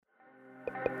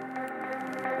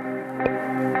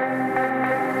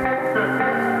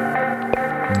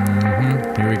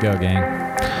Here we go, gang.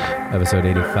 Episode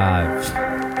 85.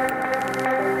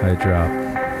 I drop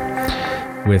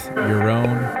with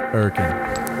Yaron Erkin.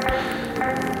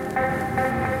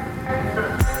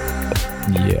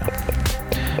 Yeah.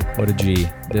 What a G.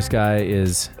 This guy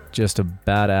is just a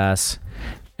badass,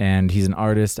 and he's an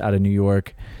artist out of New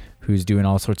York who's doing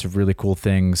all sorts of really cool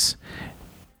things.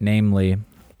 Namely,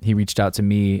 he reached out to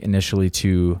me initially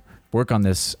to work on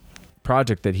this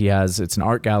project that he has. It's an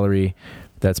art gallery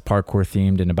that's parkour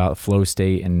themed and about flow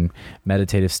state and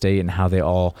meditative state and how they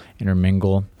all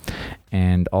intermingle.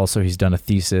 And also he's done a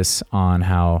thesis on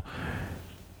how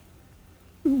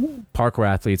parkour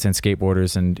athletes and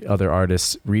skateboarders and other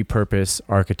artists repurpose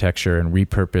architecture and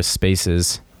repurpose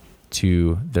spaces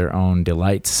to their own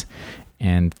delights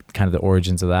and kind of the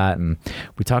origins of that. And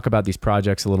we talk about these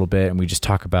projects a little bit, and we just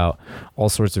talk about all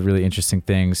sorts of really interesting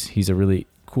things. He's a really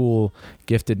cool,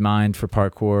 gifted mind for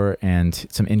parkour, and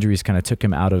some injuries kind of took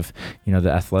him out of,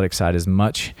 the athletic side as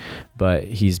much, but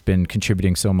he's been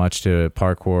contributing so much to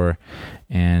parkour,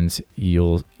 and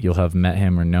you'll have met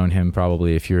him or known him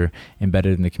probably if you're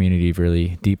embedded in the community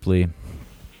really deeply.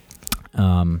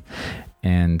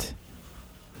 And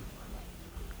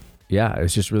yeah,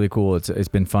 it's just really cool. It's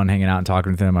been fun hanging out and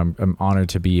talking with him. I'm honored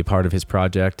to be a part of his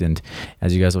project, and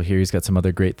as you guys will hear, he's got some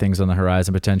other great things on the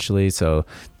horizon potentially. So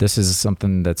this is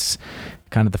something that's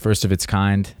kind of the first of its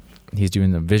kind. He's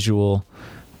doing a visual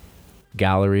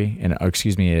gallery,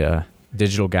 a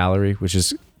digital gallery, which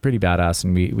is pretty badass.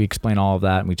 And we explain all of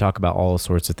that, and we talk about all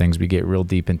sorts of things. We get real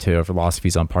deep into our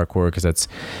philosophies on parkour because that's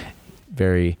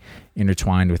very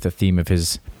intertwined with the theme of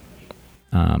his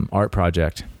art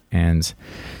project. And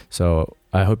so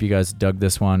I hope you guys dug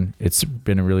this one. It's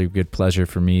been a really good pleasure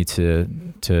for me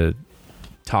to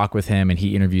talk with him, and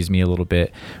he interviews me a little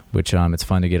bit, which it's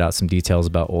fun to get out some details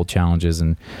about old challenges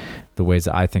and the ways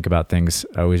that I think about things.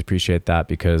 I always appreciate that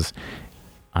because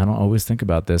I don't always think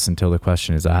about this until the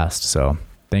question is asked. So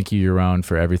thank you, Yaron,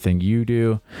 for everything you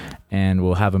do, and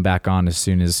we'll have him back on as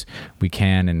soon as we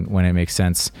can and when it makes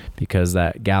sense, because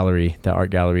that art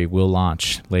gallery will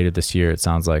launch later this year, it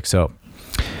sounds like. So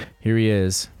here he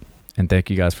is, and thank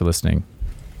you guys for listening.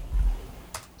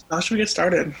 How should we get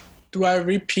started? Do I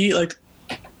repeat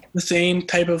the same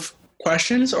type of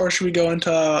questions, or should we go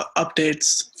into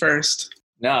updates first?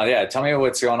 No, yeah. Tell me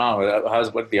what's going on with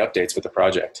what are the updates with the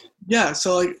project? Yeah,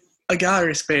 so a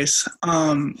gallery space.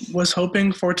 Was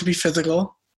hoping for it to be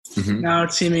physical. Mm-hmm. Now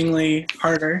it's seemingly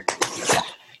harder.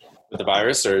 With the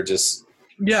virus, or just?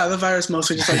 Yeah, the virus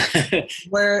mostly. Just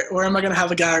where am I going to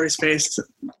have a gallery space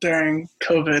during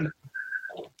COVID?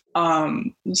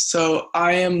 So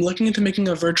I am looking into making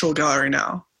a virtual gallery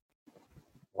now.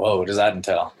 Whoa, what does that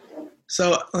entail?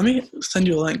 So let me send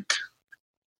you a link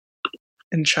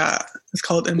in chat. It's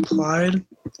called implied.gallery,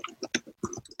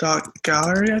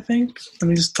 I think. Let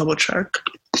me just double check.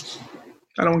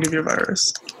 I don't want to give you a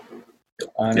virus.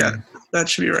 Yeah, that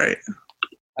should be right.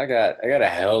 I got a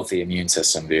healthy immune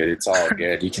system, dude. It's all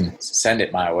good. You can send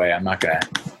it my way. I'm not gonna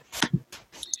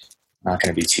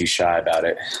be too shy about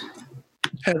it.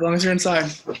 Hey, as long as you're inside.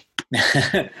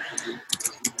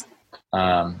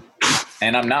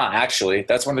 And I'm not, actually.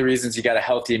 That's one of the reasons you got a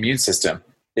healthy immune system,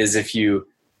 is if you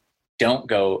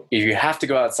have to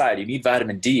go outside, you need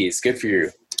vitamin D. It's good for you.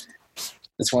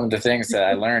 That's one of the things that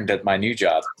I learned at my new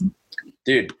job.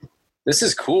 Dude, this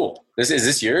is cool. Is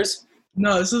this yours?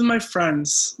 No, this is my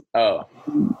friend's. Oh.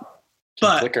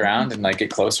 But click around and get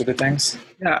closer to things?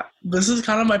 Yeah. This is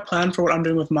kind of my plan for what I'm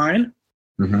doing with mine.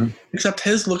 Mm-hmm. Except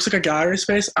his looks like a gallery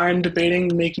space. I'm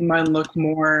debating making mine look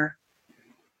more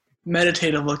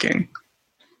meditative looking.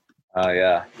 Oh,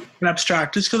 yeah. And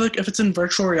abstract. Just because if it's in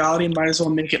virtual reality, might as well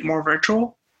make it more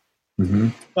virtual. Mm-hmm.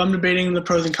 So I'm debating the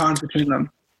pros and cons between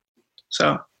them.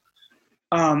 So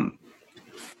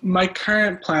my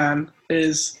current plan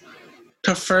is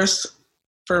to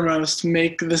foremost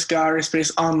make this gallery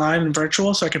space online and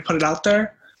virtual so I can put it out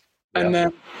there. Yep. And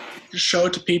then show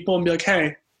it to people and be like,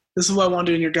 hey, this is what I want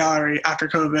to do in your gallery after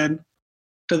COVID.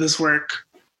 Did this work?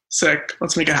 Sick.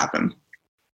 Let's make it happen.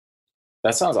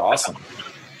 That sounds awesome.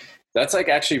 That's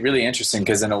actually really interesting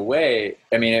because in a way,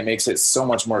 it makes it so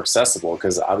much more accessible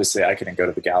because obviously I couldn't go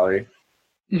to the gallery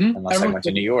unless I went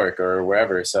to New York or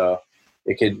wherever. So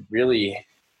it could really,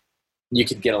 you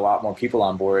could get a lot more people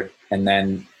on board and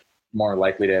then more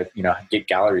likely to, get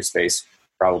gallery space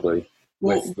probably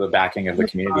with the backing of the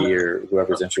community or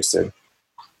whoever's interested.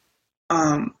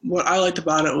 What I liked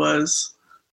about it was,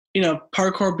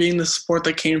 parkour being the sport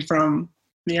that came from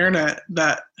the internet,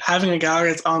 that having a gallery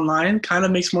that's online kind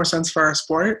of makes more sense for our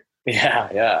sport.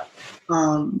 Yeah.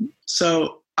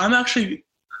 So I'm actually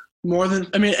more than,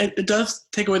 I mean, it does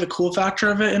take away the cool factor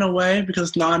of it in a way because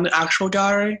it's not an actual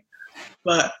gallery,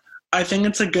 but I think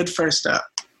it's a good first step.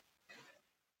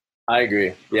 I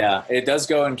agree. Yeah, it does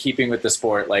go in keeping with the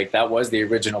sport. Like that was the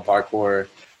original parkour.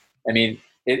 I mean,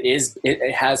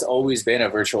 it has always been a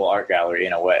virtual art gallery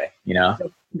in a way, you know?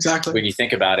 Exactly. When you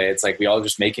think about it, it's like we all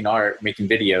just making art, making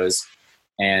videos.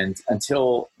 And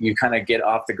until you kind of get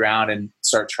off the ground and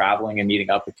start traveling and meeting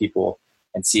up with people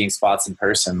and seeing spots in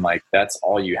person, like that's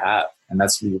all you have. And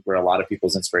that's where a lot of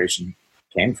people's inspiration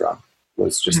came from,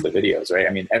 was just the videos, right?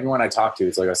 I mean, everyone I talked to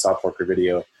is like, I saw a parkour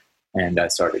video and I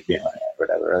started being like,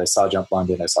 whatever. I saw Jump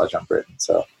London, I saw Jump Britain.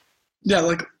 So yeah,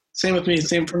 like same with me.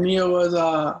 Same for me. It was,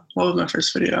 what was my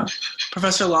first video?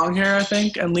 Professor Longhair, I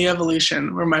think, and Lee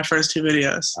Evolution were my first two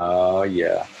videos. Oh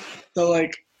yeah. So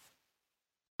like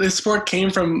the sport came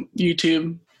from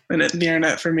YouTube and the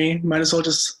internet for me. Might as well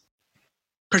just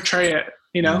portray it,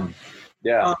 you know?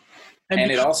 Yeah.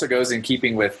 And it also goes in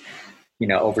keeping with, you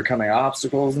know, overcoming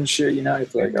obstacles and shit, you know,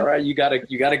 it's like, all right, you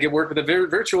gotta get work with a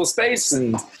virtual space.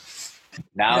 And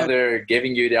now they're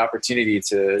giving you the opportunity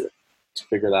to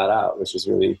figure that out, which is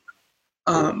really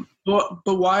cool.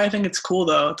 But why I think it's cool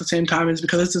though at the same time is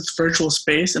because it's this virtual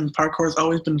space and parkour has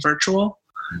always been virtual.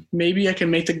 Maybe I can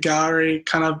make the gallery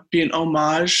kind of be an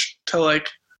homage to like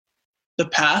the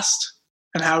past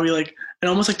and how we like, and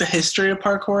almost like the history of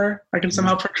parkour I can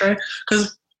somehow portray.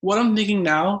 Because what I'm thinking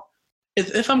now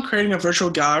is if I'm creating a virtual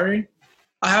gallery,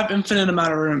 I have infinite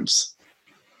amount of rooms,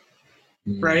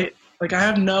 right? Like I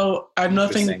have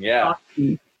nothing. Yeah.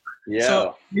 Yeah.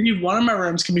 So maybe one of my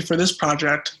rooms can be for this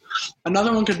project.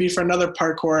 Another one could be for another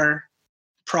parkour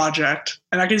project.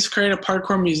 And I can just create a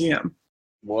parkour museum.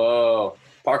 Whoa.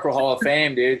 Parkour Hall of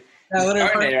Fame, dude. Yeah,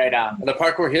 literally. Right now. The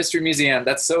Parkour History Museum.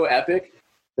 That's so epic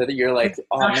that you're like,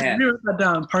 oh man. Write that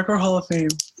down. Parkour Hall of Fame.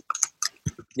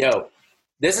 Yo,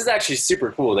 this is actually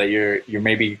super cool that you're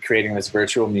maybe creating this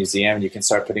virtual museum and you can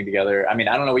start putting together. I mean,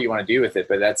 I don't know what you want to do with it,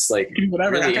 but that's like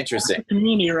really interesting.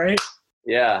 Community, right?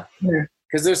 Yeah.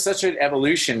 Because there's such an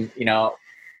evolution, you know.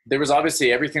 There was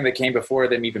obviously everything that came before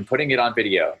them even putting it on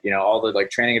video, you know, all the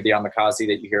like training of the Yamakasi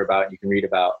that you hear about and you can read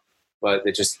about, but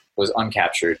it just was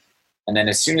uncaptured. And then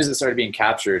as soon as it started being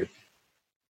captured,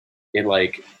 it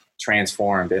like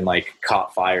transformed and like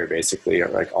caught fire basically, or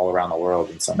like all around the world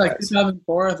in some like ways.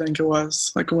 2004, I think it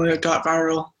was, like when it got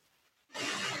viral.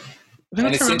 And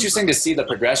it's interesting to see the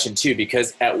progression too,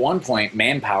 because at one point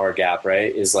manpower gap,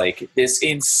 right, is like this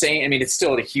insane. I mean, it's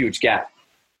still a huge gap,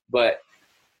 but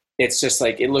it's just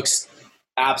like, it looks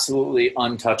absolutely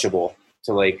untouchable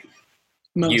to like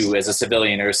you as a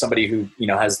civilian or somebody who, you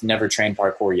know, has never trained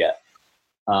parkour yet.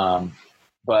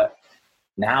 But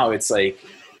now it's like,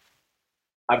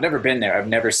 I've never been there. I've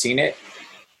never seen it.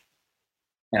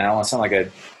 And I don't want to sound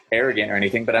like arrogant or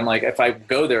anything, but I'm like, if I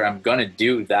go there, I'm going to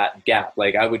do that gap.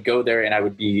 Like I would go there and I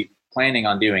would be planning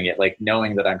on doing it, like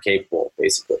knowing that I'm capable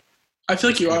basically. I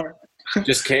feel like you are.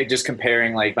 just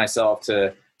comparing like myself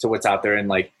to what's out there and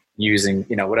like using,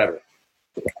 you know, whatever.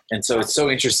 And so it's so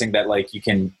interesting that like you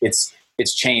can, it's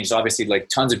changed. Obviously like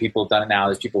tons of people have done it now.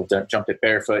 There's people who've jumped it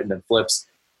barefoot and then flips.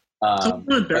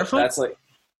 Barefoot? That's like,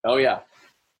 oh yeah.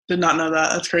 Did not know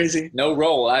that. That's crazy. No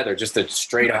roll either. Just a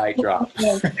straight height drop.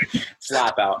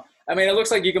 Slap out. I mean, it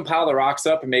looks like you can pile the rocks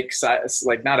up and make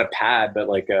like not a pad, but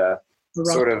like a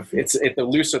sort of, the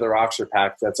looser the rocks are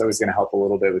packed, that's always going to help a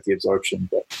little bit with the absorption.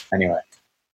 But anyway.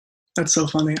 That's so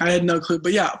funny. I had no clue.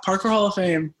 But yeah, Parkour Hall of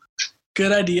Fame.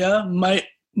 Good idea. Might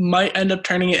end up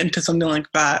turning it into something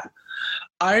like that.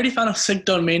 I already found a sick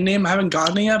domain name. I haven't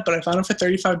gotten it yet, but I found it for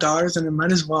 $35 and it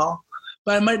might as well.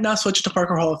 But I might now switch it to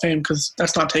Parkour Hall of Fame because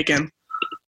that's not taken.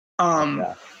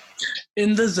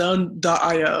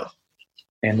 InTheZone.io.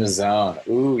 In the zone.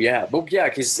 Ooh, yeah. But yeah,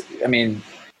 because, I mean,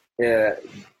 yeah,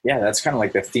 that's kind of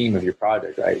like the theme of your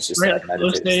project, right? It's just that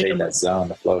meditative state, that zone,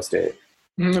 the flow state.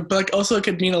 But like also it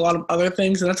could mean a lot of other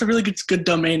things, and that's a really good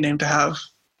domain name to have.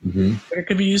 Mm-hmm. It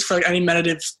could be used for like any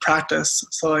meditative practice.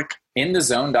 So like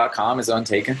InTheZone.com is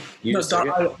untaken.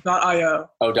 .io.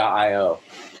 Oh, .io.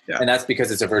 Yeah. And that's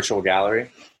because it's a virtual gallery.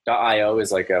 .io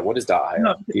is like what is .io?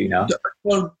 No, do you know?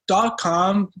 Well,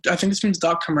 .com, I think this means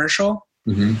 .commercial.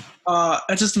 Mm-hmm.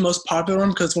 It's just the most popular one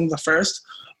because it's one of the first.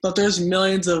 But there's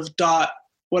millions of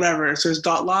whatever. So there's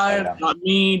 .live,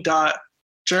 .me,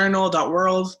 .journal,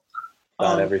 .world.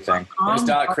 Everything. There's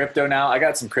 .crypto now. I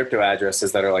got some crypto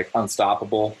addresses that are like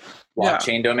unstoppable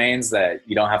blockchain domains that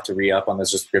you don't have to re-up on the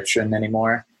subscription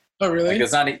anymore. Oh, really? Like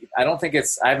it's not. I don't think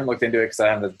it's. I haven't looked into it because I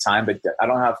haven't had the time. But I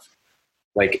don't have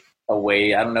like a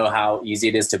way. I don't know how easy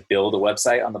it is to build a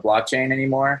website on the blockchain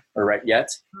anymore or right yet,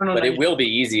 but it will be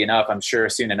easy enough, I'm sure,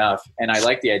 soon enough. And I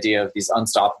like the idea of these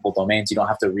unstoppable domains. You don't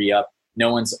have to re-up.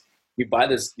 You buy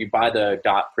the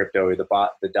 .crypto or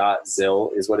the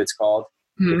 .zil is what it's called.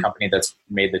 Mm-hmm. The company that's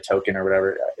made the token or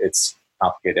whatever. It's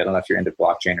complicated. I don't know if you're into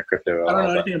blockchain or crypto. I don't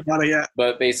know anything about it yet.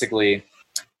 But basically,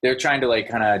 they're trying to like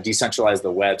kind of decentralize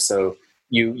the web. So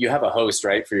you have a host,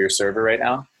 right, for your server right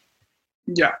now?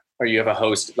 Yeah. Or you have a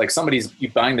host, like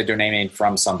you buying the domain name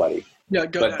from somebody. Yeah,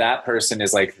 but that person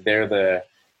is like, they're the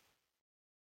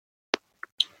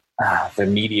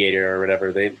mediator or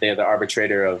whatever. They're the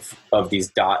arbitrator of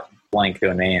these .blank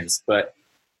domains, but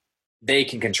they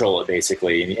can control it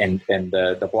basically. And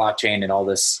the blockchain and all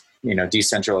this,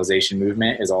 decentralization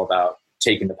movement is all about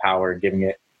taking the power and giving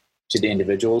it to the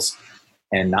individuals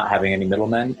and not having any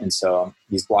middlemen. And so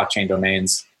these blockchain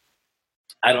domains,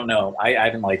 I don't know. I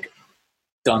haven't like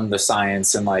done the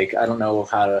science and like, I don't know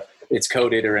how it's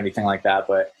coded or anything like that,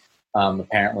 but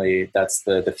apparently that's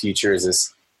the future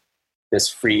is this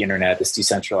free internet, this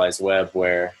decentralized web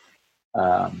where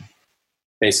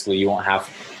basically you won't have,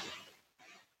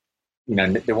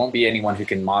 there won't be anyone who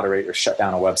can moderate or shut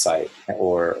down a website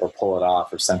or pull it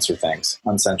off or censor things,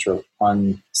 uncensorable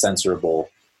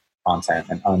content.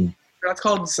 And that's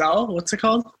called Zell? What's it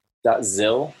called?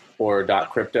 .zil or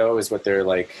 .crypto is what they're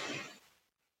like.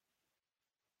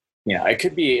 It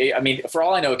could be, for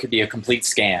all I know, it could be a complete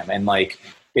scam. And like,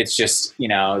 it's just,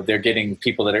 they're getting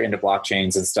people that are into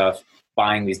blockchains and stuff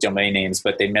buying these domain names,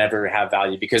 but they never have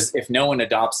value because if no one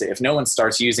adopts it, if no one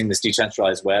starts using this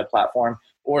decentralized web platform,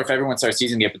 or if everyone starts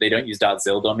using it, but they don't use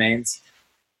 .zil domains,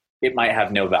 it might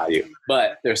have no value,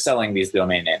 but they're selling these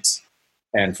domain names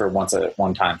and for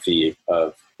one-time fee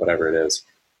of whatever it is.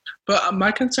 But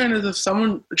my concern is if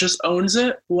someone just owns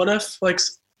it, what if like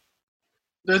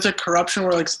there's a corruption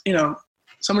where like,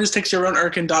 someone just takes your own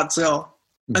Erkin.zil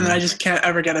and then I just can't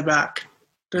ever get it back.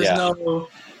 There's no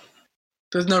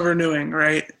renewing,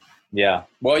 right? Yeah.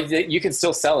 Well, you can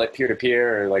still sell it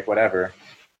peer-to-peer or like whatever.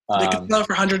 They can sell it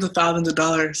for hundreds of thousands of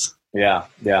dollars. Yeah.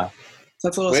 Yeah. So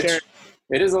that's a little scary.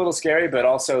 It is a little scary, but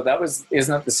also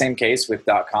isn't that the same case with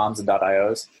 .coms and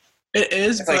 .ios? It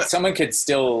is. It's like someone could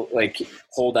still like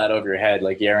hold that over your head.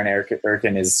 Like Yaron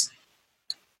Erkin is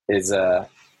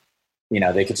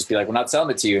they could just be like, we're not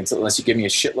selling it to you unless you give me a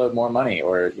shitload more money.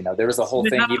 Or, there was a whole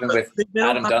thing even with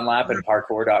Adam Dunlap and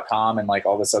parkour.com and like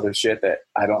all this other shit that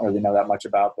I don't really know that much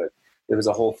about, but there was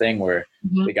a whole thing where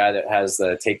the guy that has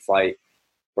the Take Flight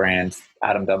brand,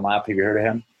 Adam Dunlap, have you heard of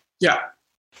him? Yeah.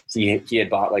 He had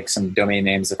bought like some domain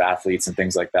names of athletes and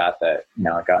things like that,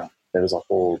 there was a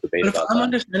whole debate about that. If I'm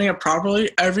understanding it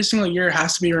properly, every single year it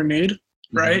has to be renewed,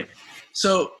 right?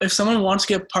 So if someone wants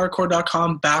to get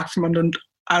parkour.com back from under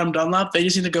Adam Dunlap, they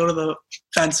just need to go to the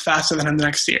fence faster than him the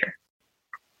next year.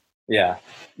 Yeah.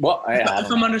 Well,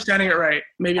 if I'm understanding it right,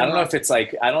 maybe I don't know if it's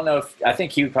like, I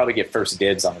think he would probably get first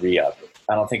dibs on re-up.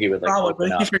 I don't think he would like probably,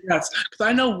 but he forgets. Because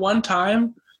I know one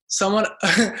time someone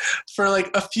for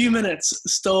like a few minutes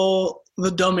stole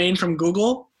the domain from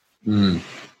Google.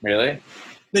 Really?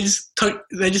 They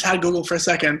just had Google for a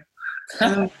second.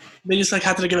 And then they just like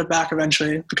had to give it back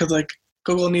eventually because like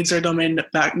Google needs their domain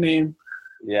back name.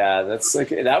 Yeah, that's like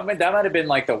that might have been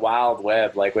like the wild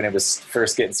web, like when it was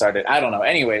first getting started. I don't know.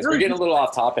 Anyways, we're getting a little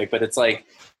off topic, but it's like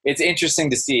it's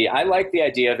interesting to see. I like the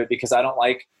idea of it because I don't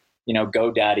like,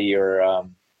 GoDaddy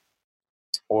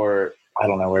or I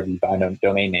don't know where you buy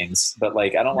domain names, but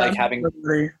like I don't like having.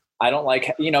 I don't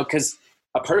like because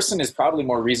a person is probably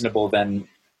more reasonable than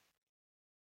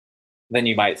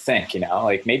you might think.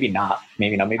 Like maybe not.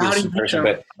 Maybe it's a person,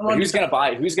 but who's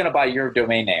gonna buy your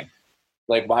domain name?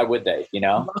 Like, why would they,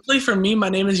 Luckily for me, my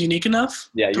name is unique enough.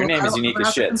 Yeah, your name is unique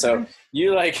as shit. So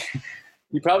you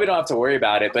probably don't have to worry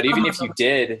about it. But even if you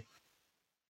did,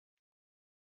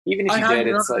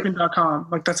 it's like .com.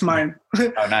 Like, that's mine.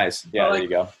 Oh, nice. Yeah, there you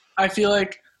go. I feel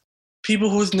like people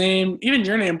whose name, even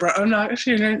your name, bro. No,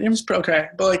 actually, your name's okay.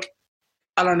 But, like,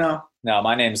 I don't know. No,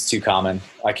 my name's too common.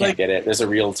 I can't get it. There's a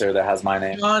realtor that has my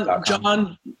name.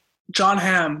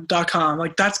 JohnHam.com.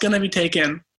 Like, that's going to be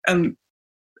taken. And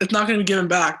it's not going to be given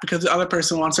back because the other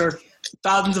person wants it or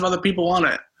thousands of other people want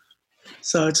it.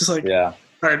 So it's just like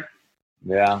hard.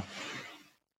 Yeah.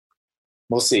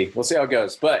 We'll see. We'll see how it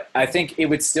goes. But I think it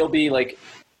would still be like,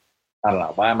 I don't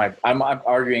know. Why am I'm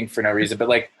arguing for no reason, but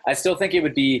like, I still think it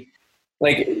would be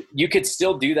like, you could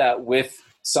still do that with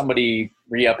somebody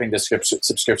re-upping the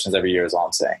subscriptions every year is all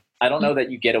I'm saying. I don't know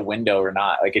that you get a window or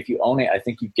not. Like if you own it, I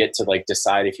think you get to like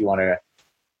decide if you want to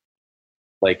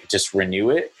like just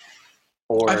renew it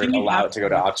or allow it to go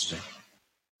to auction.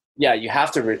 Yeah, you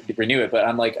have to renew it, but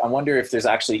I wonder if there's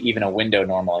actually even a window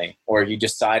normally, or you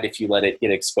decide if you let it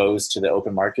get exposed to the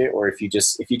open market, or if you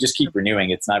just keep renewing,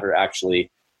 it's never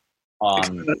actually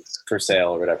for sale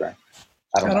or whatever.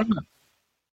 I don't know.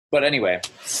 But anyway,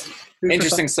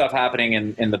 interesting stuff happening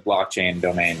in the blockchain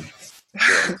domain.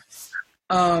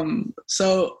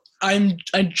 So I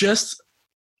guess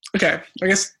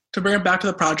to bring it back to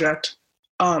the project,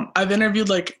 I've interviewed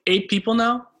like 8 people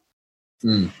now.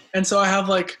 And so I have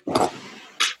like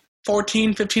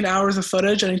 14, 15 hours of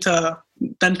footage I need to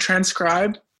then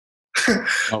transcribe.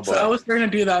 So I was going to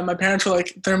do that. And my parents were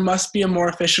like, there must be a more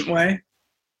efficient way.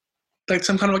 Like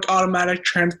some kind of like automatic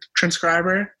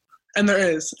transcriber. And there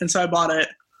is. And so I bought it.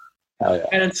 Oh, yeah.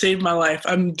 And it saved my life.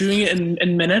 I'm doing it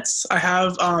in minutes. I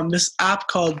have this app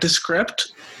called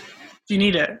Descript. If you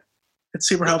need it, it's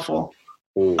super helpful.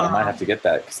 Ooh, I might have to get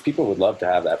that because people would love to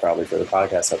have that probably for the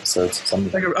podcast episodes.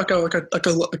 Like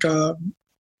a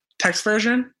text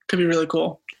version could be really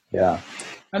cool. Yeah.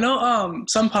 I know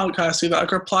some podcasts do that.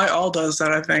 Like Reply All does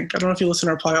that, I think. I don't know if you listen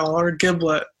to Reply All or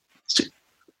Giblet.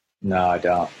 No, I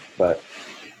don't. But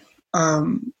I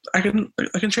can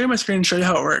share my screen and show you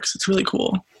how it works. It's really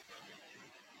cool.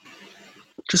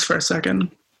 Just for a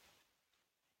second.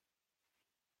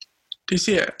 Do you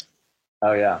see it?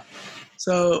 Oh yeah.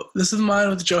 So this is mine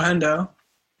with Joe Hendo.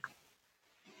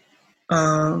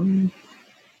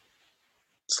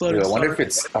 Dude,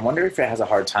 I wonder if it has a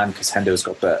hard time because Hendo's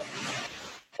got the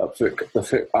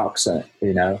thick accent,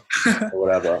 you know, or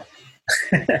whatever.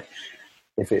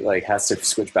 If it like has to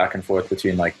switch back and forth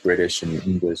between like British and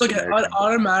English. Look, it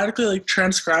automatically like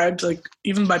transcribed like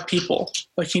even by people.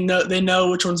 Like they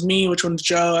know which one's me, which one's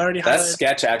Joe. I already That's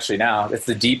Sketch actually now. It's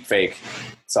the deep fake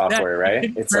software,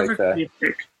 right? It's like the deep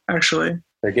fake, actually.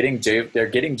 They're getting Joe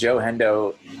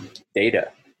Hendo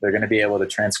data. They're going to be able to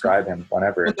transcribe him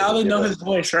whenever. But now they know his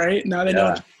voice, right? Now they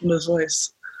know his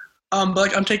voice. But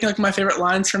like I'm taking like my favorite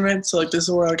lines from it. So like this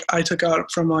is where like I took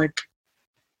out from like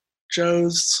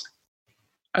Joe's.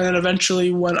 And then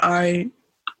eventually when I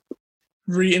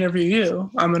re-interview you,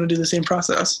 I'm going to do the same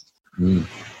process.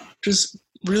 Just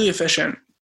really efficient.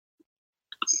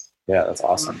 Yeah, that's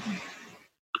awesome.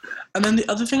 And then the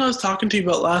other thing I was talking to you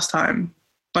about last time,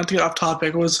 not to get off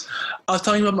topic, was I was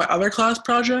telling you about my other class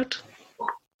project.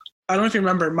 I don't know if you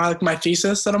remember my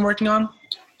thesis that I'm working on.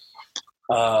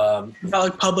 About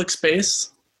like public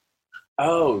space.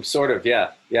 Oh, sort of,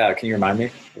 yeah. Yeah, can you remind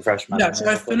me? Refresh my memory. So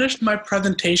I finished my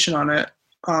presentation on it.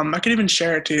 I could even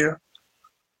share it to you.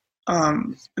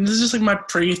 And this is just like my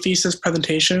pre-thesis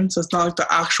presentation, so it's not like the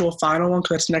actual final one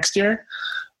because that's next year.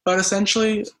 But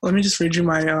essentially, let me just read you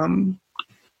my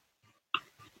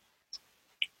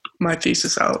my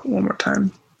thesis out one more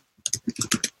time.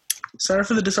 Sorry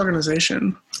for the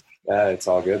disorganization. Yeah, it's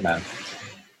all good, man.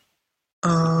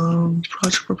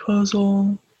 Project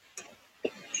proposal.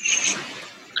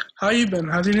 How you been?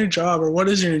 How's your new job, or what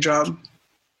is your new job?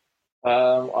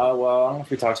 Well, I don't know if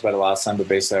we talked about it last time, but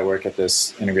basically I work at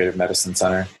this integrative medicine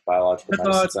center, biological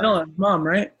medicine center. Dylan, Mom,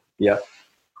 right? Yep.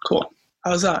 Cool.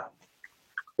 How's that?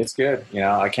 It's good. You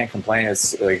know, I can't complain.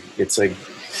 It's like,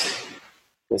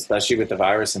 especially with the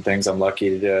virus and things, I'm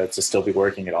lucky to still be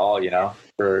working at all, you know,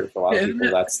 for a lot of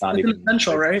people, that's not even an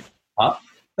essential, right? Huh?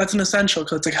 That's an essential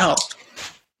because it's like health.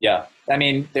 Yeah. I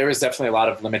mean, there was definitely a lot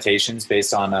of limitations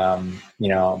based on,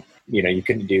 you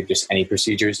couldn't do just any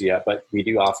procedures yet, but we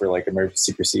do offer like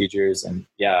emergency procedures, and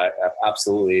yeah,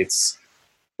 absolutely. It's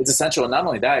essential. And not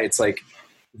only that, it's like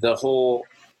the whole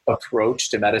approach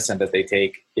to medicine that they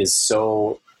take is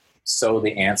so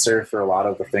the answer for a lot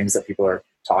of the things that people are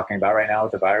talking about right now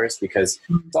with the virus, because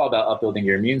it's all about upbuilding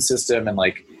your immune system and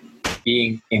like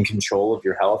being in control of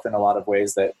your health in a lot of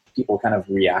ways that people kind of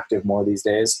reactive more these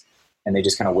days, and they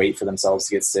just kind of wait for themselves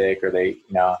to get sick, or they,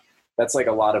 that's like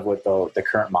a lot of what the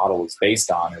current model is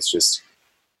based on, is just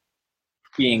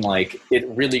being like a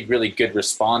really, really good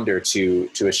responder to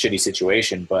a shitty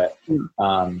situation. But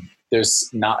there's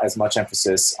not as much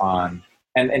emphasis on,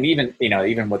 and even,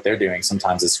 even what they're doing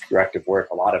sometimes is corrective work.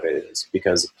 A lot of it is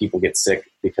because people get sick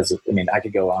because of, I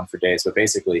could go on for days, but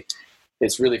basically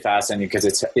it's really fascinating because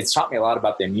it's taught me a lot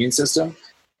about the immune system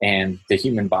and the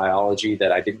human biology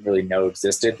that I didn't really know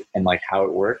existed, and like how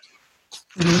it worked.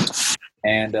 Mm-hmm.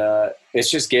 And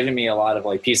it's just given me a lot of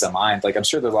like peace of mind. Like I'm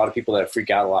sure there's a lot of people that freak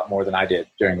out a lot more than I did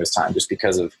during this time, just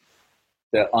because of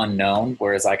the unknown.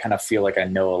 Whereas I kind of feel like I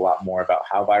know a lot more about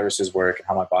how viruses work and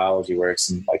how my biology works,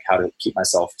 and like how to keep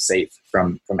myself safe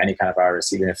from any kind of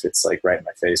virus, even if it's like right in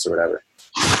my face or whatever.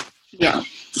 Yeah.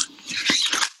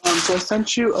 So I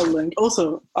sent you a link.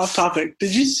 Also, off topic,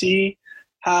 did you see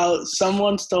how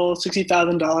someone stole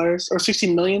 $60,000 or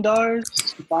 $60 million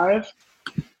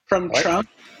from what? Trump?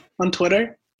 on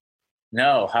Twitter?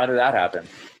 No, how did that happen?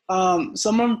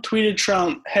 Someone tweeted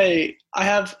Trump, "Hey, I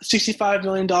have $65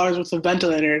 million worth of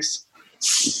ventilators.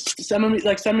 Send me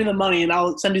the money and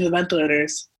I'll send you the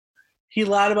ventilators." He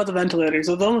lied about the ventilators.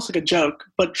 It was almost like a joke,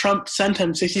 but Trump sent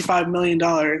him $65 million.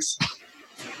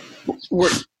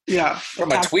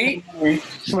 From a tweet?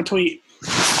 From a tweet.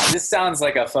 This sounds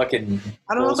like a fucking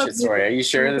bullshit story. Are you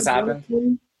sure this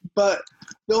happened? But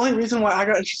the only reason why I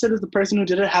got interested is the person who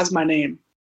did it has my name.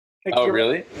 Like, oh,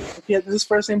 really? Yeah, his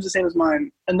first name's the same as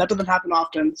mine, and that doesn't happen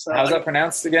often. So how's that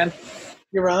pronounced again?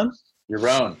 Yaron.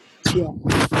 Yaron. Yeah.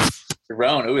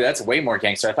 Yaron. Ooh, that's way more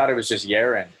gangster. I thought it was just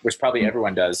Yaron, which probably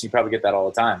everyone does. You probably get that all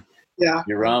the time. Yeah.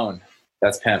 Yaron.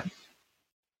 That's pimp.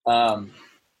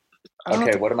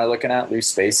 Okay, what am I looking at? Loose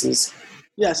spaces.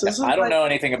 Yeah, so I don't know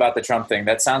anything about the Trump thing.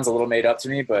 That sounds a little made up to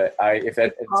me, but if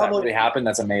that really happened,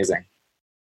 that's amazing.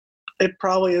 It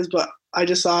probably is, but I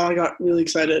just saw it. I got really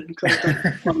excited.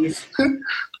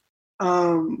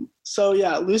 So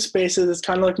yeah, loose spaces is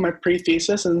kind of like my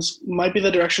pre-thesis, and this might be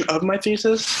the direction of my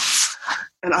thesis.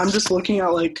 And I'm just looking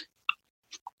at like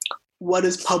what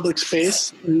is public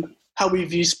space and how we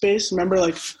view space. Remember,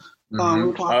 like we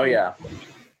were talking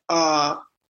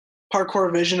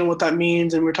parkour vision and what that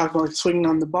means, and we were talking about like swinging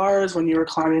on the bars when you were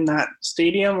climbing that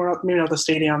stadium, or maybe not the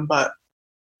stadium, but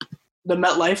the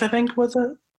MetLife, I think, was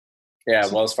it? Yeah,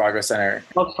 Wells Fargo Center.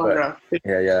 Wells Fargo.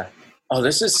 Yeah. Oh,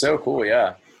 this is so cool.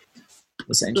 Yeah.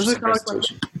 This is an interesting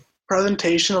presentation.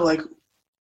 Presentation of like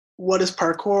what is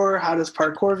parkour, how does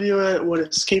parkour view it, what is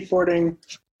skateboarding,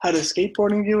 how does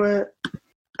skateboarding view it,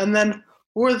 and then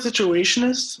we're the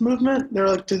Situationist movement. They're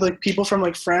like people from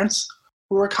like France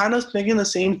who were kind of thinking the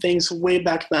same things way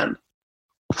back then.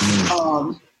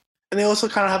 And they also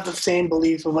kind of have the same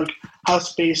belief of like how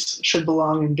space should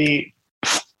belong and be.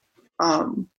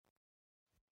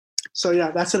 So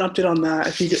yeah, that's an update on that.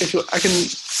 If you, I can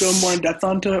go more in depth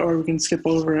onto it, or we can skip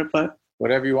over it. But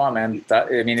whatever you want, man.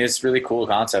 It's a really cool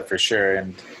concept for sure.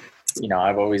 And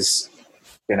I've always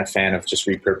been a fan of just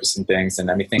repurposing things. And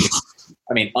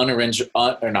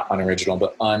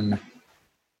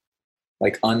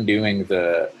undoing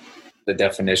the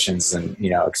definitions and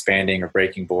expanding or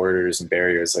breaking borders and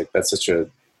barriers. Like that's such a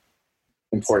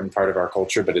important part of our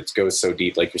culture, but it goes so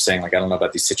deep. Like you're saying, like I don't know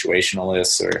about these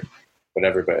situationalists or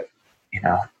whatever, but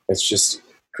it's just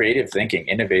creative thinking,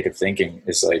 innovative thinking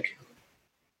is like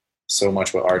so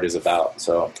much what art is about.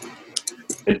 So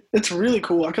it's really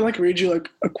cool. I can like read you like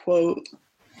a quote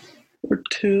or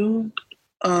two.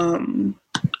 Let's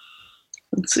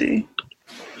see.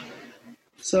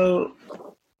 So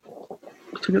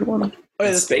it's a good one. Oh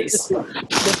yeah, space. The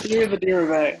theory of the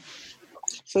derivae.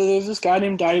 So there's this guy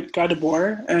named Guy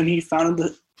Debord, and he founded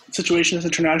the Situationist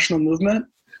International movement,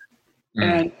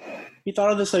 and he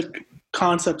thought of this like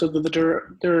concept of the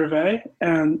derivae,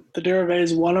 and the derivae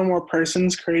is one or more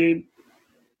persons during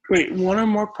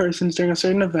a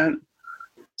certain event,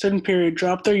 certain period,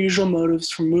 drop their usual motives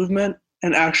for movement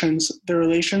and actions, their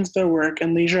relations, their work,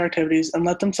 and leisure activities, and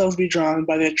let themselves be drawn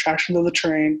by the attractions of the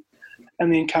terrain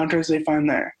and the encounters they find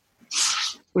there.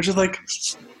 Which is like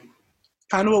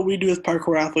kind of what we do as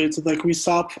parkour athletes. It's like we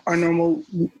stop our normal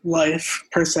life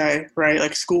per se, right?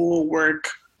 Like school, work,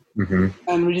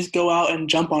 and we just go out and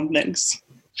jump on things.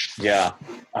 Yeah.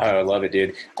 Oh, I love it,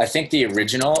 dude. I think the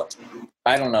original,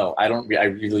 I don't know. I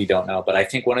really don't know, but I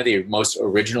think one of the most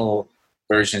original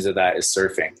versions of that is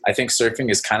surfing. I think surfing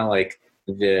is kind of like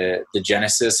the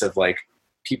genesis of like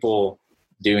people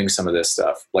doing some of this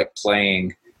stuff, like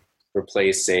playing for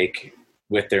play's sake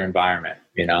with their environment,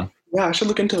 Yeah, I should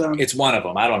look into them. It's one of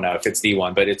them. I don't know if it's the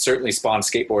one, but it certainly spawned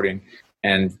skateboarding,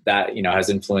 and that, has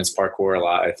influenced parkour a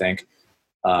lot, I think.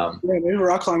 Yeah, maybe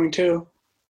rock climbing too.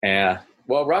 Yeah.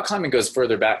 Well, rock climbing goes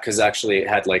further back because actually it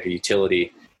had like a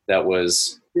utility that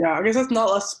was. Yeah, I guess that's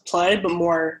not less play, but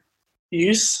more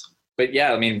use. But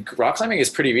yeah, rock climbing is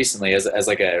pretty recently as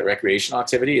like a recreational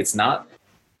activity. It's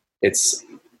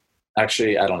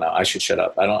actually, I don't know. I should shut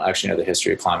up. I don't actually know the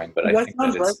history of climbing, but I think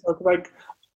that it's like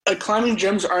climbing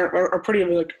gyms are pretty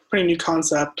new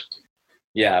concept.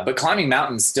 Yeah, but climbing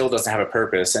mountains still doesn't have a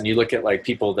purpose. And you look at like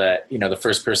people that, the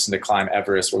first person to climb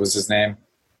Everest, what was his name?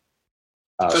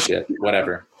 Oh shit,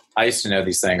 whatever. I used to know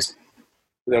these things.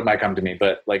 That might come to me,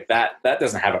 but like that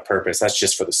doesn't have a purpose. That's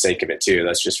just for the sake of it too.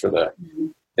 That's just for the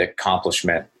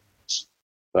accomplishment.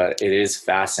 But it is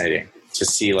fascinating to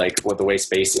see like what the way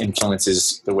space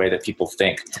influences the way that people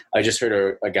think. I just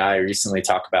heard a guy recently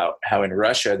talk about how in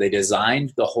Russia, they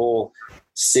designed the whole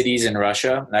cities in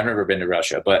Russia. And I've never been to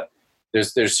Russia, but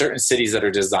there's certain cities that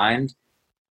are designed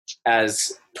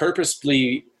as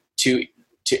purposely to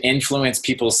influence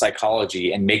people's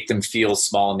psychology and make them feel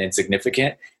small and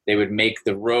insignificant. they would make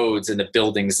the roads and the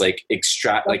buildings like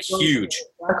huge,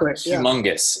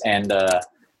 humongous.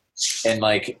 And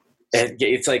like,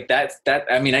 it's like that,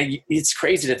 I mean, it's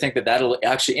crazy to think that that'll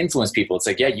actually influence people. It's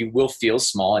like, yeah, you will feel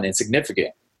small and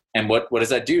insignificant. And what does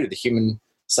that do to the human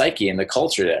psyche and the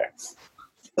culture there?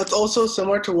 That's also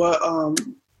similar to what, I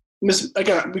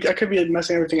could be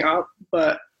messing everything up,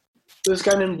 but this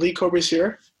guy named Le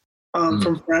Corbusier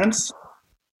from France,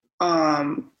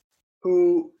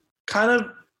 who kind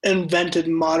of invented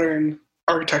modern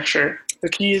architecture.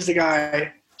 Like, he is the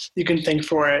guy you can thank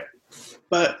for it.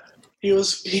 But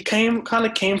he came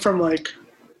from like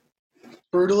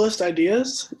brutalist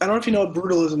ideas. I don't know if you know what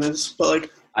brutalism is, but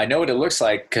like, I know what it looks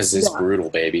like because it's brutal,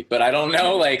 baby. But I don't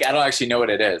know, like, I don't actually know what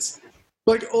it is.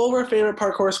 Like, all of our favorite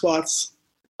parkour spots.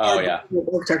 Oh yeah,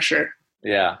 architecture.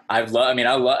 Yeah, I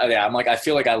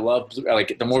feel like I love,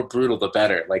 like, the more brutal the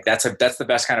better. Like, that's the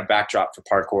best kind of backdrop for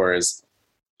parkour, is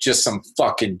just some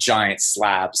fucking giant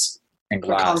slabs and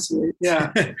glass.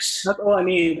 Yeah, that's all I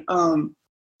need. So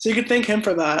you could thank him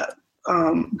for that.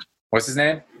 What's his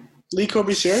name? Le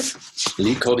Corbusier.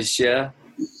 Le Corbusier.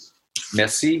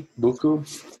 Merci beaucoup.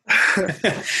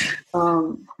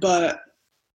 But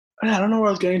I don't know where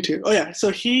I was getting to. Oh yeah, so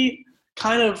he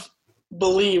kind of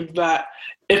believed that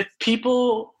if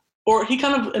people, or he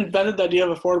kind of invented the idea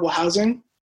of affordable housing,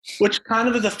 which kind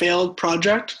of is a failed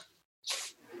project,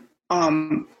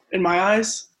 in my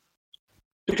eyes,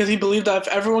 because he believed that if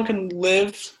everyone can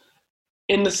live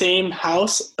in the same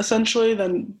house, essentially,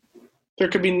 then there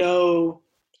could be no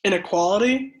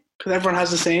inequality because everyone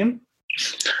has the same.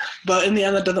 But in the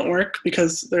end, that doesn't work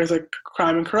because there's like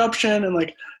crime and corruption, and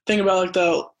like think about like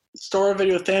the story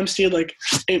video with Thamsteed, like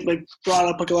it like brought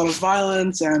up like a lot of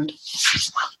violence and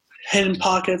hidden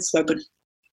pockets that the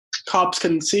cops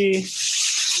couldn't see.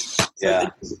 Yeah,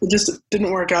 it just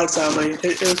didn't work out. Sadly,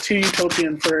 it was too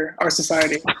utopian for our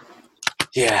society.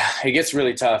 Yeah, it gets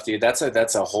really tough, dude. That's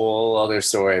a whole other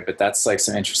story, but that's like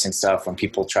some interesting stuff when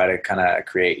people try to kind of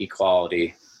create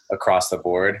equality across the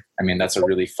board. I mean, that's a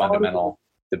really fundamental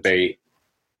debate.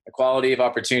 Equality of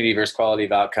opportunity versus quality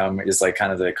of outcome is like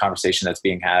kind of the conversation that's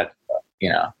being had,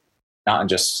 not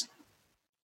just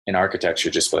in architecture,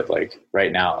 just but like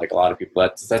right now, like a lot of people,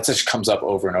 that just comes up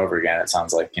over and over again. It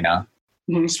sounds like,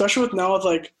 especially with now with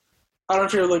like, I don't know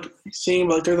if you're like seeing,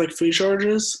 but like there's like food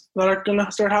shortages that are going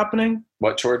to start happening.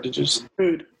 What shortages?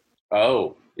 Food.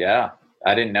 Oh yeah.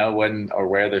 I didn't know when or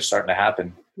where they're starting to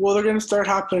happen. Well, they're going to start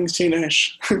happening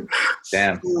soon-ish.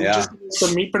 Damn. Yeah. Just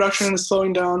the meat production is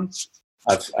slowing down.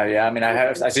 I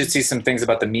did see some things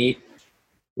about the meat.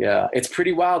 Yeah, it's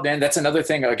pretty wild, man. That's another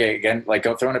thing. Okay, again, like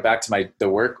throwing it back to the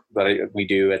work that we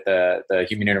do at the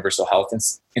Human Universal Health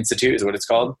Institute is what it's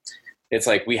called. It's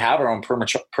like we have our own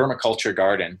permaculture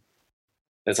garden.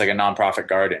 That's like a nonprofit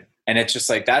garden, and it's just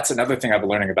like that's another thing I've been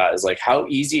learning about is like how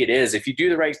easy it is if you do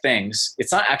the right things.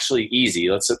 It's not actually easy.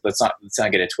 Let's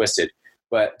not get it twisted.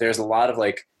 But there's a lot of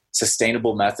like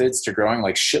sustainable methods to growing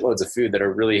like shitloads of food that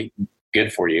are really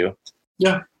good for you.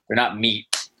 Yeah. They're not meat.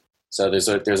 So there's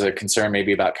a concern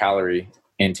maybe about calorie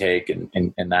intake and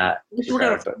that. I used to work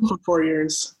at a farm for 4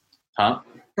 years. Huh?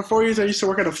 For 4 years I used to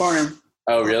work at a farm.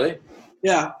 Oh, really?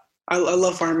 Yeah. I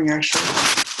love farming actually.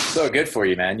 So good for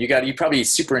you, man. You probably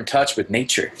super in touch with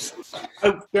nature.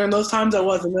 During those times I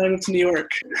was, and then I went to New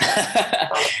York.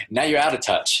 Now you're out of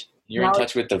touch. You're in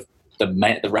touch with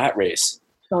the rat race.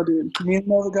 Oh, dude. Me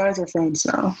and all the guys are friends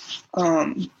now.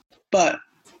 But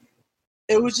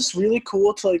it was just really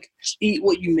cool to like eat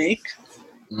what you make.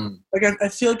 Like I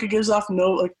feel like it gives off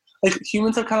like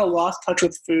humans have kind of lost touch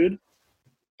with food.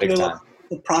 Big time.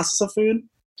 The process of food.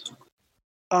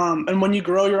 And when you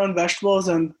grow your own vegetables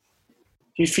and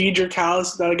you feed your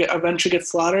cows that eventually get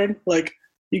slaughtered, like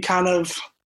you kind of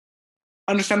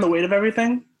understand the weight of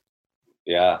everything.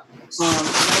 Yeah.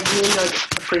 I really like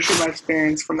appreciate my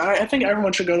experience from that. I think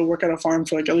everyone should go to work at a farm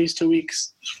for like at least 2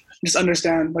 weeks. Just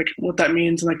understand like what that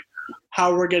means and like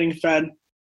how we're getting fed.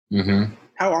 Mm-hmm.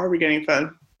 How are we getting fed?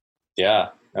 Yeah.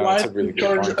 No, that's a really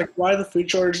good point. Like why the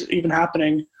food shortage even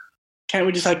happening? Can't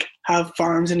we just like have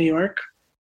farms in New York?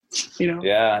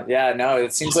 Yeah. No,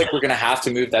 it seems like we're going to have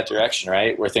to move that direction,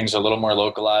 right? Where things are a little more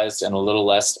localized and a little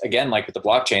less, again, like with the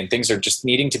blockchain, things are just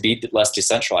needing to be less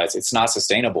decentralized. It's not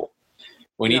sustainable.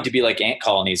 We need to be like ant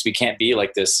colonies. We can't be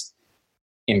like this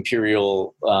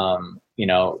imperial,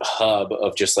 hub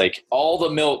of just like all the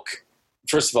milk.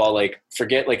 First of all, like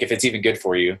forget like if it's even good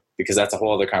for you, because that's a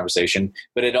whole other conversation,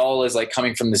 but it all is like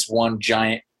coming from this one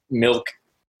giant milk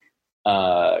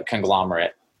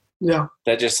conglomerate. Yeah.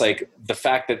 That just like the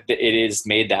fact that it is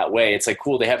made that way, it's like,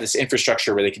 cool. They have this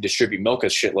infrastructure where they can distribute milk to a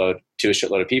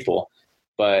shitload of people,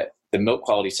 but the milk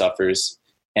quality suffers.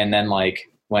 And then like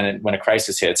when a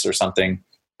crisis hits or something,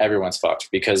 everyone's fucked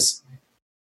because,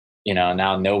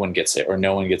 now no one gets it or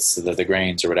no one gets the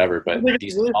grains or whatever. But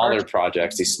these smaller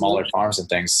projects, these smaller farms and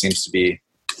things seems to be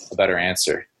a better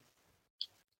answer.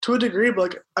 To a degree, but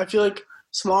like I feel like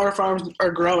smaller farms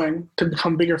are growing to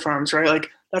become bigger farms, right? Like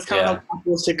that's kind of how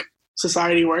capitalistic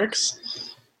society works,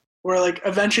 where like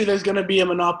eventually there's going to be a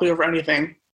monopoly over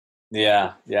anything.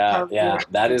 Yeah.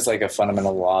 That is like a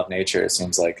fundamental law of nature. It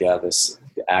seems like, this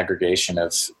aggregation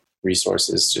of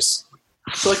resources just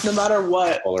so like no matter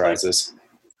what polarizes.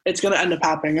 It's going to end up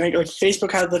happening. I think like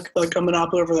Facebook has like a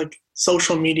monopoly over like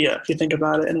social media, if you think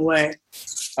about it in a way.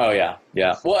 Oh yeah.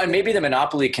 Well, and maybe the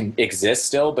monopoly can exist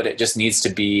still, but it just needs to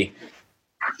be,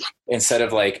 instead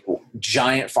of like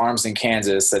giant farms in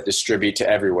Kansas that distribute to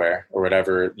everywhere or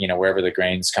whatever, wherever the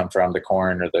grains come from, the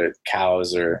corn or the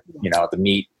cows or, the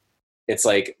meat, it's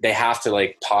like they have to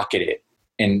like pocket it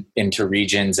into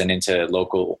regions and into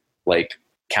local like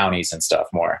counties and stuff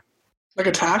more. Like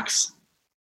a tax?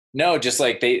 No, just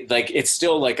like it's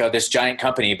still like this giant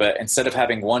company, but instead of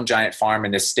having one giant farm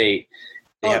in this state,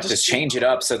 they have to change it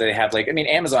up so they have like,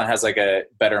 Amazon has like a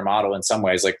better model in some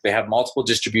ways. Like they have multiple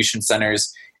distribution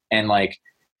centers and like,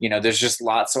 there's just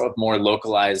lots of more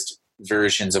localized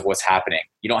versions of what's happening.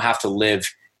 You don't have to live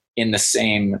in the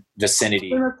same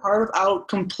vicinity. Part without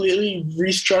completely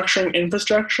restructuring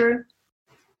infrastructure,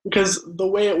 because the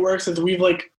way it works is we've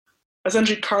like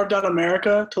essentially carved out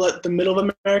America to let the middle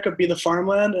of America be the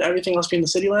farmland and everything else being the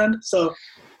city land. So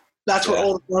that's where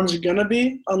all the farms are going to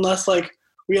be, unless like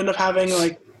we end up having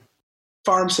like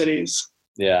farm cities.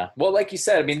 Yeah. Well, like you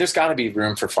said, there's got to be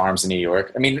room for farms in New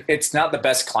York. It's not the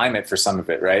best climate for some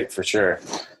of it, right? For sure.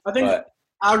 I think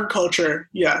agriculture,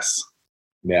 yes.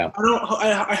 Yeah.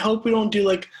 I hope we don't do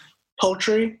like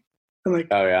poultry and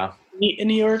like meat in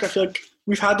New York. I feel like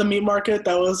we've had the meat market.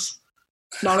 That was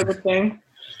not a good thing.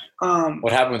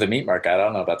 What happened with the meat market? I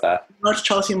don't know about that. Much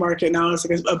Chelsea Market now is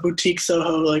like a boutique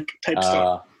Soho like type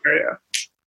stuff area.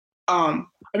 I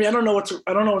don't know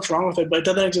what's wrong with it, but it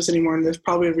doesn't exist anymore, and there's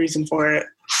probably a reason for it.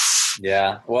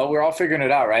 Yeah, well, we're all figuring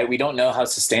it out, right? We don't know how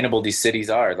sustainable these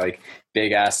cities are, like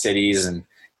big ass cities, and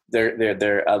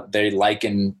they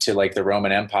liken to like the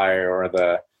Roman Empire or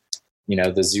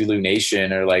the Zulu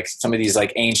Nation or like some of these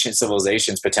like ancient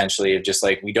civilizations potentially of just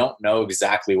like we don't know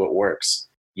exactly what works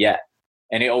yet.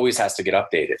 And it always has to get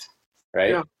updated, right?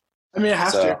 Yeah. It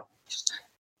has to.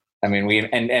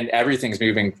 And everything's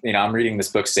moving. I'm reading this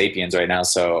book, Sapiens, right now.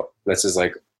 So this is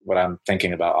like what I'm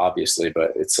thinking about, obviously.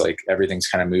 But it's like everything's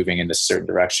kind of moving in this certain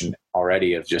direction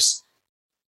already of just,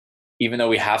 even though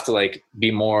we have to like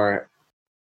be more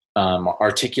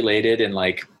articulated and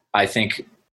like, I think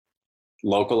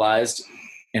localized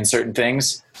in certain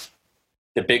things,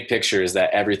 the big picture is that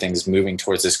everything's moving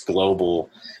towards this global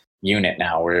unit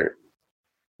now where,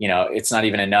 it's not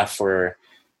even enough for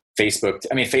Facebook.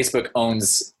 Facebook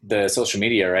owns the social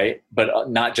media, right? But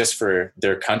not just for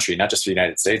their country, not just for the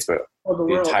United States, but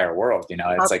the entire world.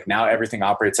 It's like now everything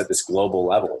operates at this global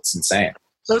level. It's insane.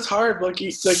 So it's hard. Like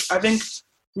I think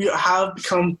we have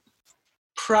become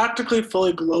practically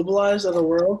fully globalized as a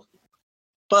world,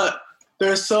 but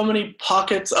there's so many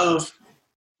pockets of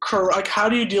like how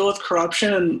do you deal with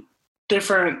corruption and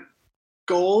different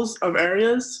goals of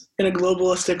areas in a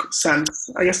globalistic sense?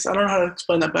 I guess I don't know how to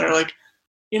explain that better. Like,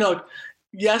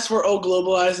 yes, we're all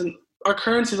globalized and our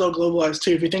currency is all globalized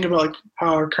too. If you think about like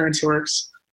how our currency works,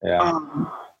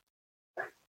 but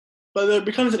there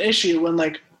becomes an issue when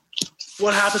like,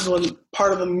 what happens when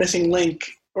part of a missing link,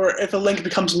 or if a link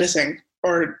becomes missing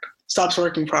or stops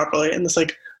working properly in this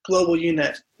like global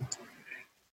unit?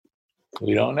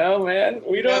 We don't know, man.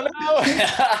 We don't know.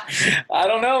 I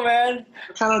don't know, man.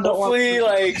 Hopefully,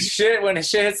 like when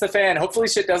shit hits the fan. Hopefully,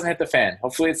 shit doesn't hit the fan.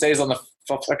 Hopefully, it stays on the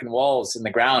fucking walls in the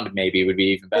ground. Maybe would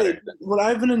be even better. What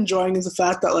I've been enjoying is the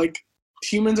fact that like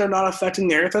humans are not affecting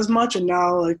the earth as much, and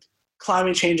now like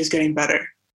climate change is getting better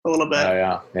a little bit.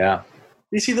 Oh yeah.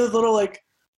 You see those little like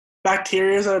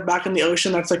bacteria that are back in the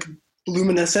ocean that's like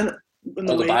luminescent. The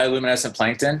bioluminescent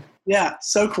plankton. Yeah,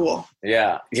 so cool.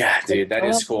 Yeah, dude, that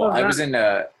is cool. I was in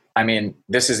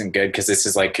this isn't good because this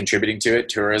is like contributing to it,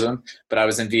 tourism, but I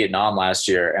was in Vietnam last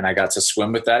year and I got to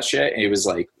swim with that shit. And it was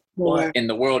like, what in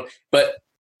the world?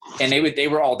 And they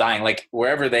were all dying. Like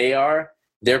wherever they are,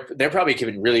 they're probably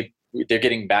they're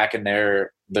getting back in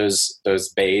those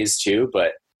bays too.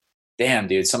 But damn,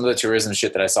 dude, some of the tourism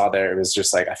shit that I saw there, it was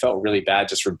just like, I felt really bad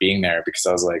just for being there because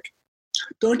I was like,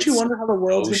 don't you wonder how the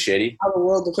world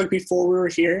looked like before we were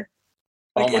here?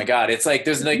 Like oh my God. It's like,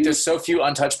 there's so few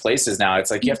untouched places now.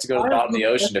 It's like, you have to go to the bottom of the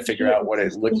ocean to figure out what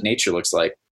nature looks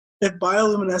like. If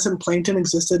bioluminescent plankton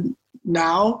existed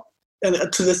now and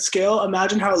to this scale,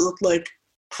 imagine how it looked like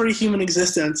pre-human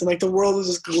existence, and like the world is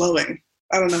just glowing.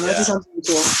 I don't know. That just sounds really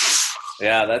cool.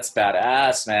 Yeah, that's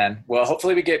badass, man. Well,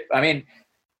 hopefully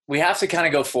we have to kind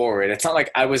of go forward. It's not like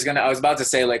I was about to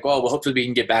say like, well, hopefully we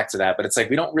can get back to that, but it's like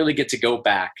we don't really get to go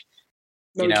back.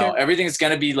 No, everything's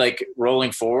going to be like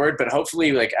rolling forward, but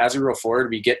hopefully like as we roll forward,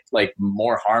 we get like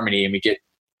more harmony and we get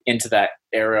into that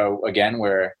era again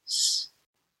where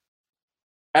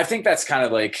I think that's kind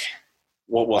of like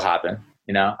what will happen.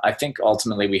 I think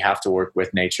ultimately we have to work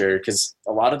with nature because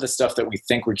a lot of the stuff that we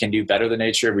think we can do better than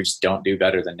nature, we just don't do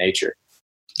better than nature.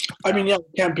 I mean, we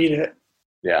can't beat it.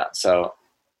 Yeah. So,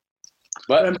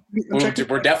 but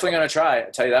we're definitely going to try.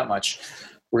 I'll tell you that much.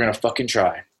 We're going to fucking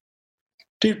try.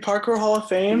 Dude, Parkour Hall of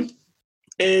Fame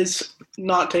is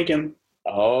not taken.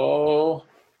 Oh.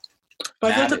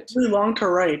 But I think it's really long to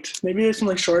write. Maybe there's some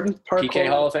like shortened Parkour. PK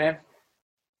Hall of Fame?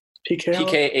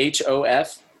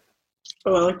 PKHOF?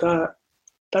 Oh, I like that.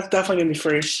 That's definitely going to be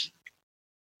free.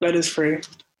 That is free.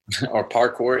 Or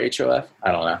Parkour HOF?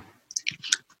 I don't know.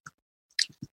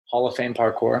 Hall of Fame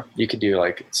Parkour. You could do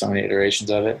like so many iterations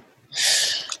of it.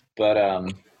 But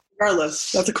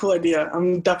regardless, that's a cool idea.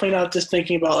 I'm definitely not just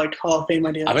thinking about like Hall of Fame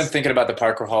ideas. I've been thinking about the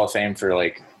Parkour Hall of Fame for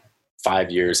like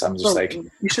 5 years. I'm just like,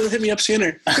 you should have hit me up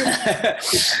sooner.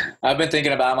 I've been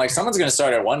thinking about, I'm like, someone's going to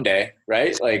start it one day,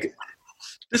 right? Like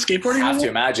the skateboarding. I have to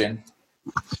imagine.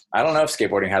 I don't know if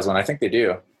skateboarding has one. I think they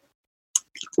do.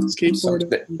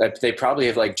 Skateboarding. They probably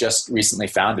have like just recently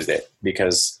founded it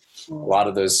because a lot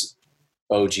of those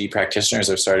OG practitioners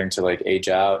are starting to like age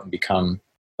out and become.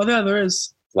 Oh yeah, there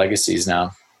is legacies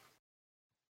now.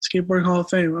 Skateboarding Hall of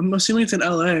Fame. I'm assuming it's in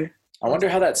LA. I wonder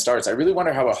how that starts. I really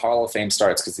wonder how a Hall of Fame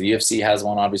starts because the UFC has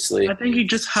one, obviously. I think you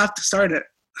just have to start it.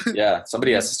 Yeah,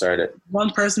 somebody has to start it.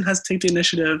 One person has to take the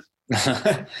initiative.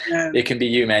 It can be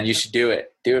you, man. You should do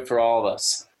it. Do it for all of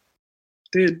us.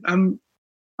 Dude, I'm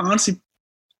honestly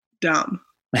down.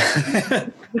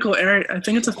 Physical area. I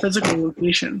think it's a physical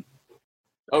location.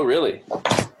 Oh, really?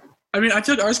 I mean, I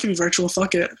feel like ours can be virtual.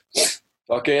 Fuck it.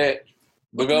 Fuck it.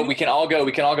 We'll go. We can all go.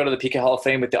 We can all go to the PK Hall of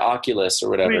Fame with the Oculus or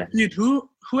whatever. Wait, dude, who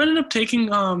ended up taking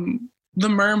the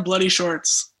Merm bloody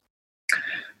shorts?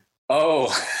 Oh,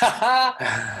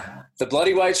 the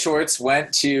bloody white shorts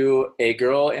went to a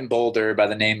girl in Boulder by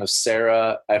the name of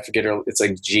Sarah. I forget her. It's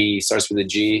like G, starts with a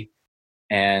G.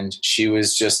 And she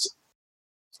was just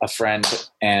a friend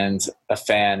and a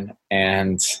fan.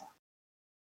 And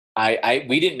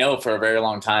we didn't know for a very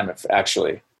long time,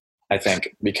 actually, I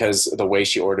think, because the way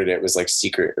she ordered it was like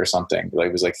secret or something. Like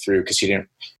it was like through, because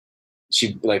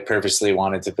she like purposely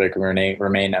wanted to like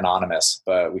remain anonymous,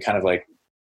 but we kind of like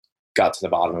got to the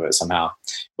bottom of it somehow.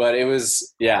 But it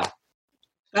was, yeah.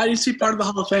 That needs to be part of the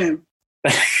Hall of Fame.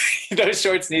 Those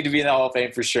shorts need to be in the Hall of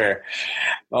Fame for sure.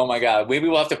 Oh my God. Maybe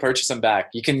we'll have to purchase them back.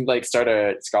 You can like start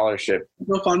a scholarship.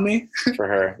 GoFundMe? For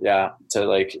her. Yeah. To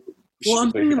like, well,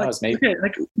 I'm thinking like, okay,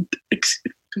 like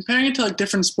comparing it to like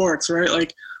different sports, right?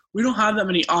 Like we don't have that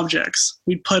many objects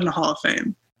we'd put in the Hall of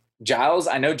Fame. Giles,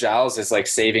 I know Giles is like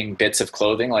saving bits of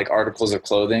clothing, like articles of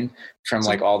clothing from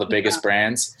like all the biggest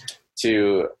brands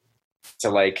to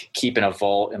like keep in a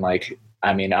vault. And like,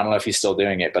 I mean, I don't know if he's still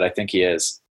doing it, but I think he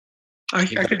is. I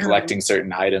could collecting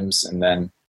certain items. And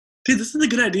then, dude, this is a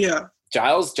good idea.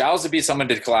 Giles would be someone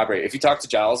to collaborate. If you talk to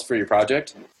Giles for your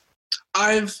project,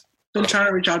 I've been trying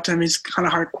to reach out to him. He's kind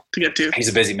of hard to get to. He's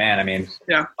a busy man. I mean,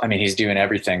 yeah. I mean, he's doing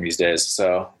everything these days.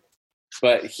 So,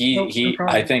 but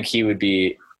I think he would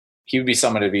be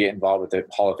someone to be involved with the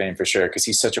Hall of Fame for sure. Cause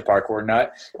he's such a parkour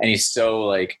nut and he's so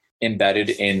like embedded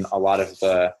in a lot of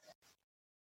the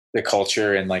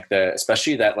culture and like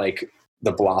especially that like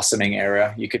the blossoming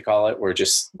era, you could call it, where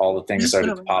just all the things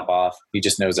started to pop off. He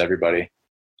just knows everybody.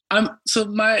 So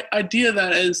my idea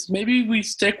then is maybe we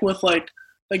stick with like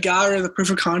the gallery or the proof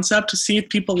of concept to see if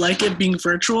people like it being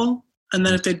virtual. And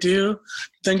then if they do,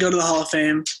 then go to the Hall of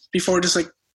Fame before just like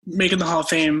making the Hall of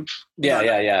Fame.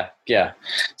 Yeah.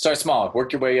 Start small,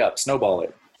 work your way up, snowball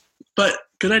it. But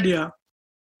good idea.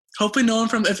 Hopefully no one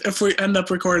if we end up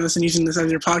recording this and using this as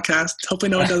your podcast,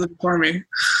 hopefully no one does it before me.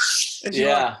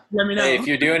 Yeah. Let me know. Hey, if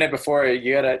you're doing it before,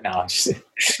 you gotta, no.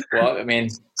 Well, I mean,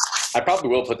 I probably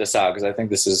will put this out because I think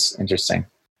this is interesting,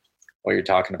 what you're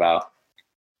talking about.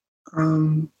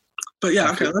 But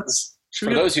yeah, okay,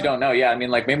 for those who don't know, yeah, I mean,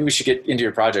 like maybe we should get into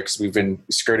your project because we've been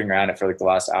skirting around it for like the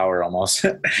last hour almost.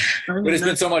 But it's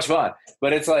been so much fun.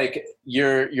 But it's like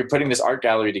you're putting this art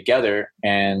gallery together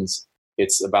and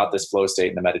it's about this flow state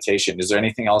and the meditation. Is there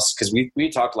anything else? Because we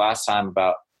talked last time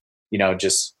about,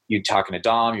 just you talking to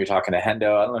Dom, you're talking to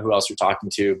Hendo. I don't know who else you're talking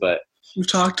to, but we've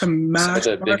talked to Max,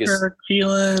 Parker,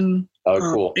 Keelan,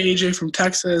 cool. AJ from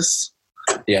Texas.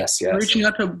 Yes. Been reaching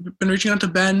out to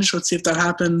Benj. Let's see if that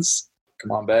happens.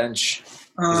 Come on, bench.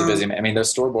 He's a busy man. I mean, those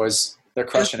store boys, they're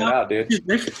crushing it out, dude.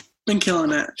 They've been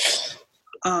killing it.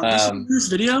 Did you see this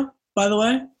video, by the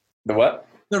way? The what?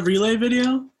 The relay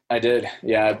video? I did.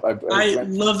 Yeah. I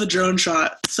love the drone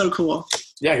shot. So cool.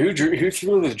 Yeah. Who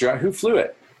flew the drone? Who flew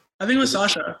it? I think it was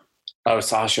Sasha. Oh,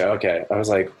 Sasha. Okay. I was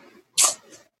like,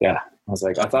 I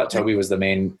thought Toby was the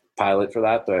main pilot for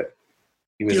that, but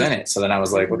he was in it. So then I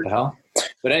was like, what the hell?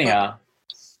 But anyhow,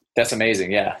 that's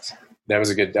amazing. Yeah. That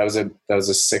was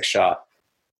a sick shot.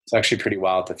 It's actually pretty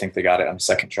wild to think they got it on the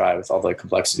second try with all the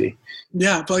complexity.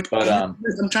 Yeah. But I'm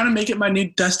trying to make it my new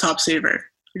desktop saver.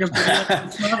 Just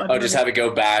have it go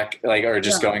back,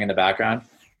 going in the background.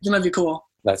 That'd be cool.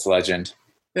 That's legend.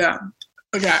 Yeah.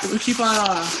 Okay, we keep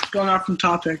on going off from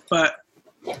topic, but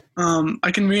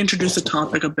I can reintroduce the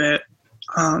topic a bit.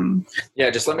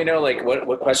 Just let me know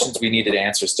what questions we needed to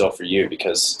answer still for you,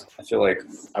 because I feel like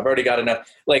I've already got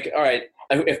enough. All right,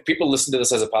 if people listen to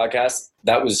this as a podcast,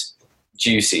 that was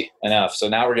juicy enough. So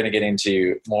now we're going to get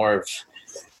into more of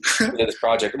this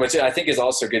project, which I think is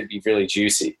also going to be really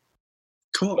juicy.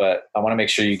 Cool. But I want to make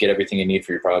sure you get everything you need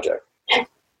for your project.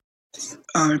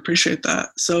 I appreciate that.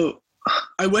 So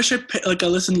I wish I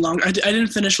listened longer. I didn't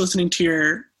finish listening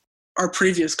to our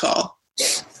previous call.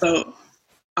 So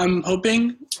I'm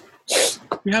hoping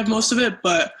we have most of it,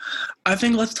 but I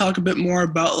think let's talk a bit more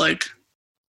about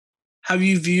how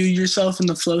you view yourself in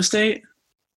the flow state.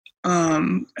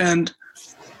 And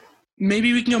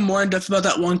maybe we can go more in depth about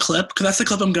that one clip, because that's the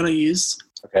clip I'm going to use.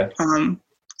 Okay.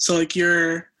 So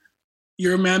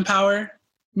your manpower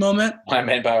moment. My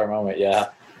manpower moment, yeah.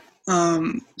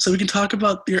 So we can talk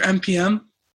about your NPM.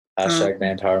 Hashtag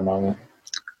manpower moment.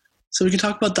 So we can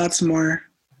talk about that some more.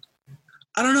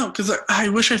 I don't know, because I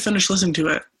wish I finished listening to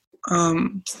it.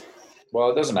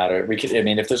 Well, it doesn't matter.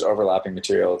 If there's overlapping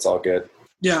material, it's all good.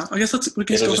 Yeah, I guess it'll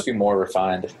just be more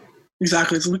refined.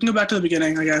 Exactly. So we can go back to the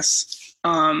beginning, I guess.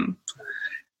 And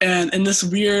in this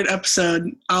weird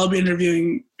episode, I'll be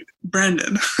interviewing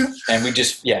Brandon. And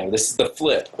this is the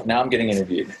flip. Now I'm getting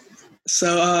interviewed.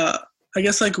 So I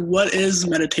guess what is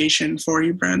meditation for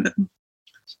you, Brandon?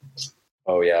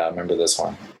 Oh yeah, I remember this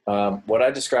one. What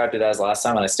I described it as last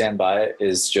time, and I stand by it,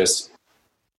 is just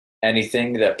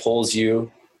anything that pulls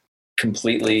you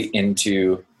completely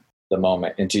into the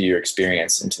moment, into your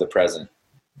experience, into the present,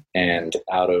 and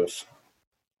out of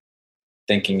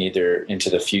thinking either into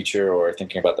the future or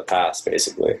thinking about the past,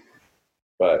 basically.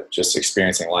 But just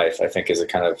experiencing life, I think, is a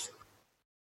kind of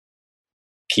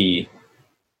key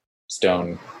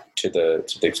stone to the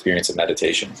experience of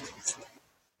meditation.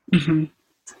 Mm-hmm.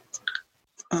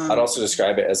 I'd also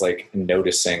describe it as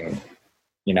noticing,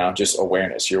 just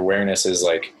awareness. Your awareness is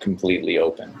completely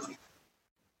open.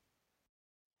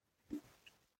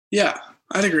 Yeah,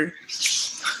 I'd agree.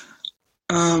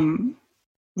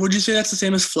 Would you say that's the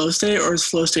same as flow state, or is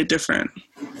flow state different?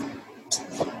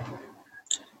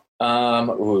 I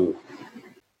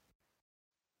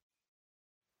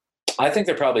think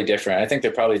they're probably different. I think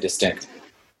they're probably distinct.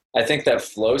 I think that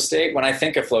flow state, when I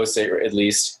think of flow state, or at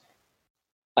least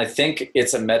I think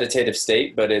it's a meditative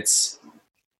state, but it's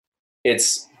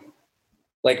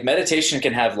meditation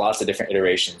can have lots of different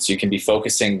iterations. You can be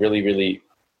focusing really, really.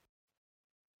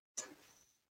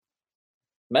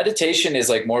 Meditation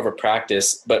is more of a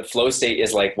practice, but flow state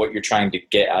is what you're trying to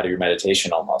get out of your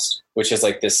meditation almost, which is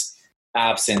this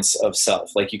absence of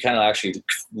self. You kind of actually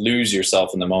lose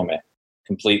yourself in the moment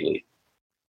completely.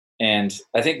 And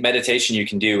I think meditation you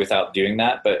can do without doing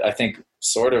that, but I think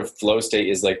sort of flow state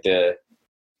is the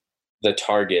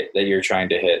target that you're trying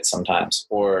to hit sometimes,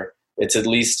 or it's at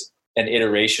least an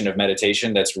iteration of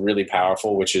meditation that's really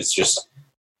powerful, which is just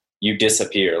you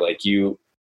disappear.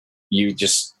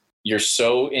 You're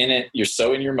so in it, you're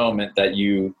so in your moment that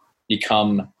you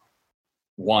become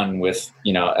one with,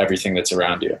 everything that's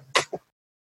around you.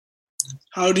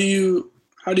 How do you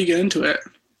get into it?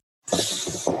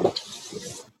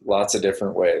 Lots of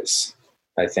different ways.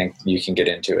 I think you can get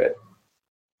into it.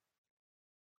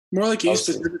 More you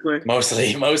specifically.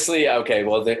 Mostly. Okay.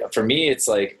 Well, for me, it's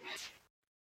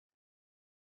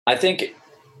I think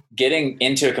getting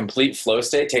into a complete flow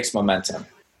state takes momentum.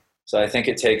 So I think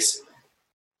it takes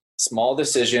small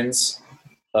decisions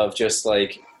of just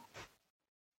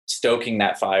stoking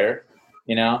that fire,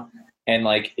 and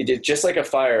just like a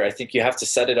fire, I think you have to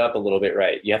set it up a little bit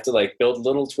right. You have to build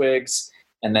little twigs,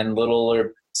 and then little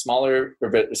or smaller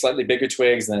or slightly bigger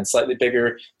twigs, and then slightly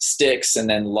bigger sticks, and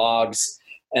then logs.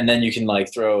 And then you can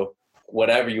throw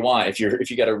whatever you want if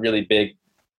you got a really big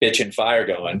bitchin' fire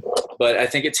going. But I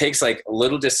think it takes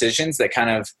little decisions that kind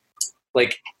of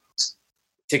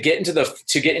to get into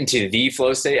the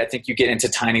flow state. I think you get into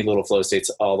tiny little flow states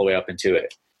all the way up into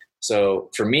it. So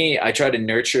for me, I try to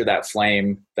nurture that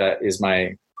flame. That is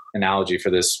my analogy for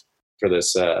this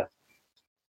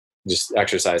just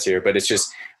exercise here. But it's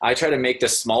just, I try to make the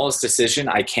smallest decision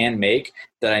I can make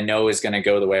that I know is going to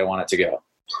go the way I want it to go.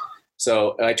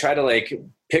 So I try to like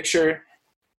picture,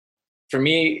 for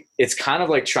me, it's kind of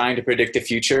like trying to predict the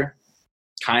future,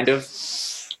 kind of,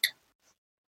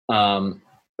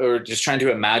 or just trying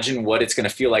to imagine what it's going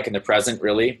to feel like in the present,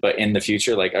 really, but in the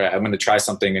future, like, all right, I'm going to try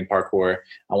something in parkour.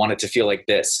 I want it to feel like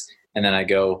this. And then I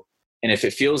go, and if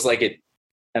it feels like it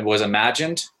was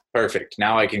imagined, perfect.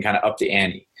 Now I can kind of up the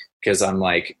ante because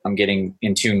I'm getting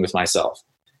in tune with myself.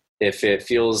 If it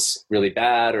feels really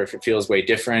bad or if it feels way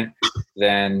different,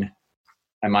 then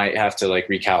I might have to like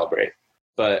recalibrate.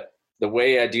 But the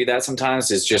way I do that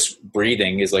sometimes is just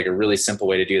breathing is like a really simple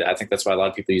way to do that. I think that's why a lot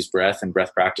of people use breath and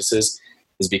breath practices,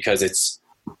 is because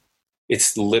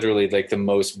it's literally like the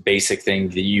most basic thing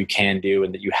that you can do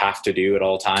and that you have to do at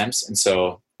all times. And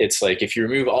so it's like, if you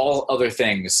remove all other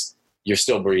things, you're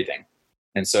still breathing.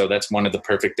 And so that's one of the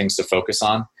perfect things to focus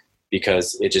on,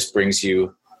 because it just brings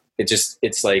you,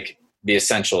 it's like the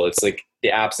essential. It's like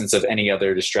the absence of any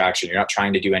other distraction. You're not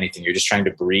trying to do anything. You're just trying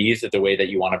to breathe the way that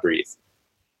you want to breathe.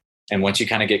 And once you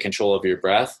kind of get control of your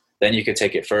breath, then you could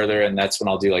take it further. And that's when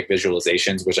I'll do like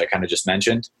visualizations, which I kind of just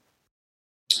mentioned.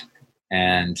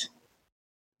 And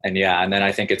yeah, and then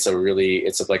I think it's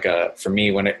like for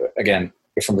me, when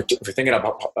if we're thinking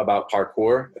about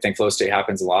parkour, I think flow state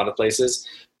happens a lot of places,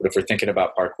 but if we're thinking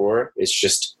about parkour, it's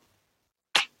just,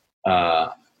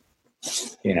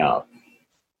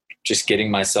 just getting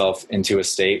myself into a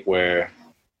state where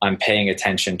I'm paying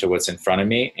attention to what's in front of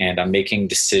me and I'm making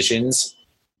decisions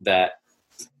that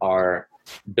are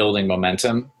building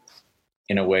momentum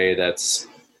in a way that's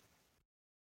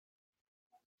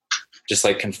just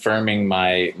like confirming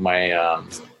my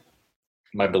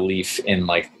belief in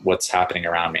like what's happening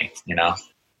around me,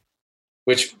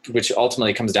 which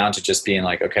ultimately comes down to just being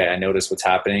like, okay, I notice what's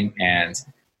happening, and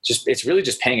just, it's really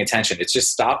just paying attention. It's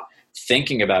just stop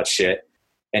thinking about shit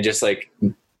and just like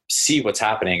see what's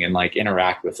happening and like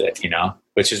interact with it,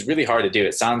 which is really hard to do.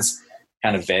 It sounds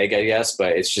kind of vague, I guess,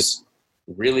 but it's just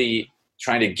really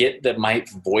trying to get my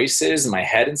voices and my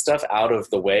head and stuff out of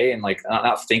the way, and like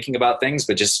not thinking about things,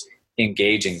 but just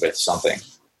engaging with something.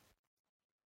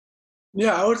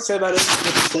 Yeah, I would say that is what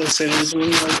the flow state is, when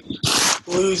you like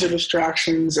lose your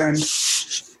distractions and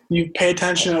you pay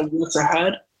attention to what's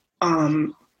ahead.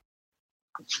 And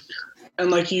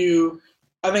like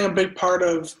I think a big part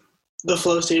of the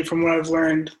flow state, from what I've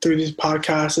learned through these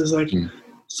podcasts, is like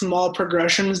small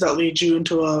progressions that lead you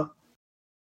into a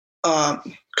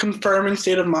confirming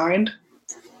state of mind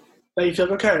that you feel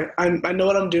like, okay, I know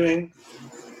what I'm doing.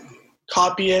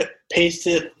 Copy it, paste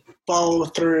it, follow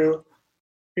through.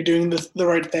 You're doing the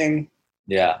right thing.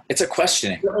 Yeah. It's a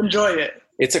questioning. You'll enjoy it.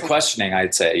 It's a questioning,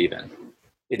 I'd say, even.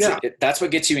 That's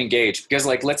what gets you engaged. Because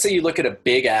like, let's say you look at a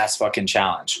big ass fucking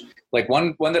challenge. Like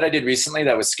one that I did recently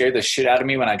that was scared the shit out of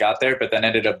me when I got there, but then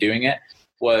ended up doing it,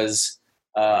 was,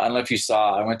 I don't know if you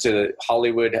saw, I went to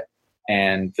Hollywood,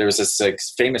 and there was this like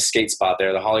famous skate spot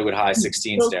there, the Hollywood High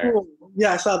 16 stair. Cool.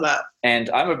 Yeah, I saw that. And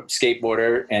I'm a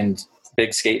skateboarder and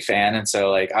big skate fan. And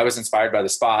so like I was inspired by the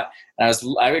spot, and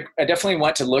I definitely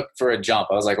went to look for a jump.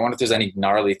 I was like, I wonder if there's any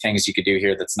gnarly things you could do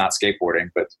here that's not skateboarding,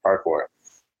 but parkour.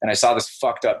 And I saw this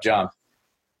fucked up jump.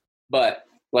 But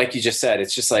like you just said,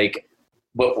 it's just like,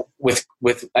 but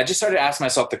I just started asking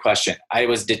myself the question. I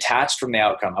was detached from the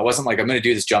outcome. I wasn't like, I'm going to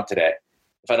do this jump today.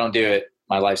 If I don't do it,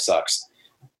 my life sucks.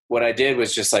 What I did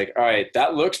was just like, all right,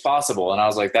 that looks possible. And I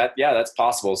was like, that's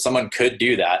possible. Someone could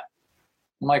do that.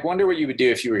 I'm like, wonder what you would do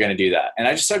if you were going to do that. And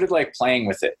I just started like playing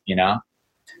with it,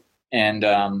 And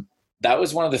that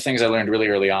was one of the things I learned really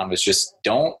early on, was just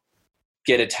don't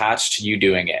get attached to you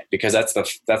doing it, because that's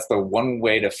the one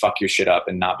way to fuck your shit up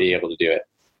and not be able to do it,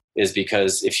 is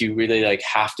because if you really like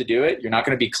have to do it, you're not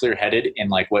going to be clear-headed in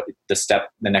like what the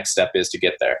next step is to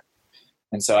get there.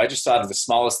 And so I just thought of the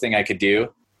smallest thing I could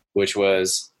do, which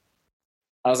was,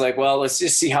 I was like, well, let's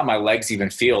just see how my legs even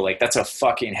feel. Like, that's a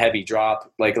fucking heavy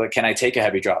drop. Like, can I take a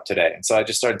heavy drop today? And so I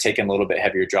just started taking a little bit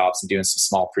heavier drops and doing some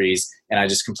small prees. And I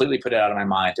just completely put it out of my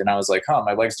mind. And I was like,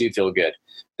 my legs do feel good.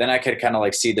 Then I could kind of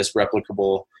like see this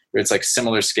replicable, where it's like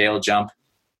similar scale jump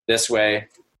this way.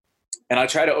 And I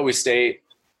always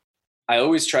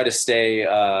try to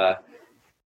stay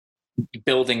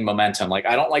building momentum. Like,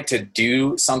 I don't like to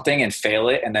do something and fail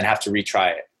it and then have to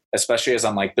retry it, especially as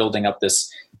I'm like building up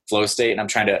this flow state. And I'm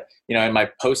trying to, in my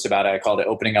post about it, I called it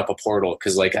opening up a portal.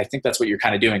 Cause like, I think that's what you're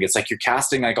kind of doing. It's like, you're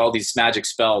casting like all these magic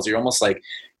spells. You're almost like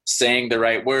saying the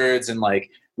right words and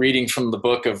like reading from the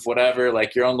book of whatever,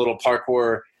 like your own little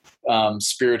parkour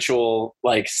spiritual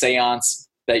like seance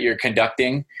that you're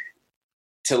conducting,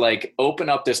 to like open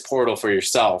up this portal for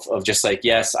yourself of just like,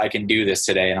 yes, I can do this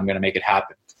today and I'm going to make it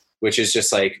happen. Which is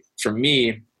just like, for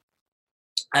me,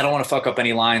 I don't want to fuck up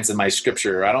any lines in my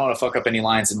scripture. I don't want to fuck up any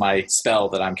lines in my spell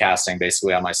that I'm casting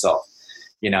basically on myself,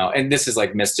 and this is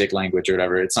like mystic language or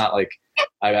whatever. It's not like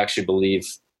I actually believe,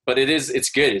 but it's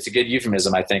good. It's a good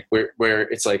euphemism, I think, where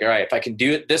it's like, all right, if I can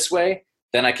do it this way,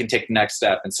 then I can take the next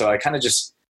step. And so I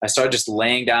started just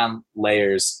laying down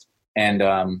layers, and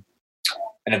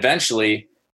eventually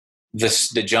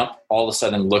the jump all of a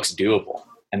sudden looks doable.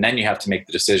 And then you have to make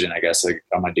the decision, I guess, like,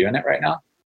 am I doing it right now?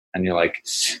 And you're like,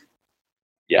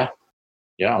 yeah,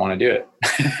 I want to do it.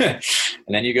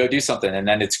 And then you go do something, and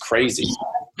then it's crazy.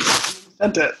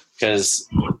 That's it. Because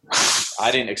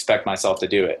I didn't expect myself to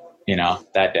do it,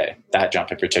 that day, that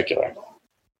jump in particular.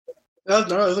 No, it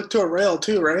looked to a rail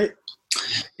too, right?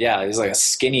 Yeah, it was like a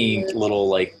skinny little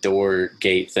like door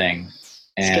gate thing.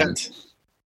 And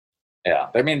yeah,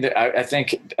 I mean, I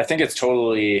think it's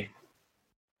totally,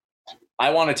 I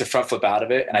wanted to front flip out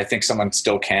of it, and I think someone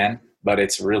still can, but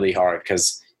it's really hard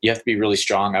because you have to be really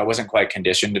strong. I wasn't quite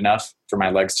conditioned enough for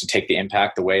my legs to take the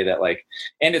impact the way that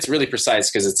and it's really precise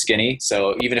because it's skinny.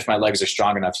 So even if my legs are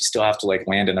strong enough, you still have to like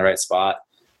land in the right spot.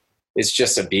 It's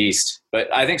just a beast,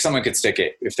 but I think someone could stick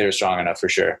it if they're strong enough for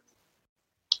sure.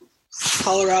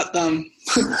 Holler at them.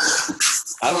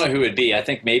 I don't know who it would be. I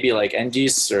think maybe like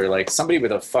Engis or like somebody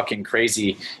with a fucking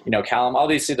crazy, Callum,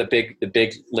 obviously the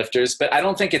big lifters, but I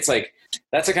don't think it's like,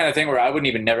 that's the kind of thing where I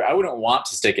wouldn't want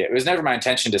to stick it. It was never my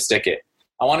intention to stick it.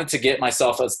 I wanted to get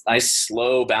myself a nice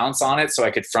slow bounce on it so I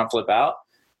could front flip out.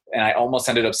 And I almost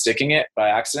ended up sticking it by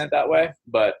accident that way.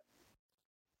 But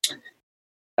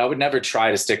I would never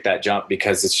try to stick that jump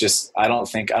because it's just, I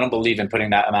don't believe in putting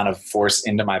that amount of force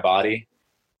into my body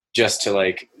just to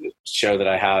like show that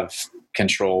I have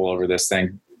control over this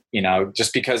thing,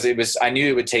 just because I knew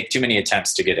it would take too many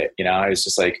attempts to get it. It's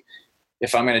just like,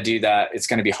 if I'm going to do that, it's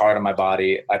going to be hard on my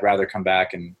body. I'd rather come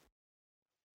back and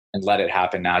let it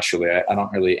happen naturally. I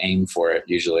don't really aim for it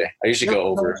usually. I usually go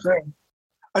over.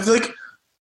 I feel like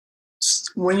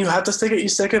when you have to stick it, you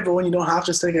stick it, but when you don't have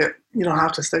to stick it, you don't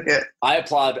have to stick it. I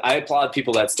applaud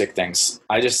people that stick things.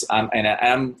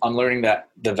 I'm learning that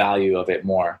the value of it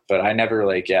more, but I never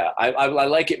I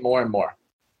like it more and more.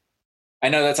 I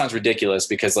know that sounds ridiculous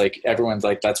because like everyone's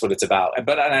like, that's what it's about.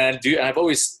 But I've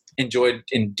always enjoyed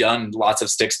and done lots of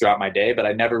sticks throughout my day, but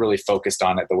I never really focused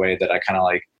on it the way that I kind of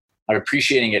like, I'm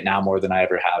appreciating it now more than I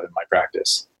ever have in my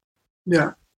practice.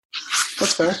 Yeah,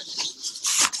 that's fair.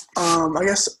 I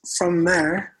guess from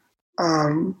there,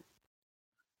 I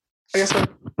guess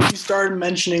you started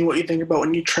mentioning what you think about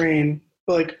when you train,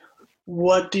 but like,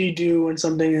 what do you do when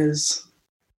something is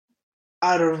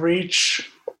out of reach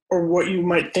or what you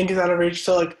might think is out of reach?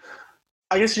 So like,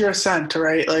 I guess your ascent,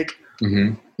 right? Like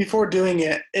before doing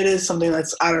it, it is something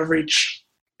that's out of reach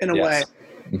in a way.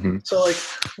 Mm-hmm. So like,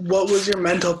 what was your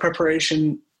mental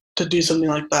preparation to do something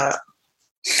like that?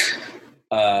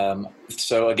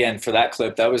 So again, for that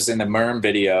clip, that was in the Merm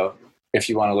video. If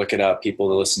you want to look it up,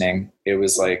 people listening, it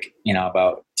was like,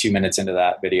 about 2 minutes into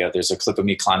that video, there's a clip of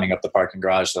me climbing up the parking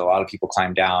garage that a lot of people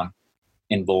climb down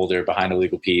in Boulder behind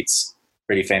Illegal Pete's,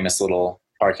 pretty famous little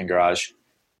parking garage.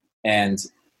 And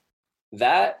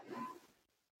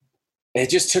it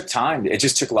just took time. It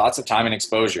just took lots of time and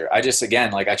exposure. I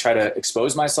try to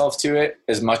expose myself to it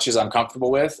as much as I'm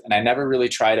comfortable with. And I never really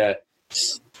try to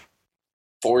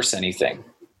force anything.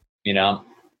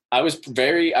 I was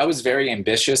very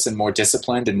ambitious and more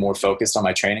disciplined and more focused on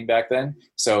my training back then.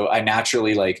 So I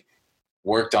naturally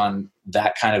worked on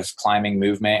that kind of climbing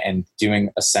movement and doing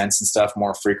ascents and stuff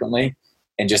more frequently.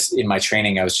 And just in my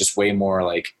training, I was just way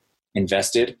more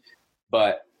invested,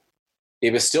 but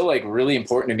it was still really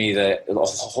important to me that the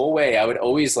whole way I would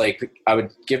always I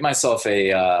would give myself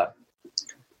I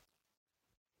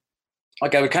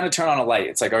would kind of turn on a light.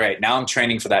 It's like, all right, now I'm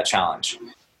training for that challenge.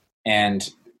 And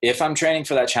if I'm training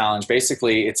for that challenge,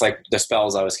 basically it's like the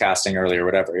spells I was casting earlier, or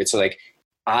whatever. It's like,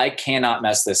 I cannot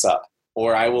mess this up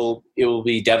or it will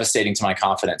be devastating to my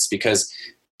confidence, because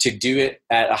to do it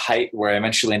at a height where I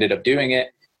eventually ended up doing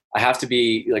it, I have to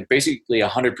be basically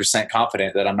 100%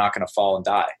 confident that I'm not going to fall and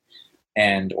die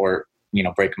or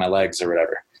break my legs or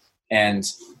whatever. And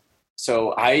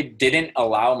so I didn't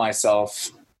allow myself,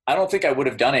 I don't think I would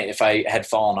have done it if I had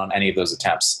fallen on any of those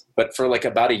attempts. But for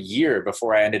about a year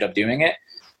before I ended up doing it,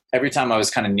 every time I was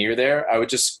kind of near there, I would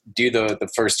just do the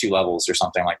first 2 levels or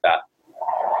something like that.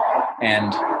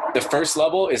 And the first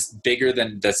level is bigger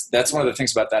than this. That's one of the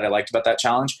things about that I liked about that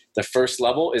challenge. The first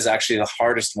level is actually the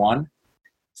hardest one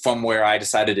from where I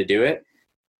decided to do it.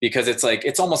 because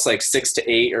it's almost like 6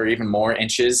 to 8 or even more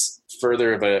inches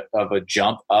further of a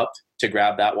jump up to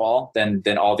grab that wall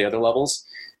than all the other levels.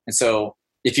 And so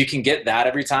if you can get that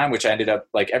every time, which I ended up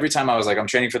like every time I was like, I'm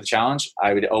training for the challenge,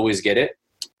 I would always get it.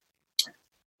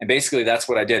 And basically that's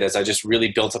what I did, is I just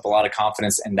really built up a lot of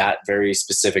confidence in that very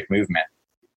specific movement,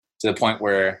 to the point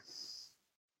where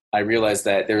I realized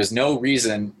that there was no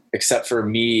reason except for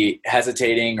me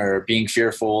hesitating or being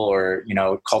fearful or,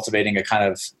 cultivating a kind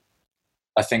of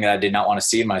a thing that I did not want to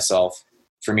see in myself,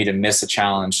 for me to miss a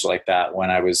challenge like that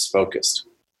when I was focused.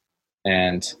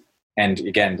 And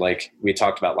again, like we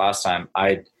talked about last time,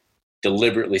 I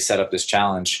deliberately set up this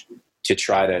challenge to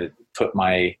try to put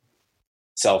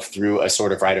myself through a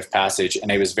sort of rite of passage.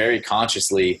 And it was very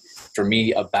consciously for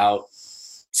me about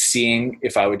seeing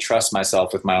if I would trust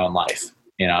myself with my own life.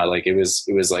 Like it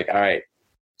was like, all right,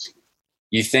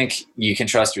 you think you can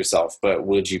trust yourself, but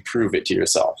would you prove it to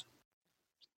yourself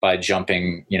by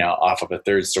jumping, off of a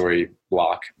 3rd story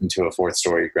block into a 4th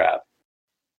story grab?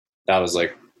 That was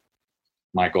like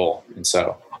my goal. And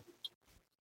so,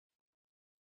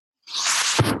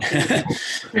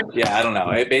 yeah, I don't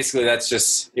know.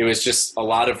 It was just a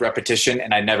lot of repetition,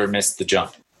 and I never missed the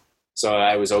jump. So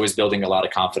I was always building a lot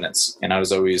of confidence, and I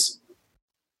was always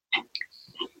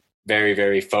very,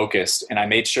 very focused. And I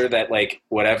made sure that like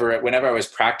whenever I was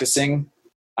practicing,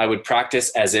 I would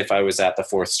practice as if I was at the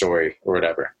 4th story or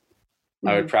whatever. Mm-hmm.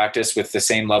 I would practice with the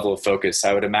same level of focus.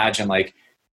 I would imagine like,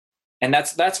 and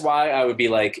that's why I would be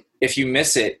like, if you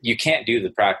miss it, you can't do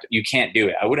the practice. You can't do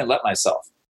it. I wouldn't let myself,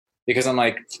 because I'm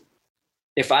like,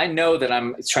 if I know that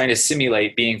I'm trying to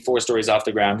simulate being 4 stories off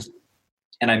the ground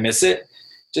and I miss it,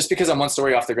 just because I'm 1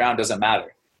 story off the ground doesn't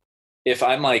matter. If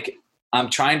I'm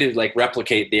trying to like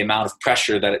replicate the amount of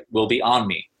pressure that will be on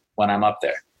me when I'm up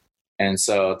there. And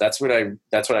so that's what I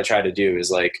try to do,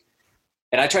 is like,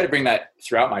 and I try to bring that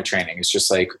throughout my training. It's just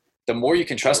like, the more you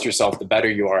can trust yourself, the better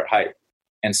you are at height.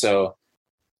 And so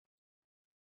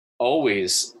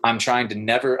always I'm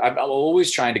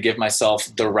always trying to give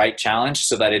myself the right challenge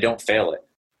so that I don't fail it.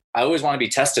 I always want to be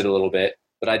tested a little bit,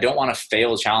 but I don't want to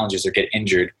fail challenges or get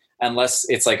injured unless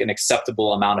it's like an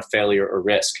acceptable amount of failure or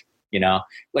risk.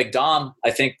 Like Dom, I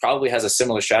think probably has a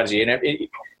similar strategy. And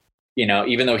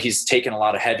even though he's taken a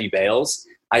lot of heavy bails,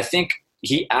 I think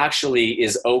he actually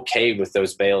is okay with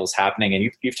those bails happening.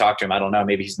 And you've talked to him. I don't know,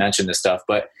 maybe he's mentioned this stuff,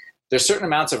 but there's certain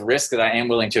amounts of risk that I am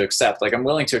willing to accept. Like I'm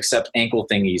willing to accept ankle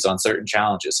thingies on certain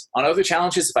challenges. On other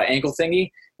challenges, if I ankle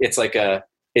thingy, it's like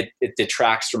it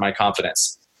detracts from my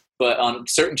confidence. But on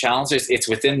certain challenges, it's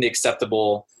within the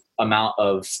acceptable amount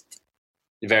of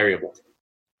variable.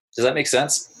 Does that make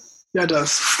sense? Yeah, it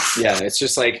does. Yeah, it's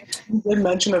just like, you did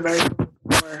mention a very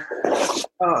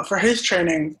for his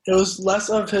training, it was less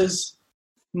of his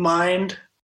mind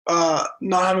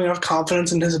not having enough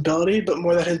confidence in his ability, but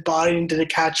more that his body needed to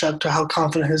catch up to how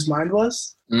confident his mind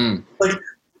was. Like,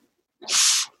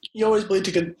 you always believed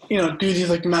he could, do these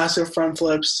like massive front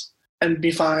flips and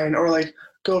be fine, or like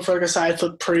go for like a side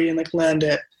flip pre and like land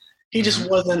it. He just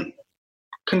wasn't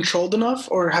controlled enough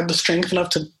or had the strength enough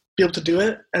to be able to do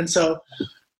it. And so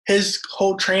his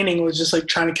whole training was just like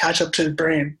trying to catch up to his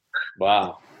brain.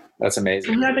 Wow. That's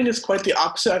amazing. And I think it's quite the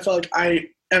opposite. I feel like I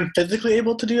am physically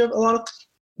able to do a lot of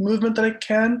movement that I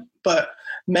can, but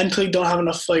mentally don't have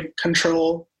enough like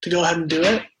control to go ahead and do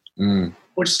it,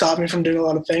 which stopped me from doing a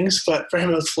lot of things. But for him,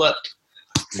 it was flipped.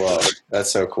 Whoa,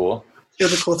 that's so cool. It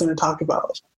was a cool thing to talk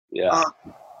about. Yeah.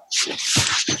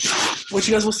 Which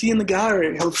you guys will see in the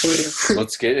gallery, hopefully.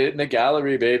 Let's get it in the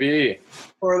gallery, baby.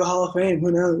 Or the Hall of Fame,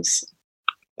 who knows?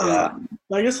 Yeah.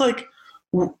 I guess like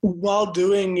while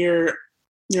doing your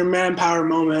manpower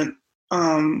moment,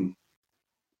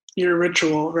 your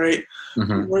ritual, right?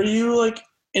 Mm-hmm. Were you like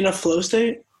in a flow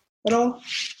state at all?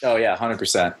 Oh yeah,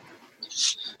 100%.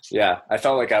 Yeah, I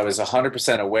felt like I was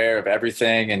 100% aware of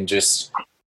everything, and just,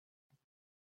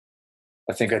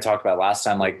 I think I talked about last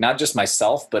time, like not just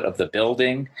myself, but of the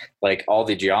building, like all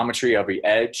the geometry, every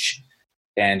edge,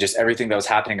 and just everything that was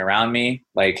happening around me.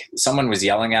 Like someone was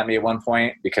yelling at me at one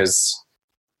point because,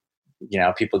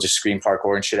 people just scream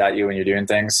parkour and shit at you when you're doing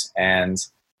things. And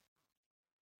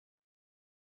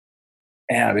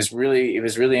it was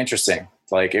really interesting.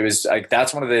 Like it was like,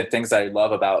 that's one of the things that I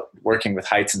love about working with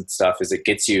heights and stuff, is it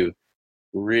gets you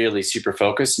really super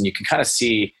focused, and you can kind of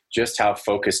see just how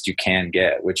focused you can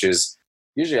get, which is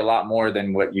usually a lot more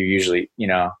than what you usually,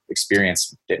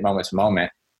 experience at moment to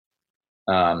moment.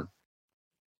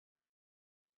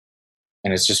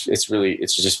 And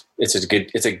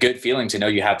it's a good feeling to know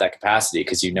you have that capacity,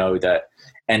 because you know that,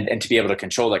 and to be able to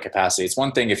control that capacity. It's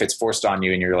one thing if it's forced on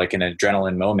you and you're like in an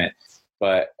adrenaline moment,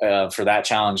 but for that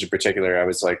challenge in particular, I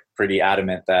was like pretty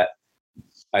adamant that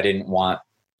I didn't want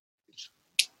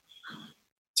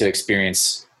to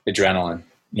experience adrenaline,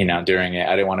 you know, during it.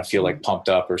 I didn't want to feel like pumped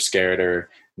up or scared or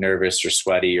nervous or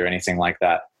sweaty or anything like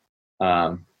that.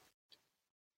 And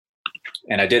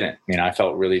I didn't, you know, I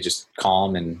felt really just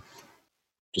calm and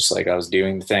just like I was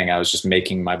doing the thing. I was just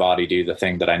making my body do the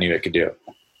thing that I knew it could do.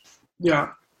 Yeah.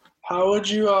 How would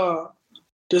you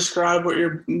describe what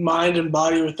your mind and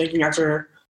body were thinking after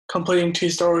completing 2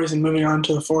 stories and moving on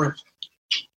to the 4th?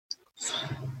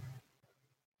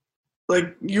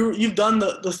 Like you've done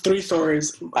the 3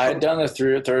 stories. I had done the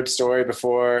 3rd story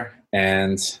before,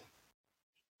 and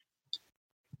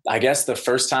I guess the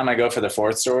first time I go for the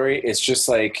 4th story, it's just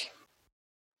like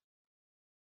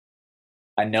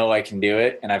I know I can do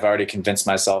it, and I've already convinced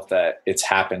myself that it's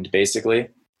happened basically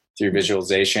through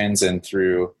visualizations and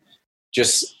through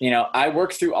just, you know, I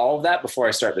work through all of that before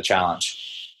I start the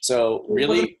challenge. So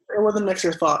really, it wasn't next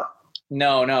year's thought.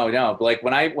 No. Like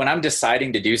when I'm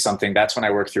deciding to do something, that's when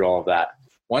I work through all of that.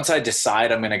 Once I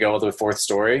decide I'm going to go with the 4th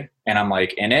story and I'm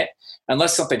like in it,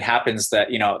 unless something happens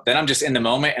that, you know, then I'm just in the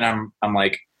moment and I'm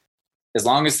like, as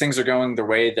long as things are going the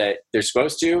way that they're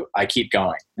supposed to, I keep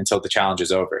going until the challenge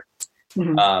is over.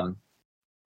 Mm-hmm.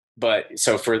 But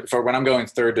so for when I'm going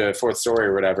 3rd to 4th story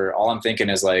or whatever, all I'm thinking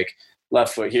is like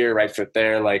left foot here, right foot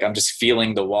there. Like I'm just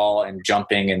feeling the wall and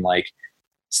jumping and like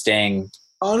staying.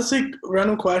 Honestly,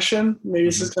 random question. Maybe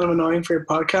this is kind of annoying for your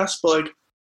podcast, but like,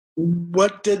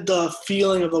 what did the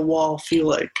feeling of the wall feel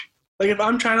like? Like if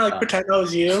I'm trying to like pretend I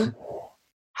was you,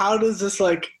 how does this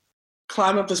like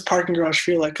climb up this parking garage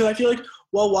feel like? Because I feel like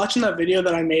while watching that video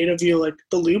that I made of you, like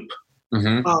the loop,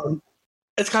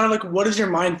 it's kind of like, what is your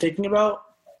mind thinking about?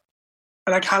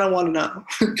 And I kind of want to know.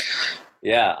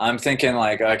 Yeah, I'm thinking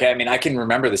like, okay, I mean, I can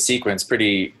remember the sequence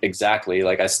pretty exactly.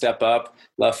 Like I step up,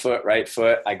 left foot, right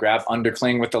foot. I grab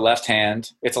undercling with the left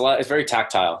hand. It's very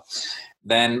tactile.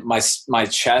 Then my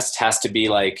chest has to be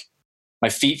like, my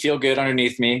feet feel good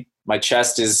underneath me. My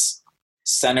chest is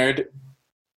centered,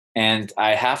 and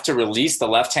I have to release the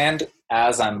left hand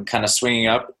as I'm kind of swinging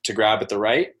up to grab at the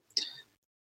right.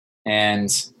 And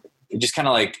you just kind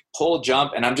of like pull,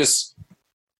 jump, and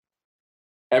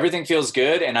everything feels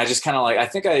good. And I just kind of like, I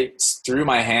think I threw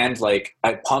my hand, like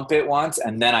I pump it once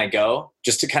and then I go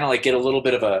just to kind of like get a little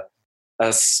bit of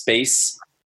a space,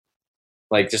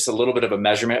 like just a little bit of a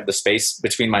measurement of the space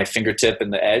between my fingertip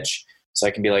and the edge. So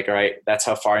I can be like, all right, that's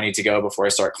how far I need to go before I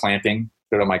start clamping,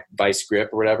 put it on my vice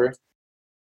grip or whatever.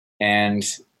 And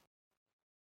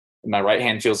my right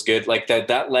hand feels good. Like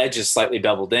that ledge is slightly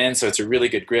beveled in. So it's a really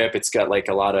good grip. It's got like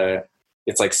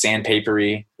it's like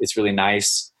sandpapery. It's really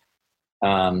nice.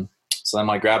 So then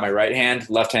I grab my right hand,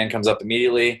 left hand comes up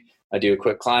immediately. I do a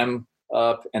quick climb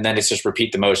up, and then it's just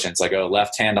repeat the motions. I go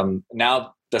left hand.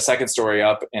 Now the 2nd story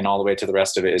up and all the way to the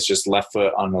rest of it is just left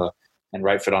foot and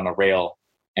right foot on the rail.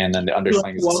 And then the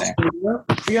underswing is the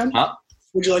same. Huh?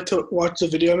 Would you like to watch the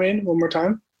video I made one more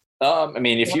time? I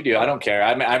mean, if you do, I don't care.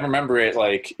 I remember it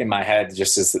like in my head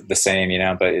just as the same, you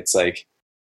know, but it's like,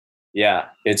 yeah,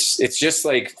 it's just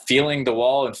like feeling the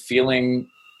wall and feeling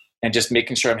and just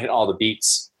making sure I'm hitting all the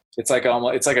beats. It's like a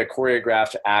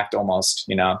choreographed act almost,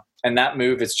 you know, and that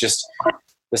move, it's just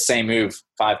the same move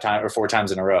 5 times or 4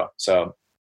 times in a row. So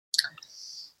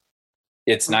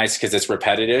it's nice because it's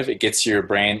repetitive. It gets your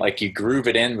brain, like you groove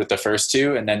it in with the first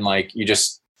 2 and then like you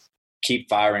just keep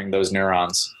firing those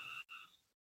neurons.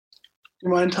 Do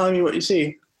you mind telling me what you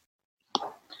see?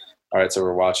 All right. So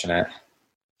we're watching it.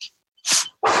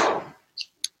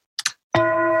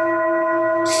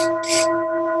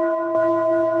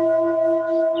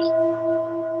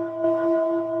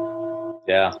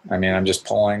 Yeah, I mean, I'm just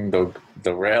pulling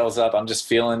the rails up. I'm just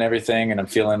feeling everything, and I'm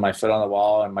feeling my foot on the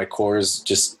wall, and my core is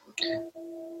just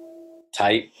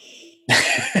tight.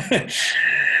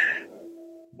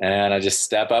 And I just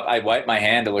step up. I wipe my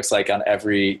hand. It looks like on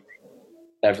every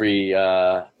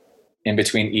in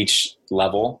between each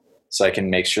level, so I can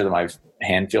make sure that my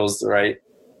hand feels the right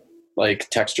like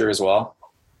texture as well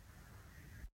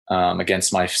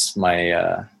against my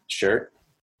shirt.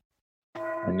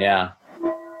 And yeah.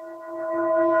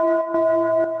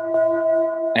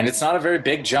 And it's not a very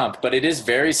big jump, but it is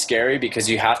very scary because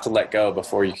you have to let go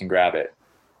before you can grab it.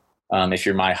 If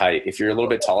you're my height, if you're a little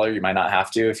bit taller, you might not have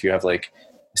to. If you have like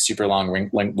a super long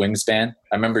wingspan.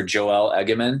 I remember Joel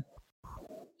Egeman.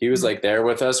 He was like there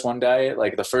with us one day,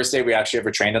 like the first day we actually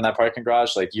ever trained in that parking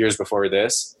garage, like years before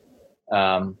this.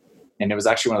 And it was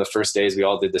actually one of the first days we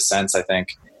all did descents, I think.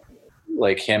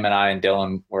 Like him and I and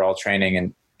Dylan were all training,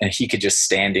 and he could just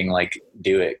standing like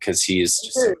do it because he's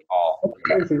just so tall.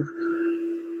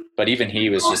 But even he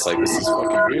was just like, this is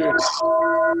fucking weird.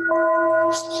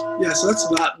 Yeah, so that's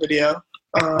that video.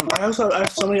 I have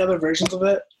so many other versions of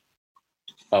it.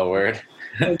 Oh, word.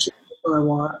 Which what I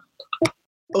want.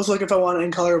 Also, like if I want it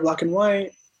in color, black and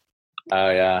white. Oh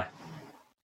yeah.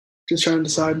 Just trying to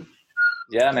decide.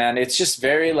 Yeah, man. It's just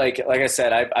very like I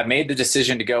said, I made the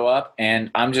decision to go up,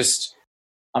 and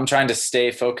I'm trying to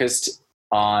stay focused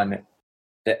on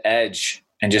the edge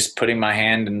and just putting my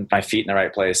hand and my feet in the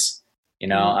right place. You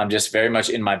know, I'm just very much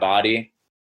in my body,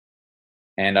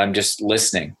 and I'm just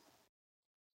listening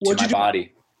to my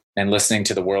body and listening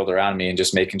to the world around me, and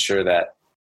just making sure that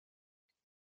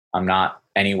I'm not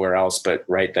anywhere else but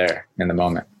right there in the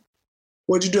moment.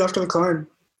 What'd you do after the climb?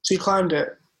 So you climbed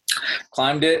it.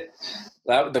 Climbed it.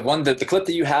 The clip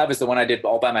that you have is the one I did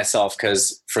all by myself,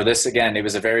 because for this, again, it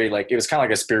was it was kind of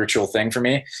like a spiritual thing for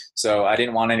me. So I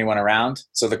didn't want anyone around.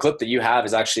 So the clip that you have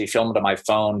is actually filmed on my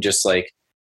phone, just like,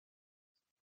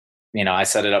 you know, I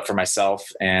set it up for myself.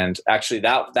 And actually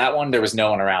that one, there was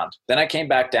no one around. Then I came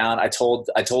back down. I told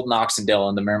Knox and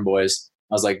Dylan, the Marin boys,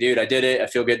 I was like, dude, I did it. I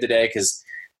feel good today, because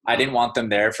I didn't want them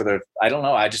there for I don't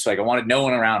know. I just I wanted no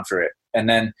one around for it. And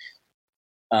then,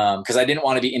 because I didn't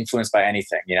want to be influenced by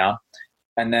anything, you know?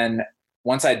 And then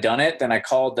once I'd done it, then I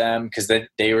called them, because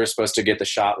they were supposed to get the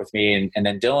shot with me. And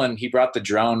then Dylan, he brought the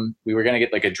drone. We were going to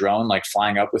get like a drone, like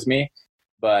flying up with me,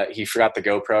 but he forgot the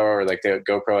GoPro, or like the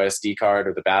GoPro SD card,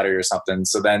 or the battery or something.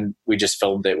 So then we just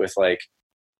filmed it with like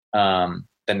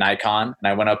the Nikon, and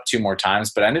I went up 2 more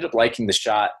times, but I ended up liking the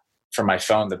shot from my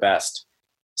phone the best.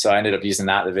 So I ended up using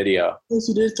that in the video. Yes,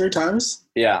 you did it 3 times?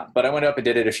 Yeah, but I went up and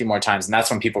did it a few more times, and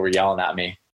that's when people were yelling at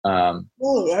me.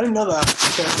 Oh, I didn't know that.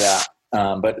 Okay. Yeah.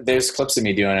 But there's clips of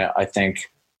me doing it, I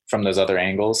think, from those other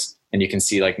angles. And you can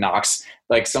see like Knox,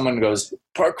 like someone goes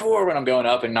parkour when I'm going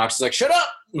up, and Knox is like, shut up.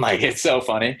 Like, it's so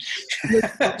funny.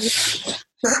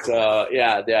 So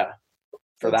yeah.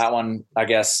 For that one, I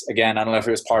guess, again, I don't know if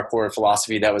it was parkour or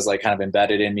philosophy that was like kind of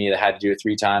embedded in me, that had to do it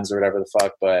 3 times or whatever the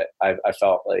fuck. But I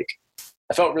felt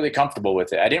really comfortable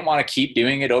with it. I didn't want to keep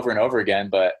doing it over and over again,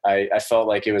 but I felt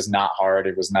like it was not hard.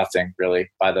 It was nothing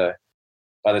really by the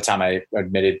time I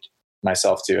committed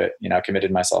myself to it.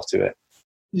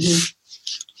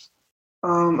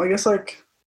 Mm-hmm. I guess like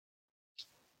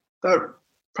that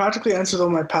practically answers all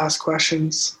my past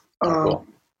questions. Cool.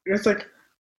 I guess like,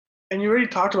 and you already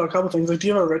talked about a couple things. Like, do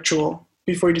you have a ritual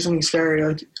before you do something scary?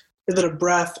 Like, is it a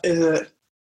breath? Is it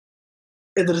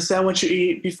a sandwich you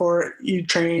eat before you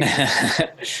train?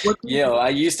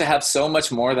 I used to have so much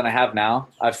more than I have now.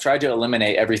 I've tried to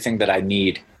eliminate everything that I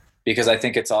need, because I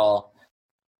think it's all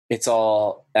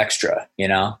extra, you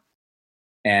know?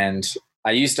 And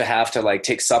I used to have to like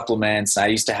take supplements. And I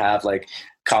used to have like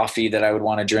coffee that I would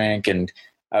want to drink, and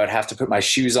I would have to put my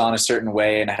shoes on a certain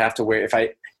way, and I'd have to wear, if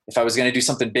I was going to do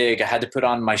something big, I had to put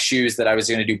on my shoes that I was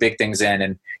going to do big things in.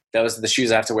 And those are the shoes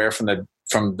I have to wear from the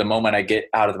moment I get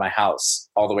out of my house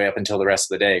all the way up until the rest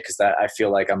of the day. Cause that I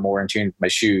feel like I'm more in tune with my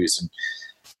shoes. And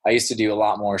I used to do a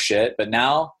lot more shit, but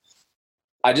now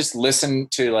I just listen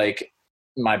to like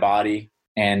my body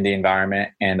and the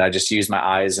environment. And I just use my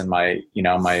eyes and my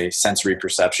sensory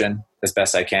perception as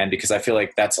best I can, because I feel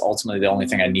like that's ultimately the only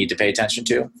thing I need to pay attention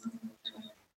to.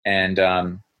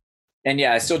 And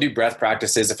yeah, I still do breath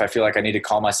practices if I feel like I need to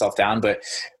calm myself down. But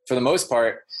for the most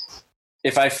part,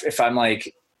 if I'm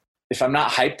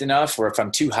not hyped enough, or if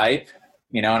I'm too hype,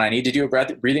 and I need to do a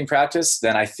breathing practice,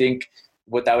 then I think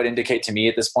what that would indicate to me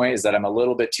at this point is that I'm a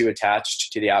little bit too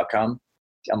attached to the outcome.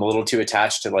 I'm a little too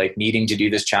attached to like needing to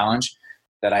do this challenge,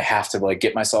 that I have to like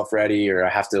get myself ready, or I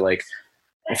have to like,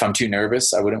 if I'm too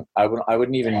nervous, I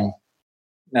wouldn't even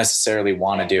necessarily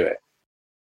want to do it.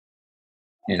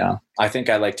 I think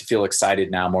I like to feel excited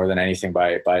now more than anything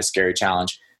by a scary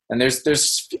challenge. And there's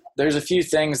a few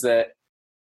things that,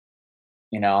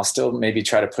 I'll still maybe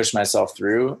try to push myself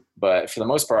through, but for the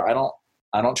most part,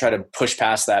 I don't try to push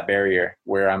past that barrier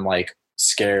where I'm like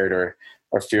scared or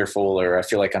fearful, or I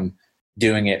feel like I'm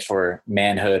doing it for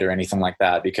manhood or anything like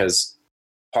that. Because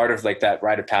part of like that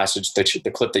rite of passage,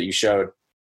 the clip that you showed,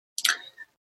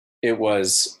 that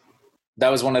was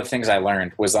one of the things I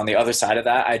learned, was on the other side of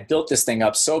that. I built this thing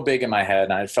up so big in my head,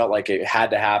 and I felt like it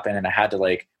had to happen, and I had to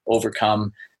like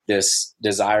overcome this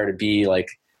desire to be like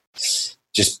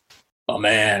just a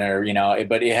man, or,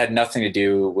 but it had nothing to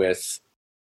do with,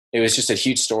 it was just a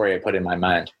huge story I put in my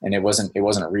mind, and it wasn't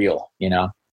real,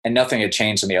 and nothing had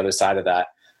changed on the other side of that.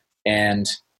 And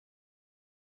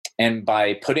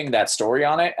by putting that story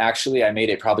on it, actually, I made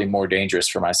it probably more dangerous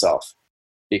for myself,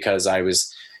 because I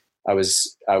was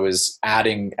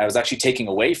actually taking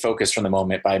away focus from the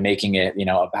moment by making it,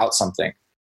 about something,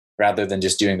 rather than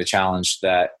just doing the challenge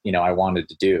that, I wanted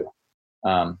to do.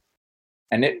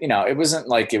 And it wasn't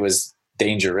like it was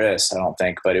dangerous, I don't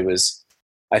think, but it was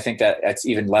I think that that's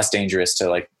even less dangerous to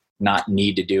like not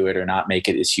need to do it or not make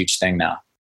it this huge thing now.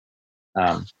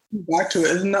 Back to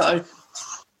it, isn't that like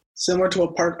similar to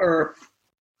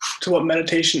what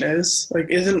meditation is? Like,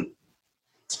 isn't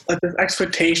like this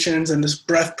expectations and this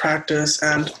breath practice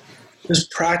and this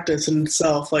practice in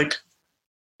itself, like,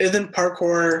 isn't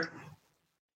parkour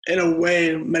in a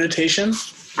way meditation?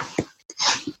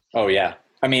 Oh yeah.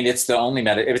 I mean, it's the only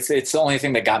it's the only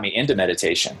thing that got me into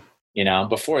meditation. You know,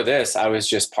 before this, I was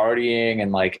just partying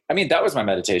and like, I mean, that was my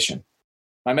meditation.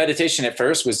 My meditation at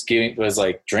first was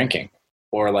like drinking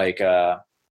or like,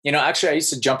 you know, actually I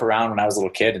used to jump around when I was a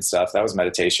little kid and stuff. That was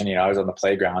meditation. You know, I was on the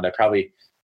playground.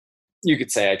 You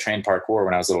could say I trained parkour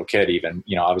when I was a little kid even.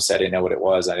 You know, obviously I didn't know what it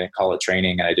was. I didn't call it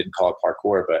training and I didn't call it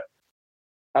parkour, but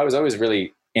I was always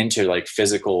really into like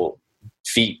physical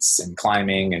feats and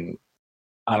climbing, and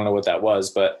I don't know what that was,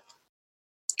 but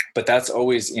that's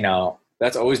always, you know,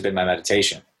 that's always been my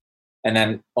meditation. And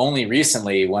then only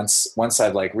recently, once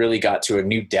I've like really got to a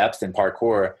new depth in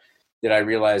parkour, did I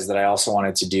realize that I also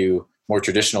wanted to do more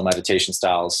traditional meditation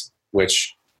styles,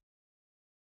 which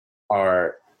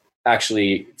are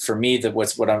actually, for me,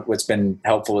 what's been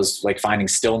helpful is like finding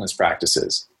stillness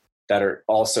practices that are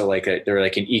also like they're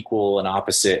like an equal and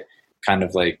opposite kind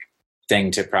of like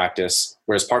thing to practice.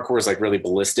 Whereas parkour is like really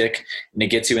ballistic and it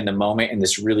gets you in the moment in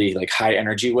this really like high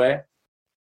energy way.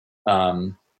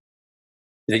 That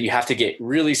you have to get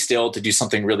really still to do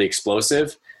something really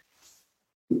explosive.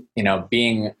 You know,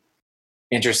 being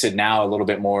interested now a little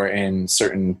bit more in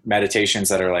certain meditations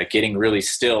that are like getting really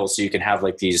still so you can have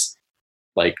like these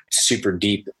like super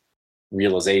deep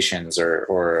realizations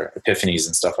or epiphanies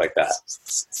and stuff like that.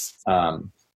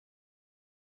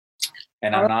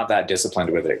 And I'm not that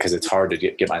disciplined with it because it's hard to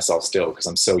get myself still because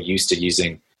I'm so used to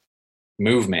using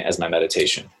movement as my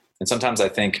meditation. And sometimes I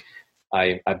think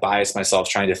I bias myself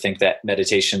trying to think that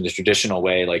meditation the traditional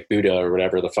way, like Buddha or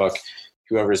whatever the fuck,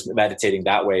 whoever's meditating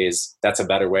that way that's a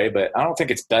better way. But I don't think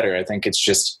it's better. I think it's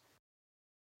just,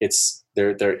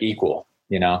 they're equal,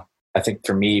 you know? I think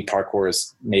for me, parkour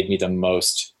has made me the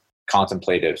most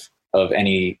contemplative of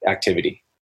any activity.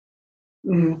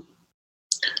 Mm-hmm.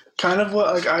 Kind of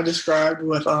what like I described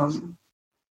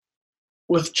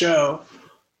with Joe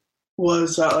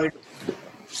was that like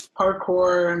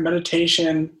parkour and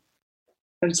meditation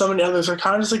and so many others are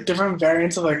kind of just like different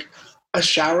variants of like a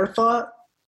shower thought.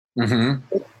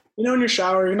 Mm-hmm. You know, in your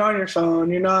shower, you're not on your phone,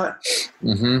 you're not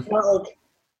like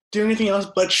doing anything else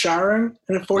but showering,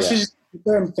 and it forces you to sit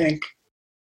there and think.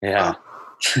 Yeah.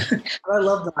 I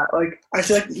love that. Like, I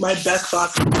feel like my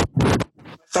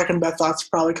second best thoughts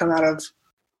probably come out of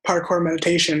parkour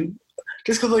meditation,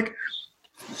 just because like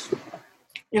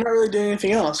you're not really doing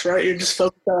anything else, right? You're just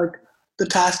focused on like the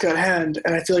task at hand,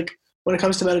 and I feel like when it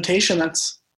comes to meditation,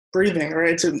 that's breathing,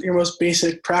 right? It's your most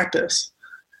basic practice.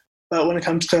 But when it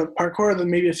comes to parkour,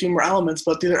 then maybe a few more elements,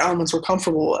 but these are elements we're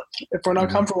comfortable with. If we're not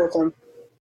comfortable with them,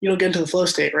 you don't get into the flow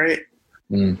state, right?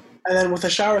 And then with a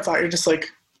shower thought, you're just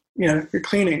like, you know, you're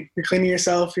cleaning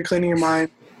yourself, you're cleaning your mind.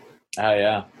 Oh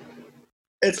yeah.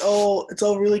 It's all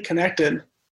really connected.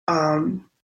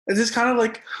 It's just kind of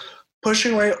like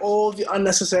pushing away all the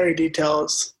unnecessary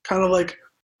details, kind of like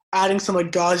adding some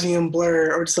like Gaussian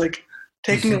blur, or just like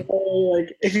taking away,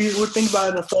 like if you would think about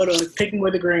it in a photo, like taking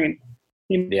away the grain.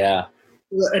 You know, yeah.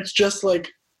 It's just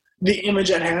like the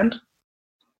image at hand.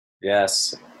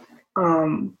 Yes.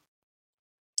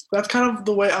 That's kind of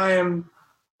the way I am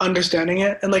understanding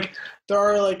it. And like there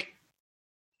are like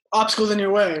obstacles in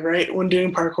your way, right, when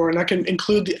doing parkour, and that can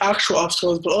include the actual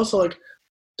obstacles, but also like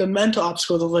the mental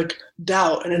obstacles of like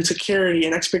doubt and insecurity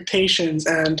and expectations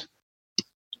and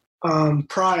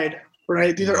pride,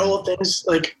 right? These are all things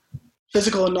like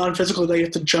physical and non-physical that you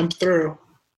have to jump through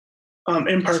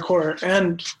in parkour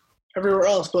and everywhere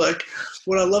else. But like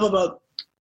what I love about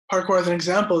parkour as an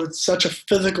example, it's such a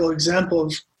physical example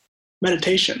of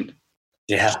meditation.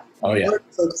 Yeah. Oh yeah.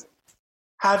 It's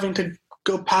having to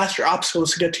go past your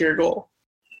obstacles to get to your goal.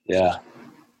 Yeah.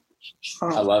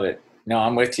 I love it. No,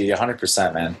 I'm with you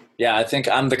 100%, man. Yeah, I think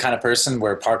I'm the kind of person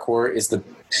where parkour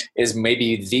is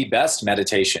maybe the best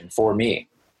meditation for me,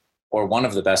 or one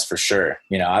of the best for sure.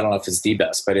 You know, I don't know if it's the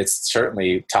best, but it's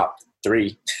certainly top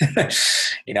 3.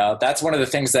 You know, that's one of the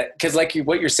things that, because like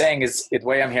what you're saying is, the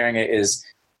way I'm hearing it is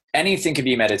anything can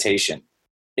be meditation.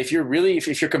 If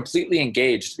you're completely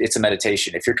engaged, it's a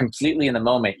meditation. If you're completely in the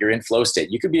moment, you're in flow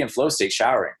state. You could be in flow state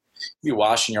showering. You be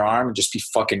washing your arm and just be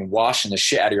fucking washing the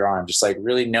shit out of your arm. Just like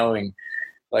really knowing,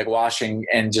 like washing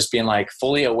and just being like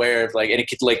fully aware of like, and it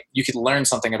could like, you could learn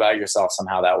something about yourself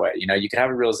somehow that way. You know, you could have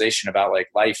a realization about like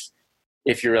life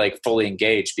if you're like fully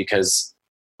engaged, because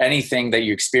anything that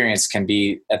you experience can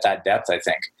be at that depth, I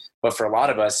think. But for a lot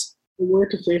of us, the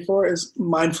word to say for it is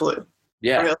mindfully.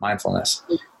 Yeah, right? Mindfulness.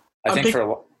 I think for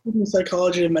a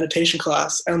psychology and meditation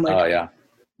class, and like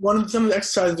some of the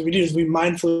exercises we do is we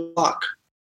mindfully walk.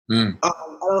 I don't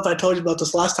know if I told you about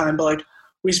this last time, but like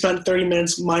we spent 30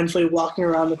 minutes mindfully walking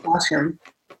around the classroom,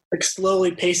 like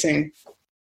slowly pacing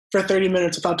for 30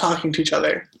 minutes without talking to each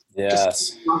other. Yes.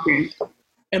 Just walking.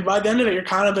 And by the end of it, you're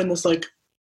kind of in this like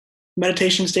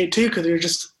meditation state too, because you're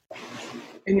just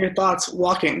in your thoughts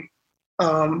walking.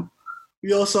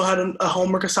 We also had a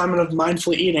homework assignment of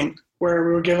mindfully eating, where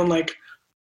we were given like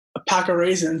a pack of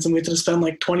raisins and we had to spend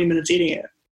like 20 minutes eating it.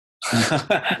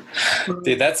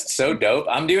 Dude, that's so dope.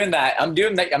 I'm doing that. I'm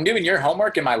doing your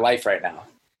homework in my life right now.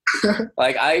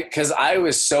 Like cause I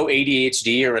was so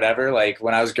ADHD or whatever, like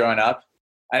when I was growing up,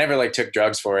 I never like took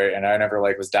drugs for it and I never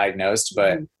like was diagnosed,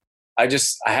 but I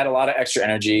had a lot of extra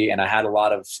energy and I had a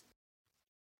lot of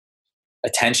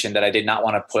attention that I did not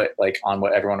want to put like on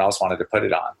what everyone else wanted to put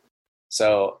it on.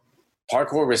 So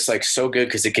parkour was like so good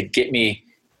because it could get me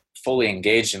fully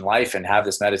engaged in life and have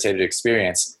this meditative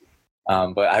experience.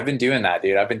 But I've been doing that,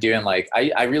 dude. I've been doing like,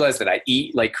 I realized that I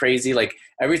eat like crazy. Like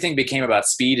everything became about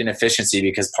speed and efficiency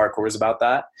because parkour was about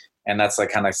that. And that's like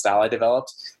kind of like style I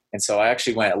developed. And so I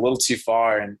actually went a little too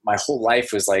far and my whole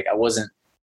life was like, I wasn't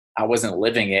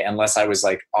living it unless I was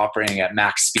like operating at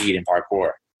max speed in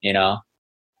parkour, you know?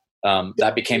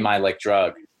 That became my like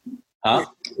drug. Huh?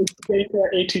 It's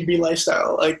A to B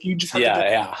lifestyle. Like you just have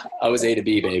yeah. I was A to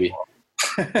B, baby.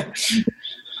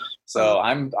 So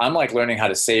I'm like learning how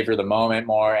to savor the moment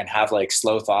more and have like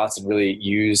slow thoughts and really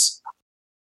use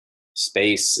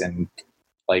space and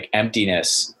like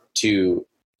emptiness to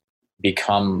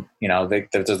become, you know,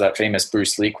 there's that famous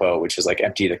Bruce Lee quote, which is like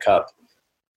empty the cup,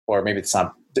 or maybe it's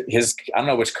not his, I don't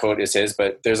know which quote is his,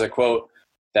 but there's a quote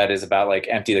that is about like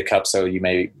empty the cup so you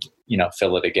may, you know,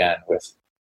 fill it again with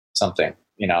something.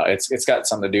 You know, it's got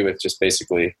something to do with just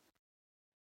basically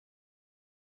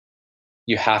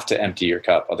you have to empty your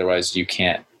cup. Otherwise you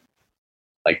can't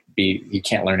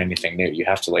learn anything new. You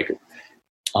have to like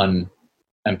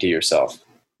empty yourself.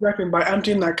 Reckon by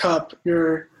emptying that cup,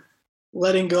 you're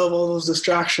letting go of all those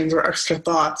distractions or extra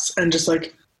thoughts and just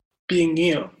like being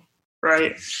you,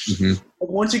 right? Mm-hmm. Like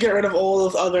once you get rid of all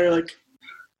those other like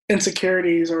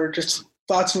insecurities or just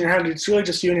thoughts in your head, it's really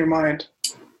just you and your mind.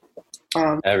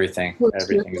 Everything is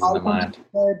in the mind.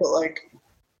 But like,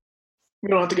 we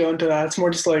don't have to go into that. It's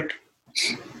more just like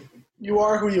you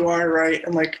are who you are, right?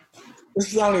 And like,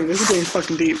 this is getting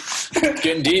fucking deep.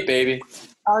 Getting deep, baby.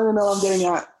 I don't even know what I'm getting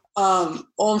at.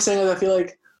 All I'm saying is I feel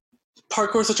like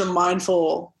parkour is such a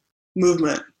mindful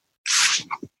movement.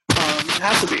 It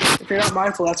has to be. If you're not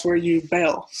mindful, that's where you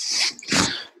fail.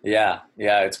 Yeah.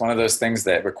 It's one of those things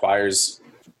that requires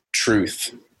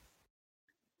truth.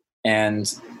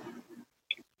 And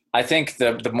I think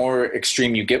the more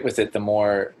extreme you get with it, the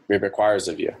more it requires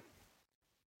of you.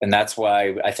 And that's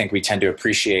why I think we tend to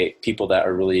appreciate people that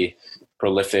are really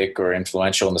prolific or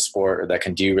influential in the sport or that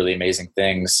can do really amazing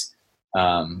things.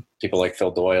 People like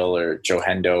Phil Doyle or Joe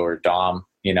Hendo or Dom,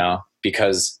 you know,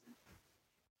 because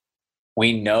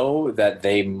we know that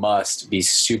they must be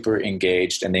super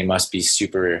engaged and they must be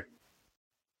super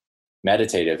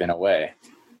meditative in a way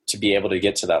to be able to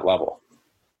get to that level.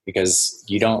 Because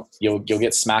you'll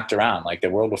get smacked around. Like the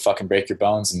world will fucking break your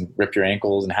bones and rip your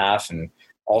ankles in half and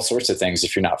all sorts of things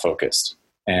if you're not focused.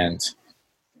 And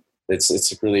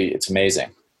it's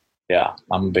amazing. Yeah,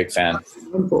 I'm a big fan.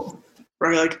 Mindful,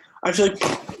 right? Like I feel like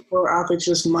pro athletes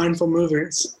are just mindful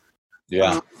movers.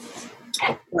 Yeah.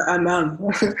 And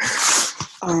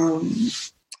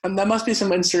and that must be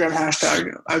some Instagram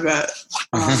hashtag, I bet.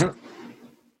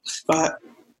 But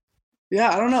yeah,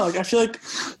 I don't know. Like I feel like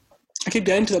I keep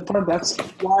getting to the point. That's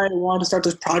why I wanted to start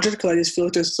this project, because I just feel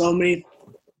like there's so many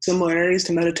similarities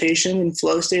to meditation and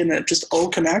flow state, and that it just all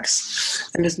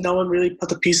connects, and just no one really put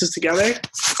the pieces together.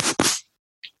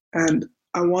 And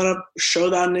I want to show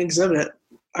that in an exhibit.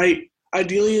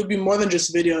 Ideally, it would be more than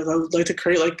just videos. I would like to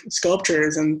create like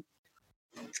sculptures and,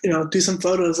 you know, do some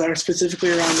photos that are specifically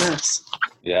around this.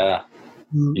 Yeah,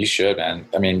 you should, man.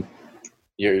 I mean,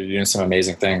 you're doing some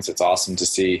amazing things. It's awesome to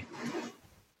see.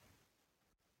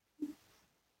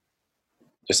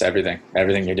 Just everything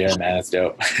you're doing, man. It's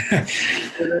dope.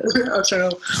 I'll try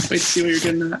to wait to see what you're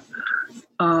getting at.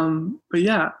 But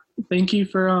yeah, thank you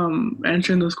for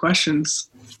answering those questions.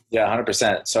 Yeah,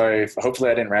 100%. Sorry.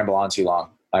 Hopefully I didn't ramble on too long.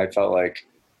 I felt like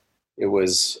it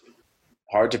was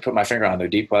hard to put my finger on. They're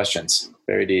deep questions.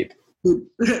 Very deep. We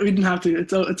didn't have to.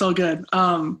 It's all good.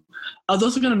 I was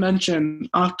also going to mention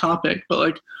off topic, but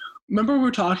like, remember we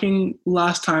were talking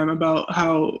last time about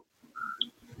how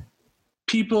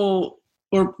people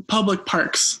or public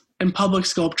parks and public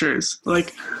sculptures.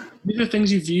 Like, these are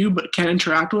things you view but can't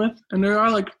interact with. And there are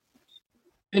like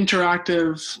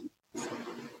interactive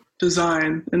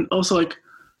design and also like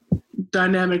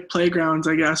dynamic playgrounds,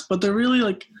 I guess, but there really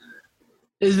like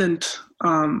isn't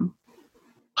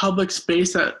public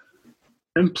space that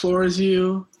implores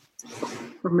you,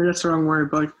 or maybe that's the wrong word,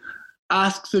 but like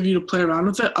asks of you to play around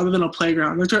with it other than a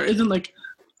playground. Like, there isn't like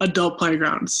adult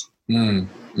playgrounds.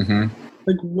 Mm-hmm.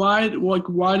 Like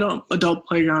why don't adult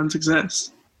playgrounds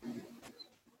exist?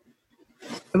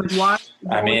 And like why?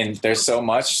 I mean, there's so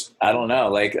much. I don't know.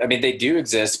 Like, I mean, they do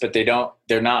exist, but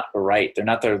they're not right. They're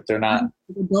not.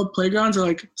 Adult playgrounds are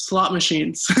like slot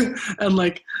machines, and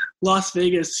like Las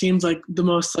Vegas seems like the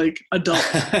most like adult.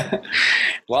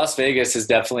 Las Vegas is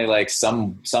definitely like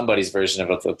somebody's version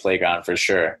of the playground for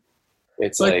sure.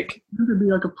 It's like it could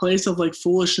be like a place of like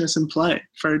foolishness and play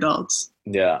for adults.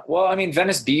 Yeah. Well, I mean,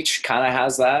 Venice Beach kind of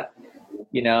has that.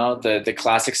 You know, the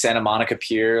classic Santa Monica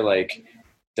Pier, like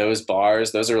those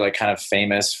bars, those are like kind of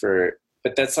famous for.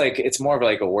 But that's like, it's more of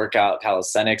like a workout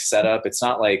calisthenics setup. It's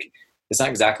not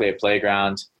exactly a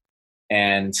playground.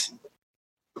 And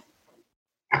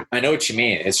I know what you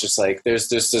mean. It's just like, there's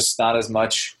just not as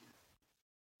much.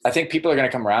 I think people are going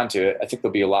to come around to it. I think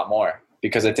there'll be a lot more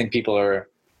because I think parkour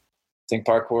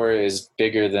is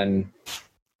bigger than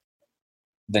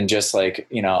just like,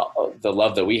 you know, the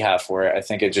love that we have for it. I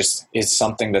think it just is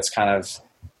something that's kind of,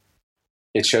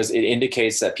 it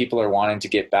indicates that people are wanting to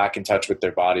get back in touch with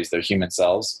their bodies, their human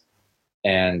selves,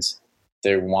 and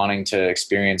they're wanting to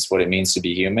experience what it means to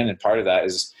be human. And part of that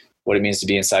is what it means to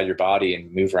be inside your body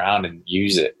and move around and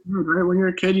use it. Right. When you're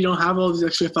a kid, you don't have all these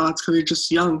extra thoughts because you're just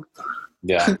young.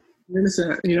 Yeah. You're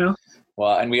innocent, you know?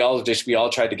 Well, and we all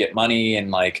tried to get money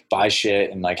and like buy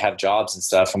shit and like have jobs and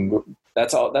stuff. And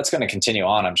that's going to continue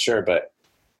on, I'm sure. But,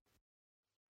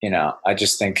 you know, I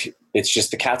just think it's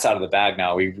just the cat's out of the bag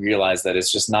now. We realize that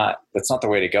that's not the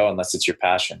way to go unless it's your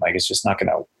passion. Like, it's just not going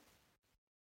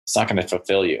to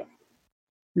fulfill you.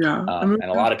 Yeah. And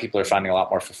a lot of people are finding a lot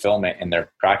more fulfillment in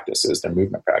their practices, their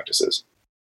movement practices.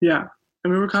 Yeah.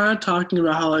 And we were kind of talking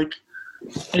about how like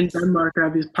in Denmark, I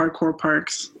have these parkour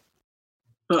parks.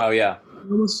 But oh yeah.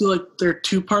 I almost feel like they're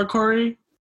too parkoury,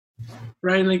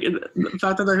 right? And like the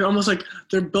fact that they're almost like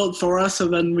they're built for us, so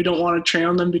then we don't want to train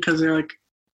on them because they're like.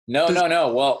 No.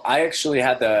 Well, I actually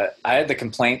had the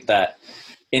complaint that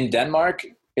in Denmark,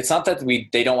 it's not that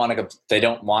they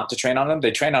don't want to train on them.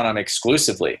 They train on them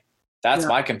exclusively. That's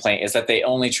my complaint, is that they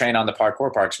only train on the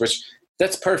parkour parks, which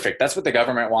that's perfect. That's what the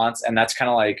government wants. And that's kind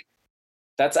of like,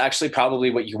 that's actually probably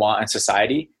what you want in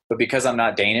society. But because I'm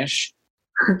not Danish,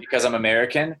 because I'm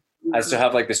American, I still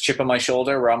have like this chip on my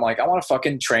shoulder where I'm like, I want to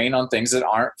fucking train on things that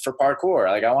aren't for parkour.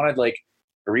 Like, I want to like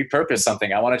repurpose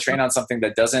something. I want to train on something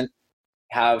that doesn't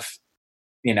have,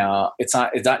 you know, it's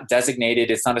not designated.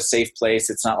 It's not a safe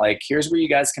place. It's not like, here's where you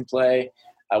guys can play.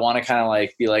 I want to kind of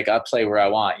like be like, I'll play where I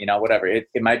want, you know, whatever. It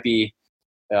might be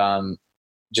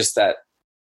just that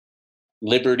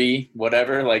liberty,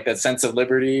 whatever, like that sense of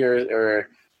liberty or,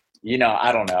 you know,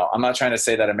 I don't know. I'm not trying to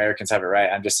say that Americans have it right.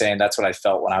 I'm just saying that's what I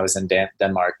felt when I was in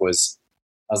Denmark. I was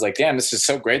like, damn, this is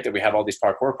so great that we have all these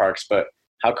parkour parks, but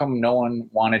how come no one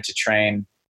wanted to train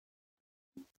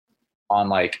on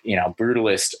like, you know,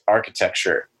 brutalist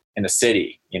architecture in the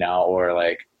city, you know, or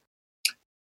like,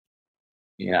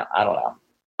 you know, I don't know.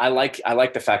 I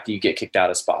like the fact that you get kicked out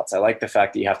of spots. I like the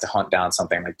fact that you have to hunt down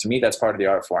something. Like, to me, that's part of the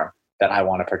art form that I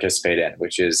want to participate in,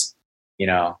 which is, you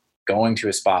know, going to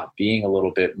a spot, being a little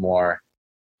bit more.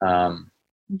 I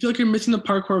feel like you're missing the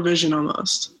parkour vision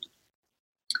almost.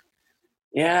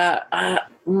 Yeah. I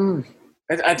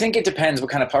think it depends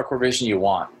what kind of parkour vision you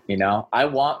want. You know, I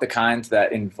want the kind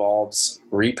that involves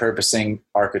repurposing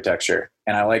architecture.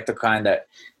 And I like the kind that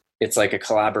it's like a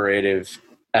collaborative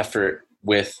effort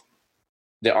with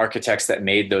the architects that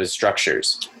made those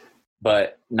structures,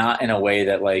 but not in a way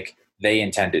that like they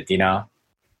intended, you know?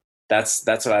 That's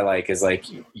what I like, is like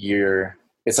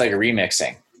it's like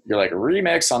remixing. You're like,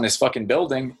 remix on this fucking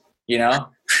building, you know?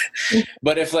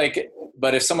 But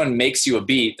if someone makes you a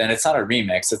beat, then it's not a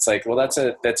remix. It's like, well, that's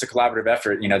a collaborative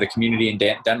effort. You know, the community in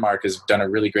Denmark has done a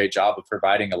really great job of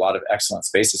providing a lot of excellent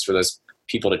spaces for those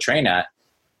people to train at.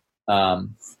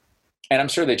 And I'm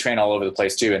sure they train all over the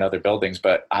place too in other buildings,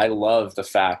 but I love the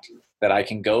fact that I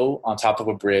can go on top of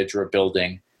a bridge or a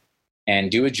building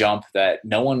and do a jump that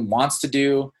no one wants to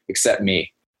do except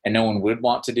me, and no one would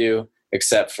want to do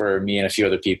except for me and a few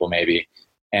other people maybe,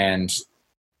 and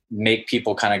make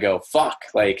people kind of go, fuck,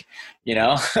 like, you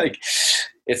know, like,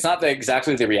 it's not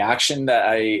exactly the reaction that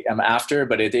I am after,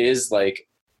 but it is like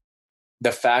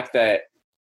the fact that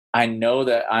I know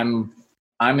that I'm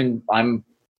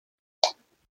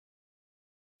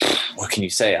what can you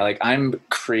say? Like I'm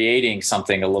creating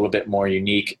something a little bit more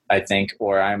unique, I think,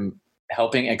 or I'm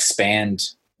helping expand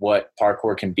what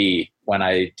parkour can be when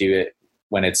I do it,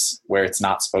 when it's where it's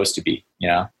not supposed to be, you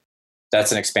know,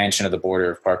 that's an expansion of the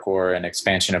border of parkour and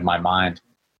expansion of my mind.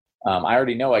 I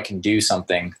already know I can do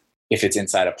something if it's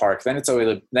inside a park. Then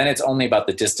it's only about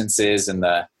the distances and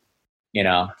the, you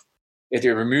know, it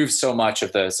removes so much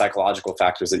of the psychological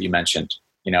factors that you mentioned,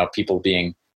 you know, people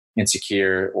being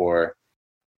insecure or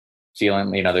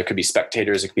feeling, you know, there could be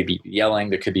spectators, it could be yelling,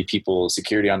 there could be people,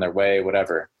 security on their way,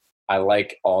 whatever. I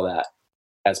like all that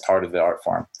as part of the art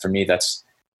form. For me, that's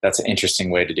an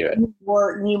interesting way to do it. You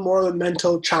need more of the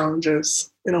mental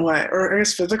challenges in a way, or I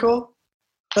guess physical.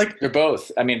 Like they're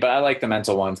both. I mean, but I like the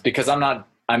mental ones because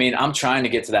I'm trying to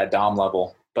get to that Dom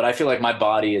level, but I feel like my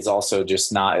body is also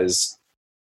just not as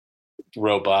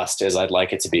robust as I'd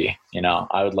like it to be. You know,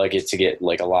 I would like it to get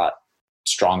like a lot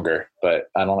stronger, but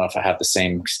I don't know if I have the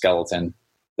same skeleton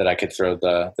that I could throw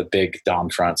the big Dom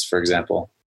fronts, for example.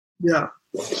 Yeah.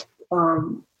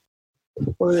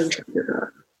 What did I try to get at?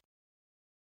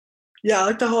 Yeah, I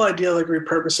like the whole idea of like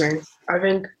repurposing. I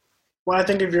think when I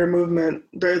think of your movement,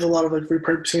 there is a lot of like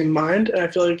repurposing in mind, and I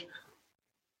feel like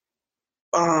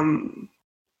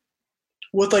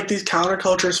with like these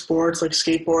counterculture sports like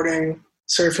skateboarding,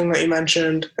 surfing that you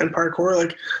mentioned, and parkour,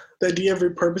 like the idea of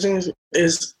repurposing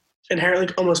is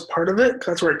inherently almost part of it because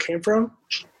that's where it came from,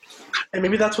 and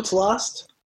maybe that's what's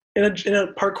lost in a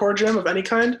parkour gym of any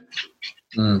kind.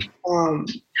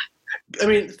 I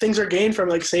mean, things are gained from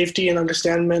like safety and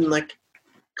understanding and like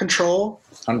control.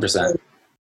 100%.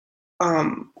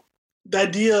 The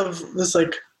idea of this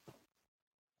like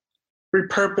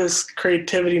repurposed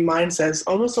creativity mindset is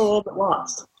almost a little bit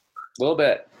lost. A little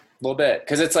bit.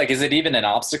 Because it's like, is it even an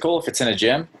obstacle if it's in a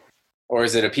gym? Or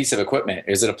is it a piece of equipment?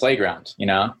 Is it a playground? You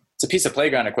know, it's a piece of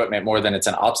playground equipment more than it's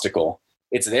an obstacle.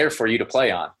 It's there for you to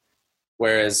play on.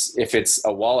 Whereas if it's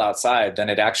a wall outside, then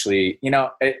it actually,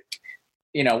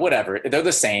 whatever. They're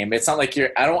the same. It's not like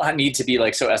I don't need to be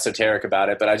like so esoteric about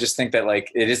it, but I just think that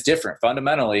like it is different.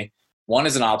 Fundamentally, one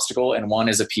is an obstacle and one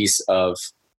is a piece of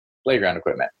playground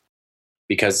equipment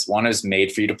because one is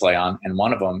made for you to play on and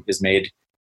one of them is made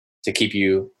to keep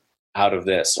you out of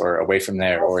this or away from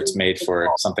there, or it's made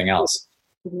for something else.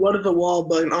 What is the wall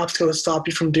but an obstacle to stop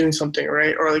you from doing something,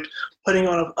 right? Or like putting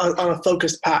on a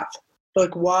focused path.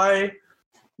 But like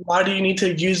why do you need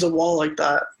to use a wall like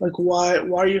that? Like why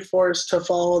are you forced to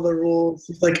follow the rules,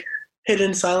 like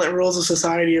hidden silent rules of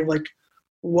society of like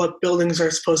what buildings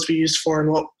are supposed to be used for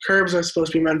and what curbs are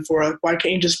supposed to be meant for? Like why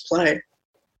can't you just play?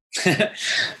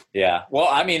 Yeah. Well,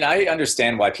 I mean, I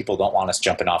understand why people don't want us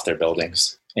jumping off their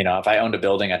buildings. You know, if I owned a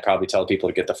building, I'd probably tell people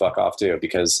to get the fuck off too,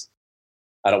 because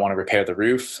I don't want to repair the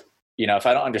roof. You know, if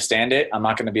I don't understand it, I'm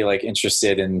not going to be like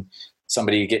interested in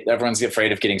everyone's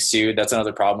afraid of getting sued. That's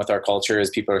another problem with our culture is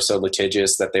people are so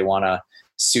litigious that they want to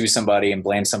sue somebody and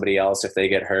blame somebody else if they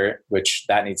get hurt, which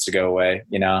that needs to go away,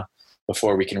 you know,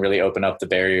 before we can really open up the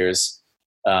barriers.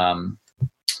 But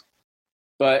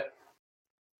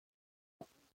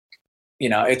you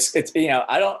know, it's, you know,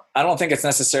 I don't think it's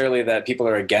necessarily that people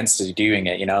are against doing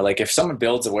it. You know, like if someone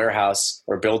builds a warehouse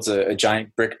or builds a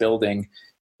giant brick building,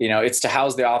 you know, it's to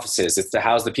house the offices, it's to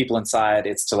house the people inside,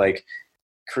 it's to like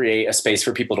create a space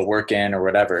for people to work in or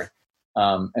whatever.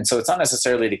 And so it's not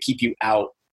necessarily to keep you out.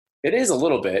 It is a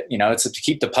little bit, you know, it's to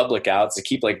keep the public out, it's to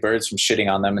keep like birds from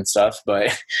shitting on them and stuff,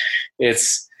 but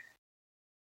it's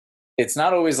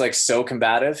not always like so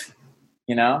combative,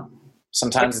 you know?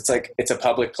 Sometimes it's like, it's a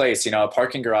public place, you know, a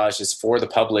parking garage is for the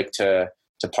public to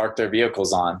park their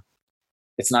vehicles on.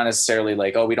 It's not necessarily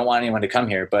like, oh, we don't want anyone to come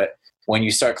here. But when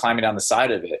you start climbing down the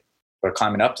side of it or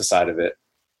climbing up the side of it,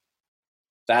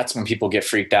 that's when people get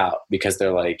freaked out because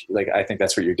they're like, I think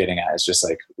that's what you're getting at. It's just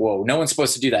like, whoa, no one's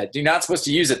supposed to do that. You're not supposed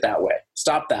to use it that way.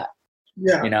 Stop that.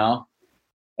 Yeah. You know?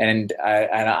 And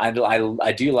I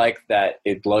do like that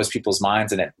it blows people's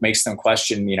minds and it makes them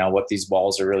question, you know, what these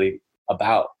walls are really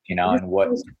about, you know, and why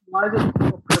is it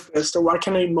purpose or why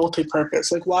can't it be multi-purpose?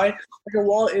 Like why, like a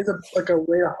wall is a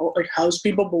way to like house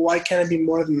people, but why can't it be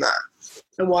more than that?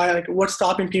 And why, like, what's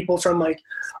stopping people from like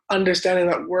understanding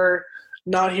that we're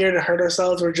not here to hurt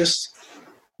ourselves? We're just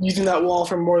using that wall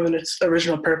for more than its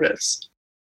original purpose.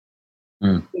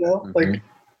 You know, like,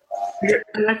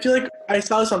 and I feel like I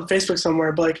saw this on Facebook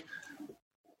somewhere, but like,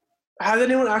 has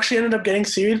anyone actually ended up getting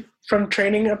sued from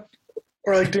training up?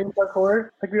 Or like doing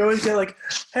parkour, like we always get like,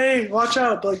 "Hey, watch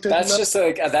out!" But like that's just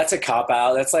like that's a cop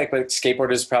out. That's like what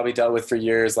skateboarders probably dealt with for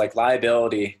years, like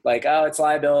liability. Like, oh, it's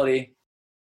liability.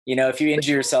 if you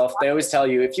injure yourself, they always tell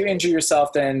you, if you injure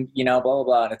yourself, then, blah, blah,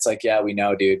 blah. And it's like, yeah, we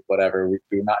know, dude, whatever.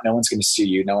 No one's going to sue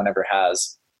you. No one ever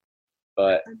has.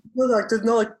 But there's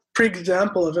no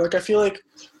pre-example of it. I feel like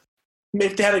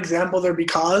if they had example, there'd be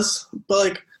cause,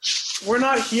 but we're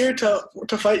not here to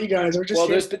fight you guys. We're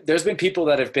just there's been people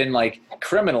that have been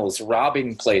criminals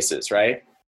robbing places, right?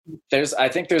 I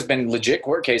think there's been legit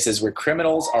court cases where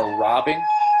criminals are robbing.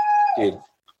 Dude,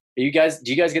 do you guys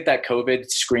get that COVID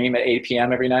scream at 8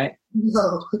 p.m. every night?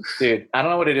 No. Dude, I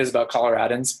don't know what it is about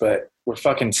Coloradans, but we're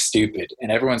fucking stupid.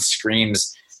 And everyone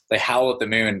screams, they howl at the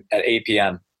moon at 8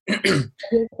 p.m. And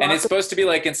it's supposed to be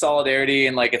in solidarity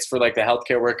and it's for the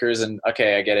healthcare workers, and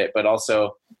okay, I get it, but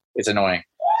also it's annoying.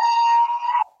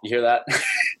 You hear that?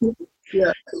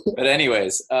 Yeah. But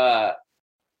anyways, what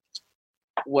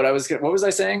was I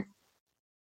saying?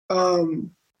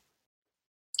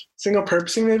 Single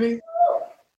purposing, maybe.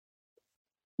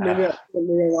 Maybe I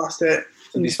lost it.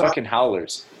 These fucking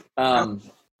howlers.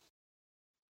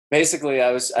 Basically,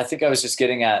 I think I was just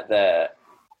getting at the.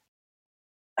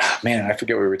 Oh, man, I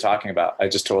forget what we were talking about. I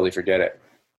just totally forget it.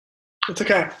 It's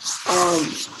okay.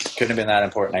 Couldn't have been that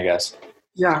important, I guess.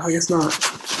 Yeah, I guess not.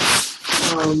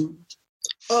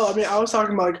 I was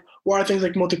talking about why are things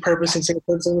multi-purpose and single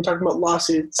purpose, and we're talking about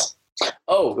lawsuits.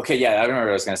 Oh, okay, yeah, I remember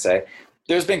what I was going to say.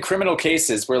 There's been criminal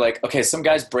cases where some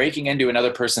guy's breaking into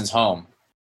another person's home.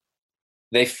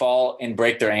 They fall and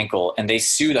break their ankle, and they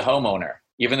sue the homeowner,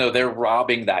 even though they're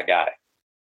robbing that guy.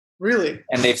 Really?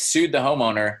 And they've sued the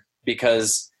homeowner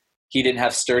because he didn't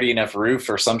have sturdy enough roof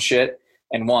or some shit,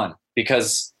 and won.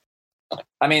 Because,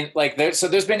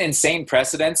 there's been insane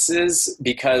precedences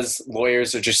because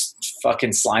lawyers are just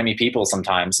fucking slimy people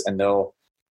sometimes, and they'll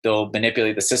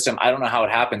manipulate the system. I don't know how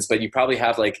it happens, but you probably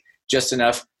have just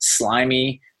enough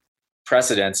slimy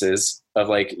precedences of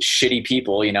shitty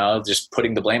people, just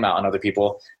putting the blame out on other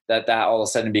people, that all of a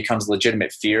sudden becomes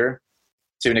legitimate fear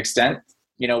to an extent.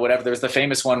 Whatever. There's the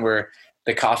famous one where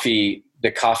the coffee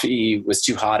was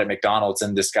too hot at McDonald's,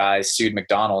 and this guy sued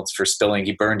McDonald's for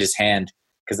he burned his hand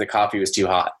because the coffee was too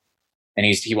hot, and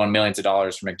he won millions of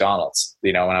dollars from McDonald's.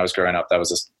 When I was growing up, that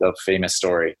was a famous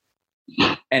story,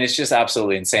 and it's just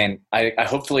absolutely insane. I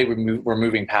hopefully we're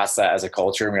moving past that as a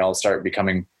culture, and we all start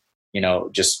becoming,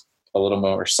 just a little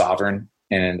more sovereign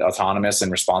and autonomous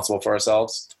and responsible for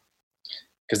ourselves,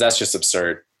 because that's just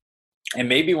absurd. And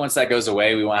maybe once that goes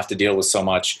away, we won't have to deal with so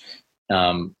much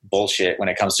bullshit when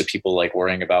it comes to people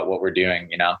worrying about what we're doing.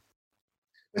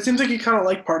 It seems like you kind of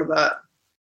like part of that.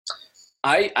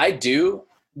 I do,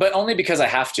 but only because I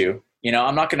have to.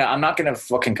 I'm not gonna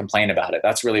fucking complain about it.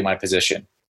 That's really my position.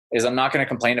 Is I'm not gonna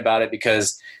complain about it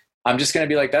because I'm just gonna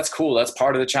be that's cool. That's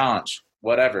part of the challenge.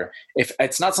 Whatever. If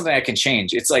it's not something I can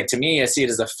change, it's to me, I see it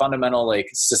as a fundamental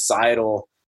societal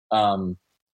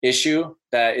issue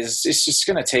that it's just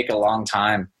gonna take a long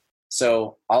time.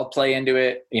 So I'll play into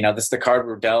it. This is the card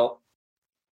we're dealt.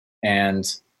 And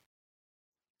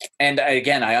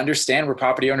again, I understand where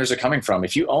property owners are coming from.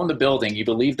 If you own the building, you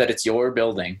believe that it's your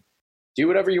building, do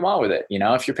whatever you want with it.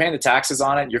 If you're paying the taxes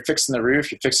on it, you're fixing the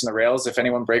roof, you're fixing the rails. If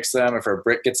anyone breaks them, if a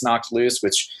brick gets knocked loose,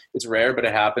 which is rare, but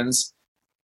it happens,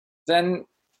 then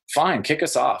fine, kick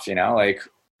us off.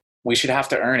 We should have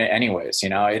to earn it anyways.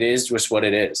 It is just what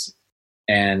it is.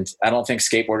 And I don't think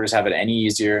skateboarders have it any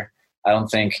easier. I don't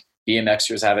think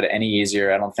BMXers have it any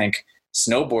easier. I don't think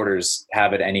snowboarders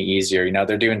have it any easier.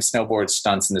 They're doing snowboard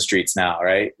stunts in the streets now,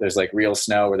 right? There's real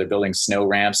snow where they're building snow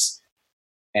ramps.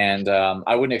 And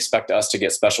I wouldn't expect us to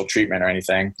get special treatment or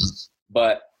anything.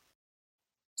 But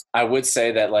I would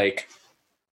say that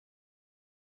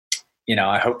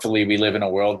hopefully we live in a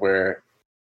world where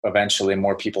eventually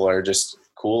more people are just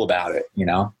cool about it,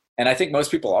 And I think most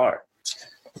people are.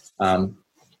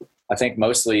 I think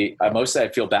mostly I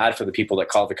feel bad for the people that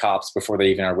call the cops before they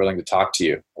even are willing to talk to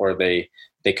you, or they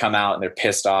come out and they're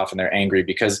pissed off and they're angry,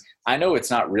 because I know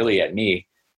it's not really at me.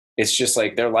 It's just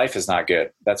their life is not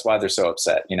good. That's why they're so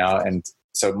upset, And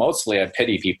so mostly I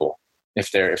pity people if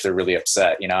they're really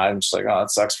upset, I'm just oh, it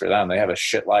sucks for them. They have a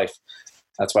shit life.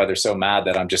 That's why they're so mad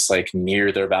that I'm just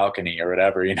near their balcony or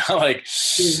whatever,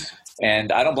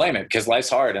 And I don't blame it, because life's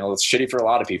hard and it's shitty for a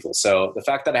lot of people. So the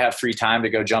fact that I have free time to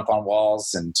go jump on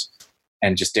walls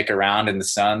and just dick around in the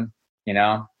sun,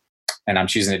 and I'm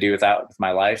choosing to do that with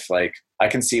my life. I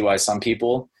can see why some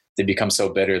people, they become so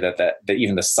bitter that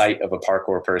even the sight of a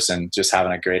parkour person just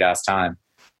having a great ass time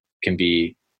can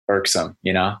be irksome,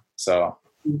 So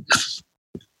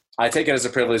I take it as a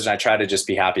privilege, and I try to just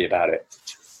be happy about it.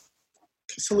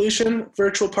 Solution: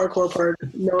 virtual parkour park.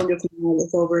 No one gets involved.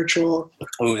 It's all virtual.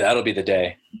 Ooh, that'll be the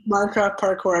day. Minecraft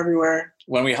parkour everywhere.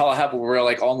 when we're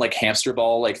like on like hamster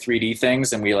ball, like 3D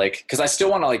things. And we like, cause I still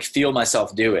want to like feel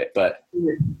myself do it, but,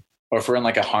 or if we're in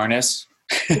like a harness.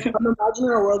 I'm imagining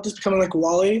our world just becoming like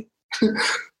WALL-E.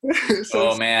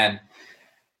 Oh man.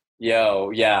 Yo,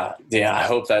 yeah.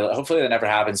 Hopefully that never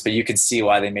happens, but you can see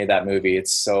why they made that movie.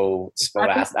 It's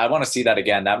fast. I want to see that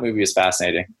again. That movie is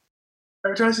fascinating.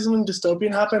 Every time I see something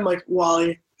dystopian happen, like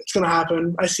WALL-E, it's going to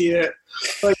happen. I see it.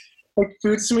 Like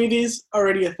food smoothies,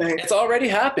 already a thing. It's already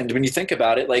happened when you think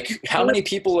about it. Like how many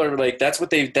people are like, that's what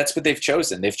they've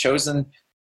chosen. They've chosen,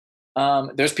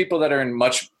 there's people that are in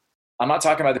I'm not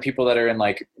talking about the people that are in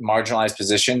like marginalized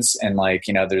positions and like,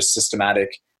 you know, there's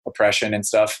systematic oppression and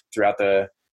stuff throughout the,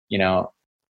 you know,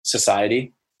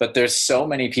 society, but there's so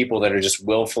many people that are just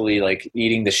willfully like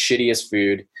eating the shittiest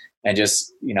food and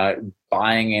just, you know,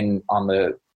 buying in on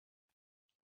the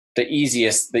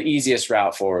easiest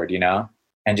route forward, you know,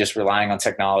 and just relying on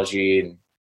technology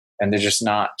and they're just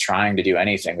not trying to do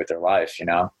anything with their life, you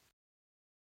know.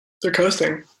 They're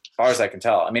coasting. As far as I can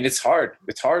tell. I mean, it's hard.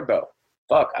 It's hard though.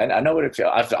 Fuck, I know what it feels.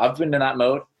 I've been in that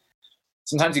mode.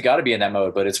 Sometimes you got to be in that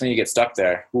mode, but it's when you get stuck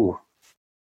there. Ooh.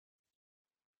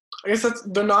 I guess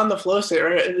they're not in the flow state,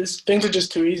 right? Things are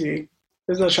just too easy.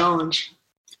 There's no challenge.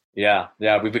 Yeah.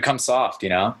 We become soft, you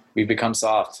know? We become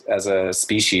soft as a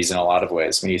species in a lot of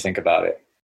ways when you think about it.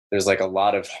 There's like a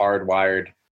lot of hardwired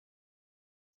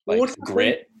like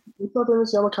grit. What's that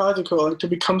famous Yamakage quote? Like, to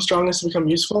become strong is to become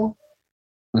useful?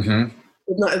 Mm-hmm.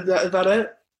 Is that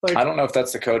it? Like, I don't know if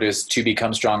that's the code is to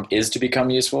become strong is to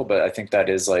become useful, but I think that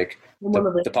is like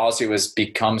the policy was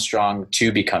become strong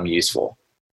to become useful.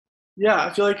 Yeah,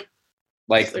 I feel like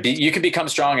you can become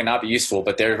strong and not be useful,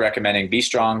 but they're recommending be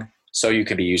strong so you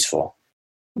can be useful.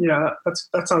 Yeah,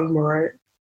 that sounds more right.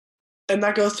 And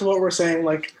that goes to what we're saying.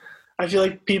 Like, I feel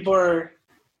like people are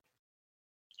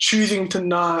choosing to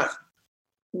not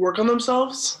work on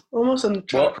themselves almost.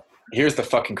 Here's the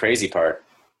fucking crazy part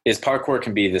is parkour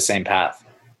can be the same path.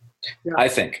 Yeah. I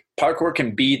think parkour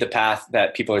can be the path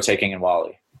that people are taking in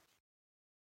WALL-E.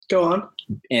 Go on.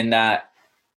 In that,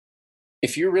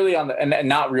 if you're really on and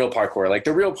not real parkour, like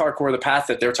the real parkour, the path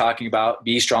that they're talking about,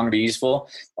 be strong, be useful.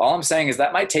 All I'm saying is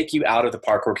that might take you out of the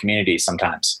parkour community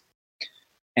sometimes.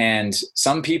 And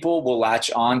some people will latch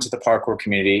on to the parkour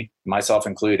community, myself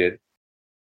included,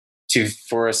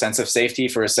 for a sense of safety,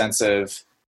 for a sense of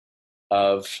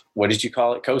what did you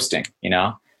call it? Coasting, you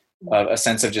know? A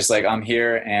sense of just like, I'm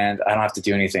here and I don't have to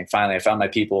do anything. Finally, I found my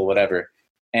people, whatever.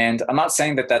 And I'm not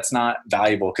saying that that's not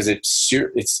valuable because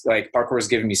it's like parkour has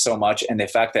given me so much. And the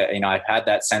fact that, you know, I've had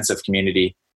that sense of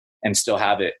community and still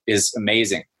have it is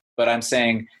amazing. But I'm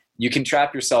saying you can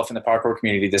trap yourself in the parkour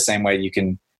community the same way you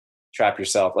can trap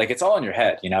yourself. Like it's all in your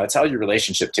head, you know, it's how your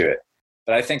relationship to it.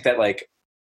 But I think that like,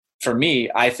 for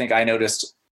me, I think I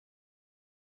noticed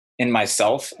in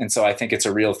myself. And so I think it's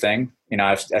a real thing. You know,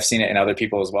 I've seen it in other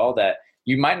people as well, that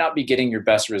you might not be getting your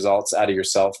best results out of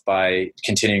yourself by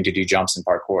continuing to do jumps in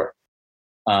parkour.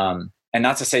 And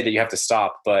not to say that you have to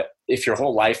stop, but if your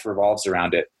whole life revolves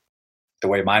around it, the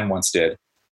way mine once did,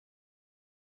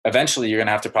 eventually you're going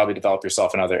to have to probably develop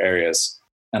yourself in other areas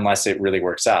unless it really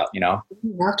works out, you know?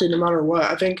 You have to, no matter what.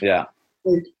 I think like,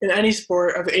 in any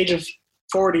sport at the age of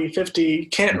 40, 50, you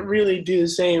can't really do the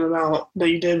same amount that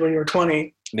you did when you were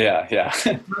 20. Yeah.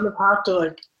 You kind of have to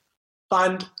like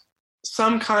find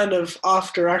some kind of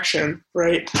off direction,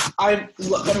 right? I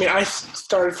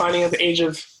started finding at the age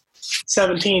of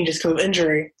 17 just because of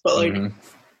injury, but like,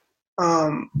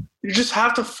 you just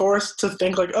have to force to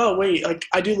think like, oh wait, like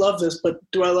I do love this, but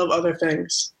do I love other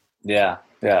things? Yeah,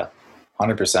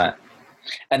 100%.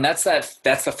 And that's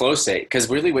the flow state. Because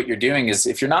really, what you're doing is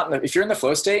if you're in the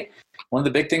flow state, one of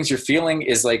the big things you're feeling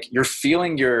is like you're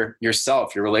feeling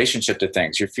yourself, your relationship to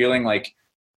things. You're feeling like,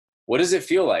 what does it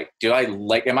feel like?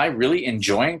 Am I really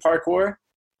enjoying parkour?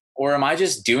 Or am I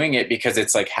just doing it because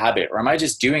it's like habit? Or am I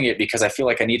just doing it because I feel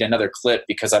like I need another clip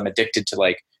because I'm addicted to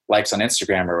like likes on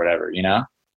Instagram or whatever, you know?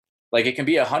 Like it can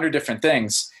be 100 different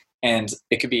things and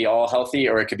it could be all healthy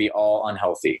or it could be all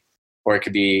unhealthy. Or it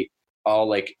could be all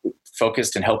like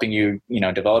focused and helping you, you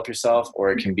know, develop yourself,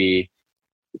 or it can be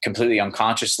completely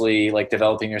unconsciously like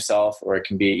developing yourself, or it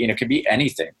can be, you know, it could be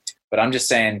anything. But I'm just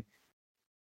saying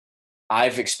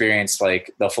I've experienced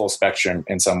like the full spectrum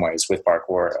in some ways with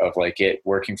parkour of like it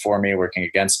working for me, working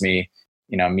against me,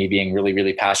 you know, me being really,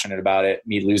 really passionate about it,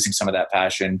 me losing some of that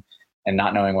passion and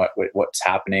not knowing what's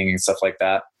happening and stuff like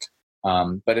that.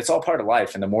 But it's all part of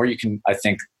life. And the more you can, I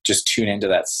think, just tune into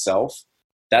that self,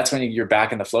 that's when you're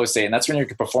back in the flow state. And that's when you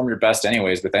can perform your best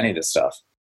anyways with any of this stuff.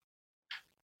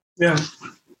 Yeah.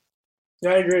 Yeah,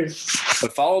 I agree.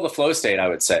 But follow the flow state, I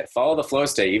would say. Follow the flow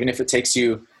state, even if it takes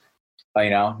you, you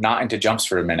know, not into jumps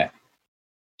for a minute.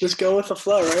 Just go with the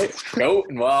flow, right?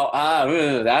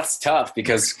 That's tough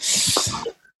because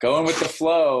going with the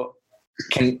flow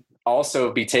can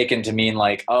also be taken to mean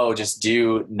like, oh, just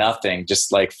do nothing,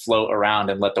 just like float around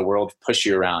and let the world push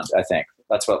you around. I think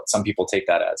that's what some people take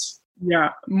that as.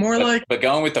 Yeah, but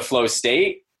going with the flow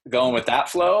state, going with that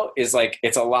flow is like,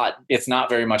 it's not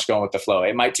very much going with the flow.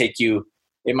 It might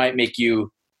make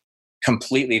you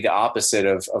completely the opposite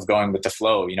of going with the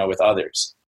flow, with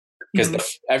others.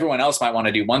 Because everyone else might want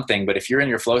to do one thing, but if you're in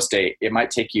your flow state, it might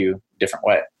take you a different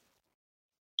way.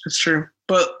 That's true.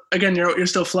 But again, you're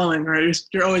still flowing, right?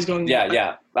 You're always going.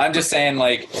 Yeah. I'm just saying,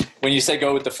 like, when you say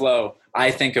go with the flow,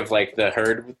 I think of like the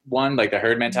herd one, like the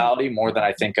herd mentality, more than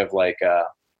I think of like,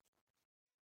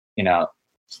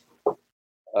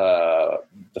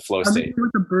 the flow state. I'm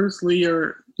with the Bruce Lee,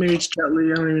 or maybe it's Jet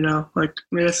Li. I don't even know. Like,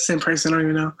 maybe it's the same person. I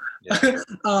don't even know. Yeah.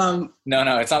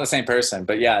 No, it's not the same person.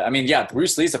 But yeah, I mean,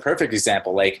 Bruce Lee's a perfect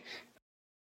example. Like,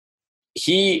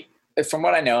 from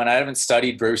what I know, and I haven't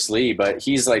studied Bruce Lee, but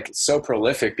he's like so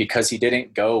prolific because he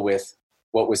didn't go with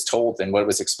what was told and what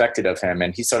was expected of him.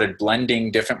 And he started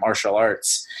blending different martial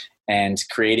arts and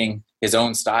creating his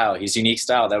own style, his unique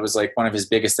style. That was like one of his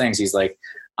biggest things. He's like,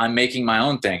 I'm making my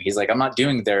own thing. He's like, I'm not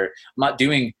doing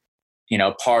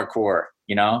parkour,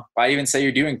 Why even say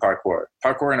you're doing parkour?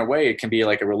 Parkour in a way, it can be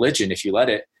like a religion if you let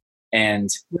it. And,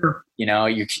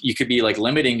 you could be like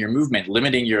limiting your movement,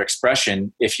 limiting your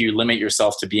expression if you limit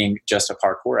yourself to being just a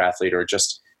parkour athlete or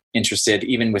just interested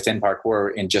even within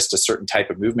parkour in just a certain type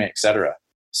of movement, etc.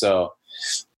 So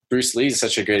Bruce Lee is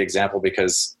such a great example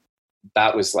because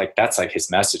that's like his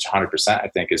message 100%. I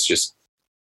think is just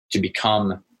to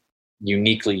become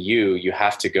uniquely you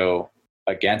have to go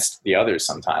against the others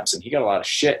sometimes. And he got a lot of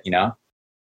shit,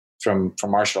 from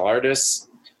martial artists.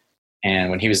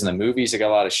 And when he was in the movies, he got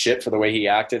a lot of shit for the way he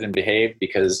acted and behaved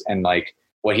and like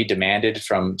what he demanded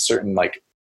from certain like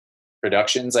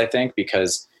productions, I think,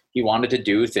 because he wanted to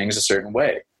do things a certain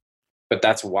way. But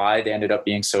that's why they ended up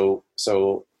being so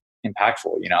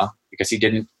impactful, because he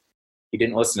didn't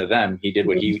listen to them. He did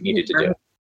what he needed to do.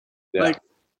 Yeah. Like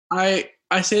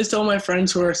I say this to all my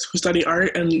friends who study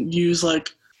art and use like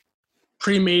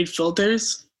pre-made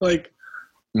filters. Like,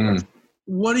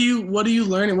 what are you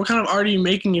learning? What kind of art are you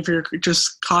making if you're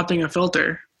just copying a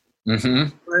filter? Mm-hmm.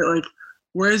 Right? Like,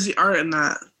 where's the art in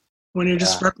that? When you're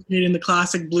just replicating the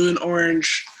classic blue and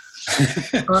orange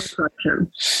art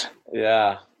section.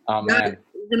 Yeah. Oh man.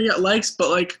 You're gonna get likes, but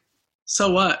like,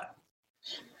 so what?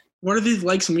 What do these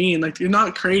likes mean? Like, you're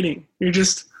not creating. You're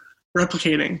just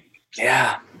replicating.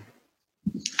 Yeah.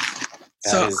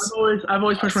 So I've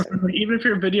always pushed my friends, like, even if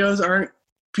your videos aren't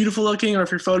beautiful looking or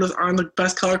if your photos aren't the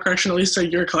best color correction, at least say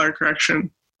your color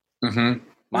correction. Mm-hmm.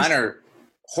 Mine are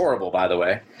horrible, by the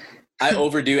way. I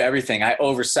overdo everything. I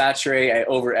oversaturate. I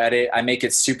over edit. I make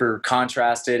it super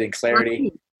contrasted and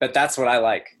clarity. But that's what I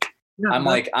like. Yeah,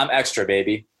 I'm extra,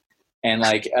 baby. And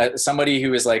like somebody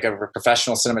who is like a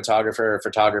professional cinematographer or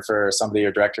photographer or somebody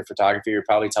or director of photography would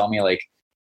probably tell me like,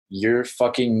 your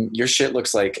shit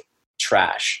looks like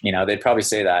trash. They'd probably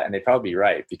say that, and they'd probably be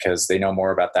right because they know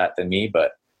more about that than me.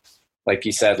 But like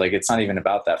you said, like, it's not even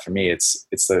about that for me. It's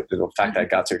the fact that I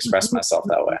got to express myself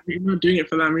that way. You're not doing it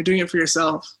for them. You're doing it for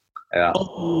yourself. Yeah.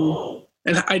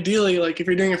 And ideally, like, if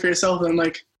you're doing it for yourself, then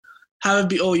like have it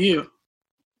be all you.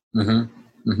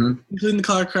 Mm-hmm. Mm-hmm. Including the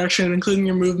color correction, including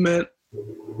your movement,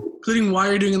 including why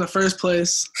you're doing it in the first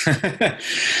place.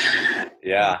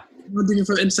 Yeah. Not doing it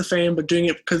for Insta fame, but doing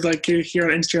it because like you're here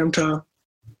on Instagram to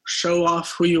show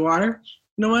off who you are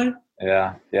in a way.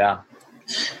 Yeah. Yeah.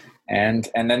 And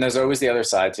then there's always the other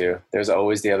side too. There's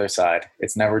always the other side.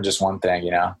 It's never just one thing,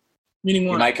 Meaning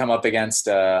what? You might come up against,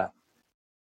 I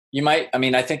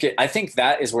think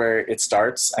that is where it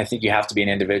starts. I think you have to be an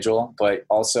individual, but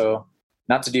also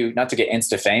not to get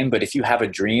Insta fame, but if you have a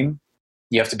dream,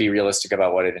 you have to be realistic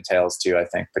about what it entails too, I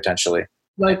think, potentially.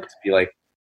 Like, be like,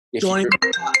 joining.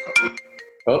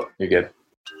 Oh, you're good.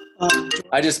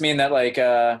 I just mean that like,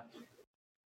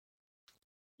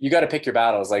 you got to pick your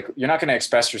battles. Like, you're not going to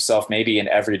express yourself maybe in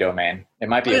every domain. It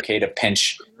might be okay to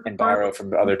pinch and borrow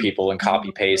from other people and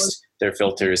copy paste their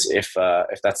filters if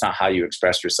that's not how you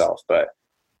express yourself. But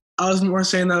I was more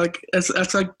saying that like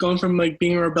that's like going from like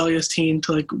being a rebellious teen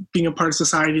to like being a part of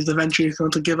society is eventually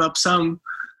going to give up some.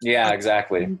 Yeah,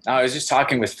 exactly. I was just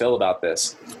talking with Phil about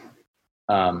this.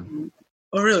 Oh,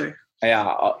 really?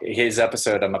 Yeah, his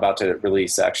episode I'm about to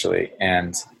release actually,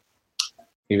 and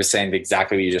he was saying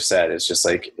exactly what you just said. It's just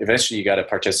like eventually you got to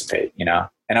participate, And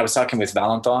I was talking with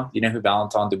Valentin. You know who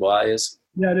Valentin Dubois is?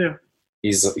 Yeah, I do.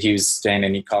 He was staying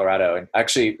in Colorado, and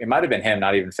actually it might have been him,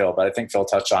 not even Phil, but I think Phil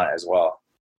touched on it as well.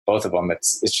 Both of them.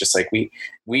 It's just like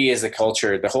we as a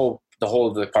culture, the whole the whole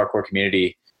of the parkour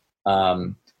community,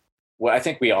 well, I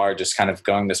think we are just kind of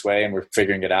going this way and we're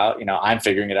figuring it out. I'm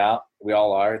figuring it out. We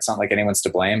all are. It's not like anyone's to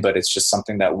blame, but it's just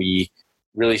something that we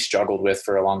really struggled with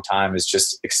for a long time, is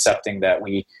just accepting that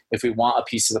if we want a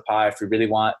piece of the pie, if we really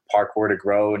want parkour to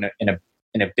grow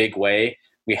in a big way,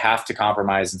 we have to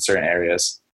compromise in certain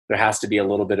areas. There has to be a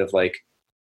little bit of like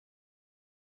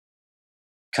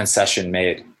concession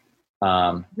made.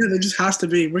 There just has to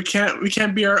be. We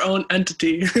can't be our own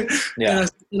entity. Yeah.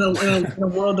 in a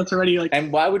world that's already like.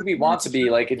 And why would we want to be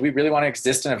like? Did we really want to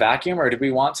exist in a vacuum, or did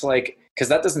we want to like? Because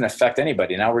that doesn't affect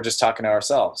anybody. Now we're just talking to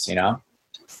ourselves, So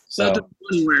that doesn't go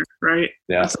anywhere, right?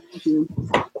 Yeah.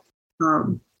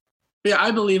 Yeah,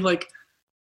 I believe like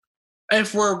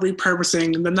if we're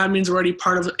repurposing, then that means we're already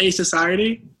part of a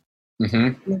society.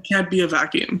 Mm-hmm. It can't be a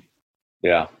vacuum.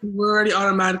 Yeah. We're already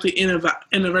automatically in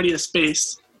a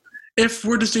space. If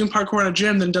we're just doing parkour in a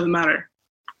gym, then it doesn't matter.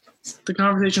 The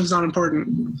conversation is not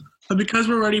important. But because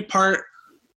we're already part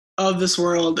of this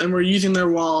world and we're using their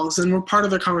walls and we're part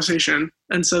of their conversation,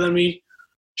 and so then we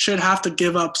should have to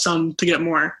give up some to get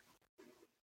more.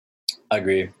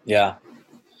 Agree. Yeah.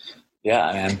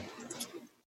 Yeah, man.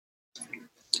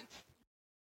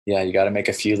 Yeah, you got to make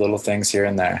a few little things here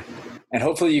and there. And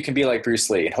hopefully you can be like Bruce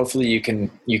Lee. Hopefully you can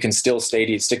still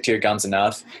stick to your guns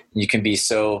enough. You can be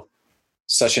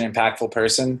such an impactful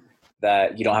person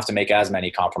that you don't have to make as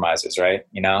many compromises, right?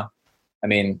 I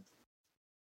mean,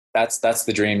 that's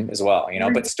the dream as well,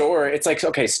 but Store, it's like,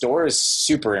 okay, Store is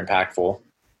super impactful.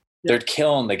 Yeah. They're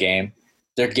killing the game.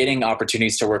 They're getting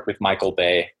opportunities to work with Michael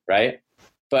Bay, right?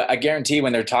 But I guarantee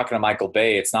when they're talking to Michael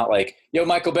Bay, it's not like, yo,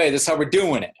 Michael Bay, this is how we're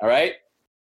doing it. All right.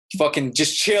 Fucking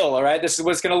just chill. All right. This is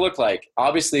what it's going to look like.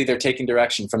 Obviously they're taking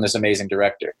direction from this amazing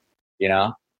director,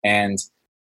 and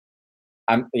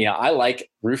I like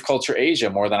Roof Culture Asia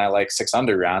more than I like Six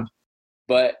Underground,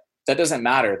 but that doesn't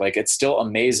matter. Like, it's still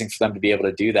amazing for them to be able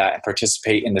to do that and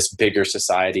participate in this bigger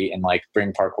society and like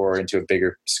bring parkour into a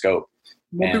bigger scope.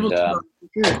 More people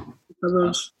because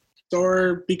of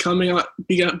Store being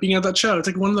at that show. It's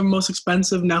like one of the most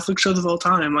expensive Netflix shows of all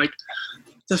time. Like,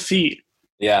 it's a feat.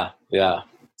 Yeah. Yeah.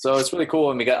 So it's really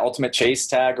cool. And we got Ultimate Chase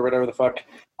Tag or whatever the fuck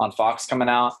on Fox coming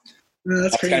out. Yeah,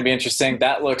 that's going to be interesting.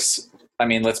 That looks, I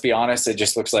mean, let's be honest, it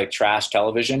just looks like trash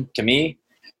television to me.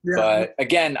 Yeah. But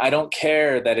again, I don't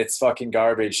care that it's fucking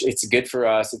garbage. It's good for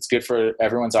us. It's good for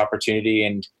everyone's opportunity.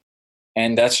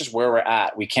 And that's just where we're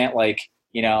at. We can't like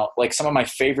some of my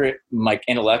favorite like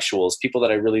intellectuals, people that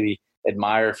I really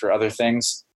admire for other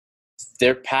things,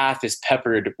 their path is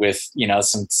peppered with,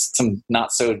 some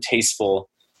not so tasteful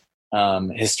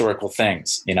historical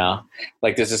things,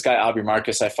 like there's this guy, Aubrey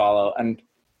Marcus, I follow, and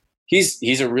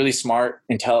he's a really smart,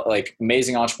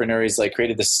 amazing entrepreneur. He's like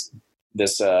created this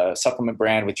supplement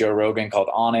brand with Joe Rogan called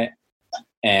On It.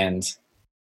 And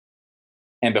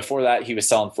before that he was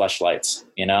selling fleshlights,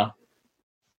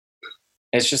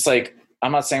 It's just like,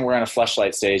 I'm not saying we're in a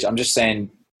fleshlight stage. I'm just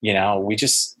saying, we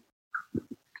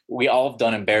all have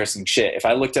done embarrassing shit. If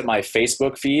I looked at my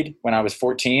Facebook feed when I was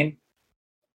 14,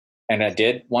 and I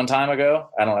did one time ago,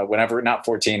 I don't know, not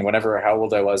 14, how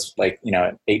old I was,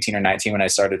 18 or 19 when I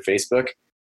started Facebook,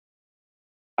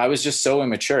 I was just so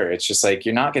immature. It's just like,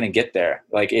 you're not going to get there.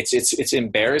 Like, it's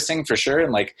embarrassing for sure.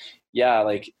 And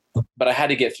but I had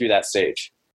to get through that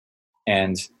stage.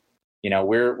 And,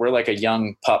 we're like a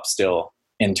young pup still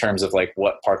in terms of like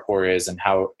what parkour is and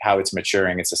how it's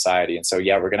maturing in society. And so,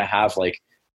 yeah, we're going to have like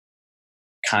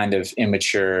kind of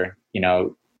immature,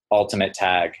 Ultimate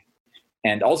Tag.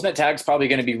 And Ultimate Tag is probably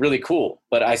going to be really cool,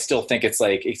 but I still think it's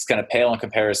going to pale in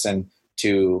comparison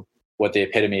to what the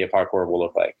epitome of parkour will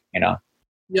look like, Yeah.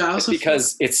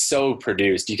 Because it's so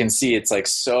produced. You can see it's like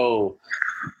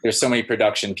there's so many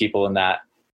production people in that,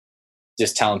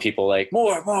 just telling people like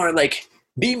more, like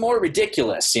be more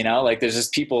ridiculous, like there's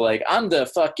just people like, I'm the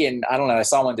fucking, I don't know. I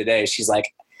saw one today. She's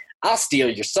like, I'll steal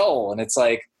your soul. And it's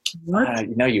like, what?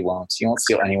 No, you won't. You won't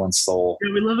steal anyone's soul.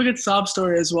 Yeah, we love a good sob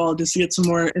story as well, just to get some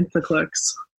more Insta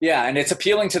clicks. Yeah, and it's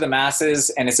appealing to the masses,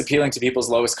 and it's appealing to people's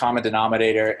lowest common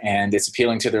denominator, and it's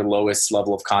appealing to their lowest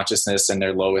level of consciousness and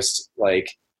their lowest,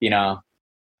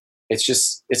 it's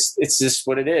just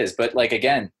what it is. But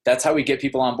again, that's how we get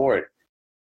people on board.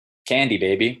 Candy,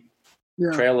 baby.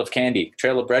 Yeah. Trail of candy,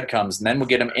 trail of breadcrumbs, and then we'll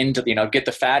get them into, get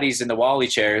the fatties in the Wally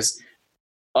chairs,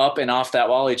 up and off that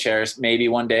Wally chairs, maybe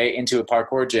one day into a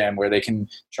parkour gym where they can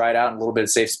try it out in a little bit of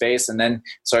safe space and then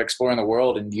start exploring the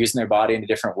world and using their body in a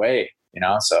different way,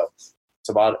 so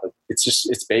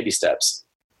it's baby steps.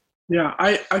 Yeah.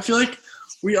 I feel like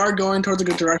we are going towards a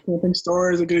good direction. I think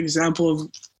Store is a good example of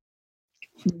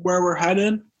where we're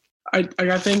headed. I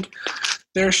think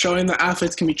they're showing that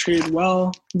athletes can be treated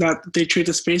well, that they treat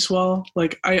the space well.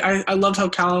 Like I loved how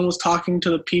Callan was talking to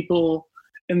the people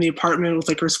in the apartment with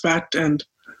like respect, and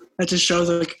that just shows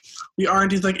like we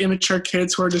aren't these like immature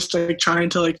kids who are just like trying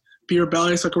to like be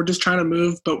rebellious. Like we're just trying to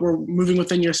move, but we're moving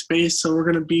within your space, so we're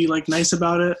gonna be like nice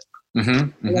about it.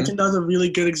 And I think that was a really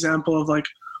good example of like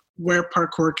where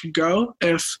parkour could go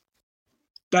if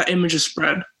that image is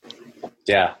spread.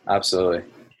 Yeah, absolutely.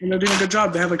 And they're doing a good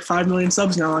job. They have like 5 million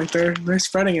subs now. Like they're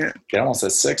spreading it. They almost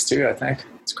at 6 too, I think.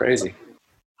 It's crazy.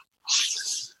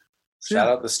 Shout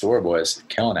out the Store Boys,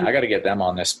 killing it. I got to get them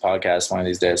on this podcast one of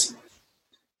these days.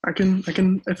 I can.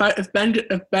 If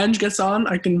Benj gets on,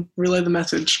 I can relay the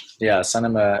message. Yeah, send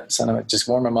him a. Just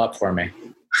warm him up for me.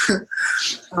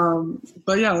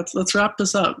 But yeah, let's wrap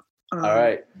this up. All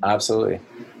right, absolutely.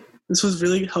 This was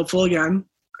really helpful again.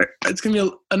 It's gonna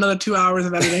be another 2 hours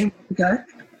of editing. Okay.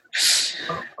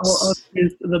 I'll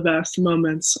choose the best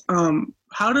moments.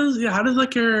 How does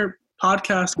like your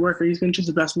podcast work? Are you just gonna choose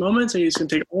the best moments? Or are you just gonna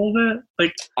take all of it?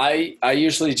 Like I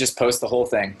usually just post the whole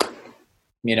thing.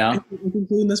 You know,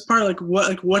 including this part,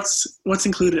 what's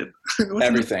included?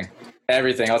 Everything.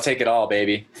 I'll take it all,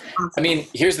 baby. Awesome. I mean,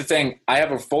 here's the thing. I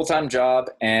have a full-time job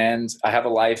and I have a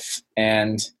life,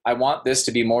 and I want this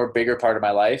to be more bigger part of my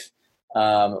life.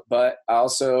 But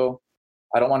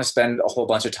I don't want to spend a whole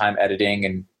bunch of time editing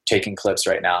and taking clips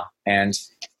right now. And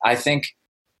I think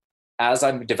as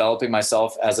I'm developing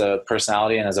myself as a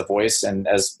personality and as a voice and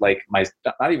as like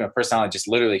not even a personality, just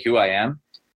literally who I am,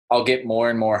 I'll get more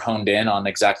and more honed in on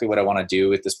exactly what I want to do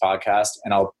with this podcast.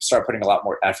 And I'll start putting a lot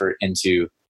more effort into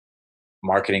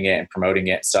marketing it and promoting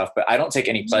it and stuff. But I don't take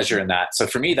any pleasure in that. So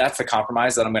for me, that's the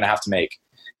compromise that I'm going to have to make,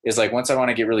 is like, once I want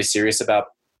to get really serious about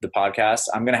the podcast,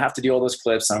 I'm going to have to do all those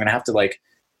clips. I'm going to have to like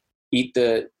I'm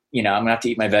going to have to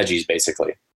eat my veggies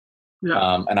basically.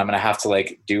 Yeah. And I'm going to have to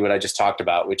like do what I just talked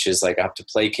about, which is like, I have to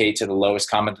placate to the lowest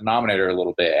common denominator a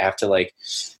little bit. I have to like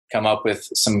come up with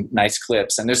some nice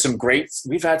clips. And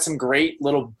we've had some great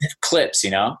little clips,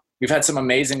 we've had some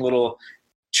amazing little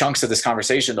chunks of this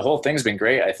conversation. The whole thing's been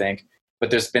great, I think,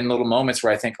 but there's been little moments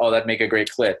where I think, oh, that'd make a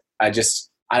great clip. I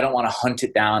don't want to hunt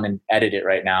it down and edit it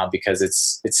right now because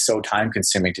it's so time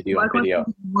consuming to do on video.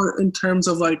 In terms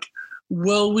of like,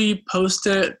 will we post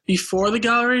it before the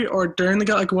gallery or during the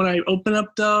gallery? Like when I open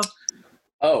up the...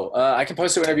 I can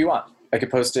post it whenever you want. I could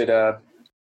post it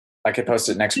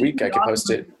next week. I could post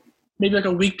it maybe like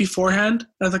a week beforehand.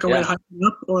 That's like a way to hype it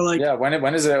up, or like... Yeah,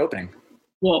 when is it opening?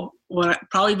 Well,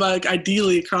 probably by like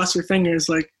ideally, cross your fingers,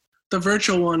 like the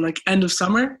virtual one, like end of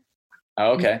summer.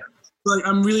 Oh, okay. Like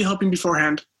I'm really hoping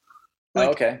beforehand. Like,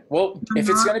 okay. Well, if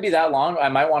it's going to be that long, I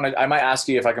might ask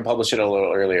you if I can publish it a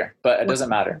little earlier, but it doesn't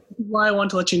matter. Why I want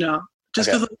to let you know,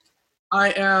 just because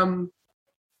I'm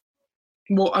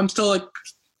still like,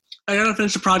 I gotta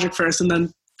finish the project first and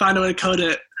then find a way to code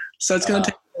it. So it's going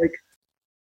to take like,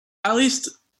 at least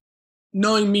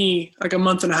knowing me, like a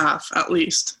month and a half, at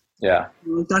least. Yeah.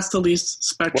 That's the least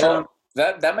spectrum.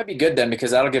 Well, that might be good then,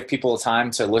 because that'll give people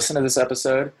time to listen to this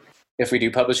episode if we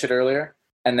do publish it earlier,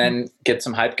 and then get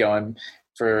some hype going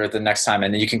for the next time.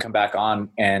 And then you can come back on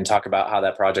and talk about how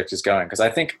that project is going. Because I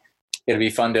think it'll be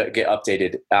fun to get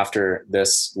updated after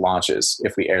this launches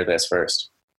if we air this first.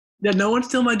 Yeah, no one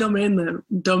steal my domain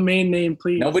name,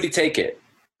 please. Nobody take it.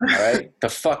 All right? The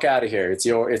fuck out of here. It's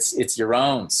your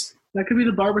own. That could be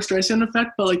the Barbara Streisand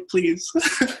effect, but like, please.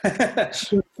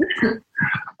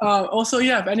 Also,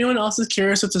 yeah, if anyone else is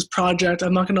curious with this project,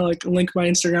 I'm not going to like link my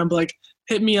Instagram, but like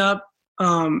hit me up.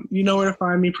 You know where to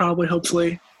find me, probably,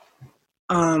 hopefully.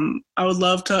 I would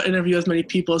love to interview as many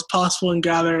people as possible and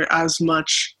gather as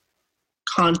much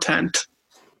content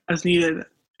as needed.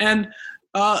 And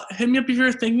hit me up if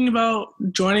you're thinking about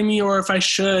joining me, or if I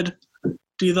should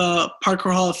do the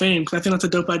Parkour Hall of Fame, because I think that's a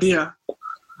dope idea.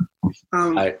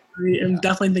 I am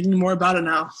definitely thinking more about it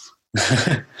now.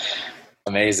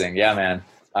 Amazing. Yeah, man.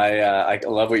 I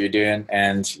love what you're doing.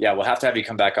 And yeah, we'll have to have you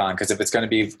come back on, because if it's going to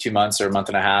be 2 months or a month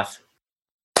and a half,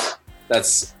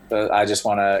 I just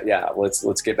want to,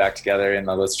 let's get back together and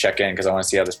let's check in, because I want to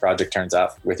see how this project turns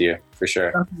out with you, for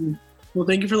sure. Definitely. Well,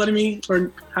 thank you for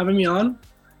having me on,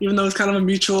 even though it's kind of a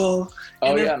mutual.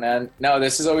 Oh yeah, man. No,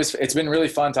 it's been really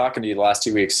fun talking to you the last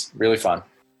 2 weeks. Really fun.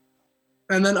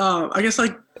 And then I guess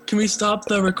like, can we stop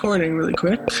the recording really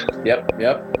quick?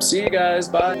 Yep. See you guys.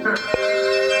 Bye.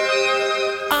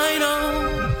 I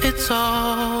know it's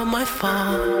all my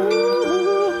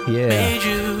fault. Yeah.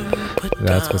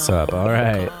 That's what's up. All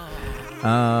right.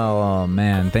 Oh,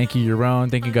 man. Thank you, Yaron.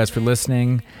 Thank you guys for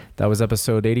listening. That was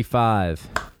episode 85.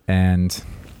 And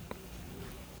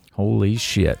Holy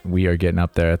shit, we are getting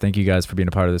up there. Thank you guys for being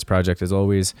a part of this project. As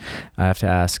always, I have to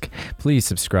ask, please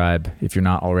subscribe if you're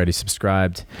not already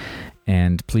subscribed,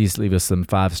 and please leave us some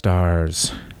 5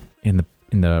 stars in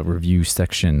the review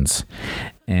sections,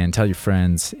 and tell your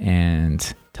friends,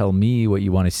 and tell me what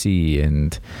you want to see,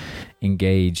 and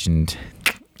engage, and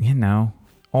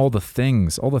all the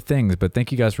things. But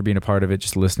thank you guys for being a part of it,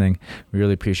 just listening. We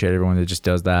really appreciate everyone that just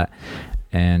does that.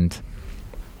 And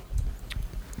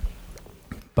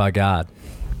by God,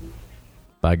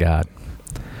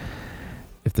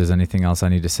 if there's anything else I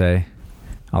need to say,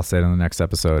 I'll say it on the next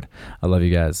episode. I love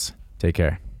you guys. Take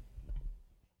care.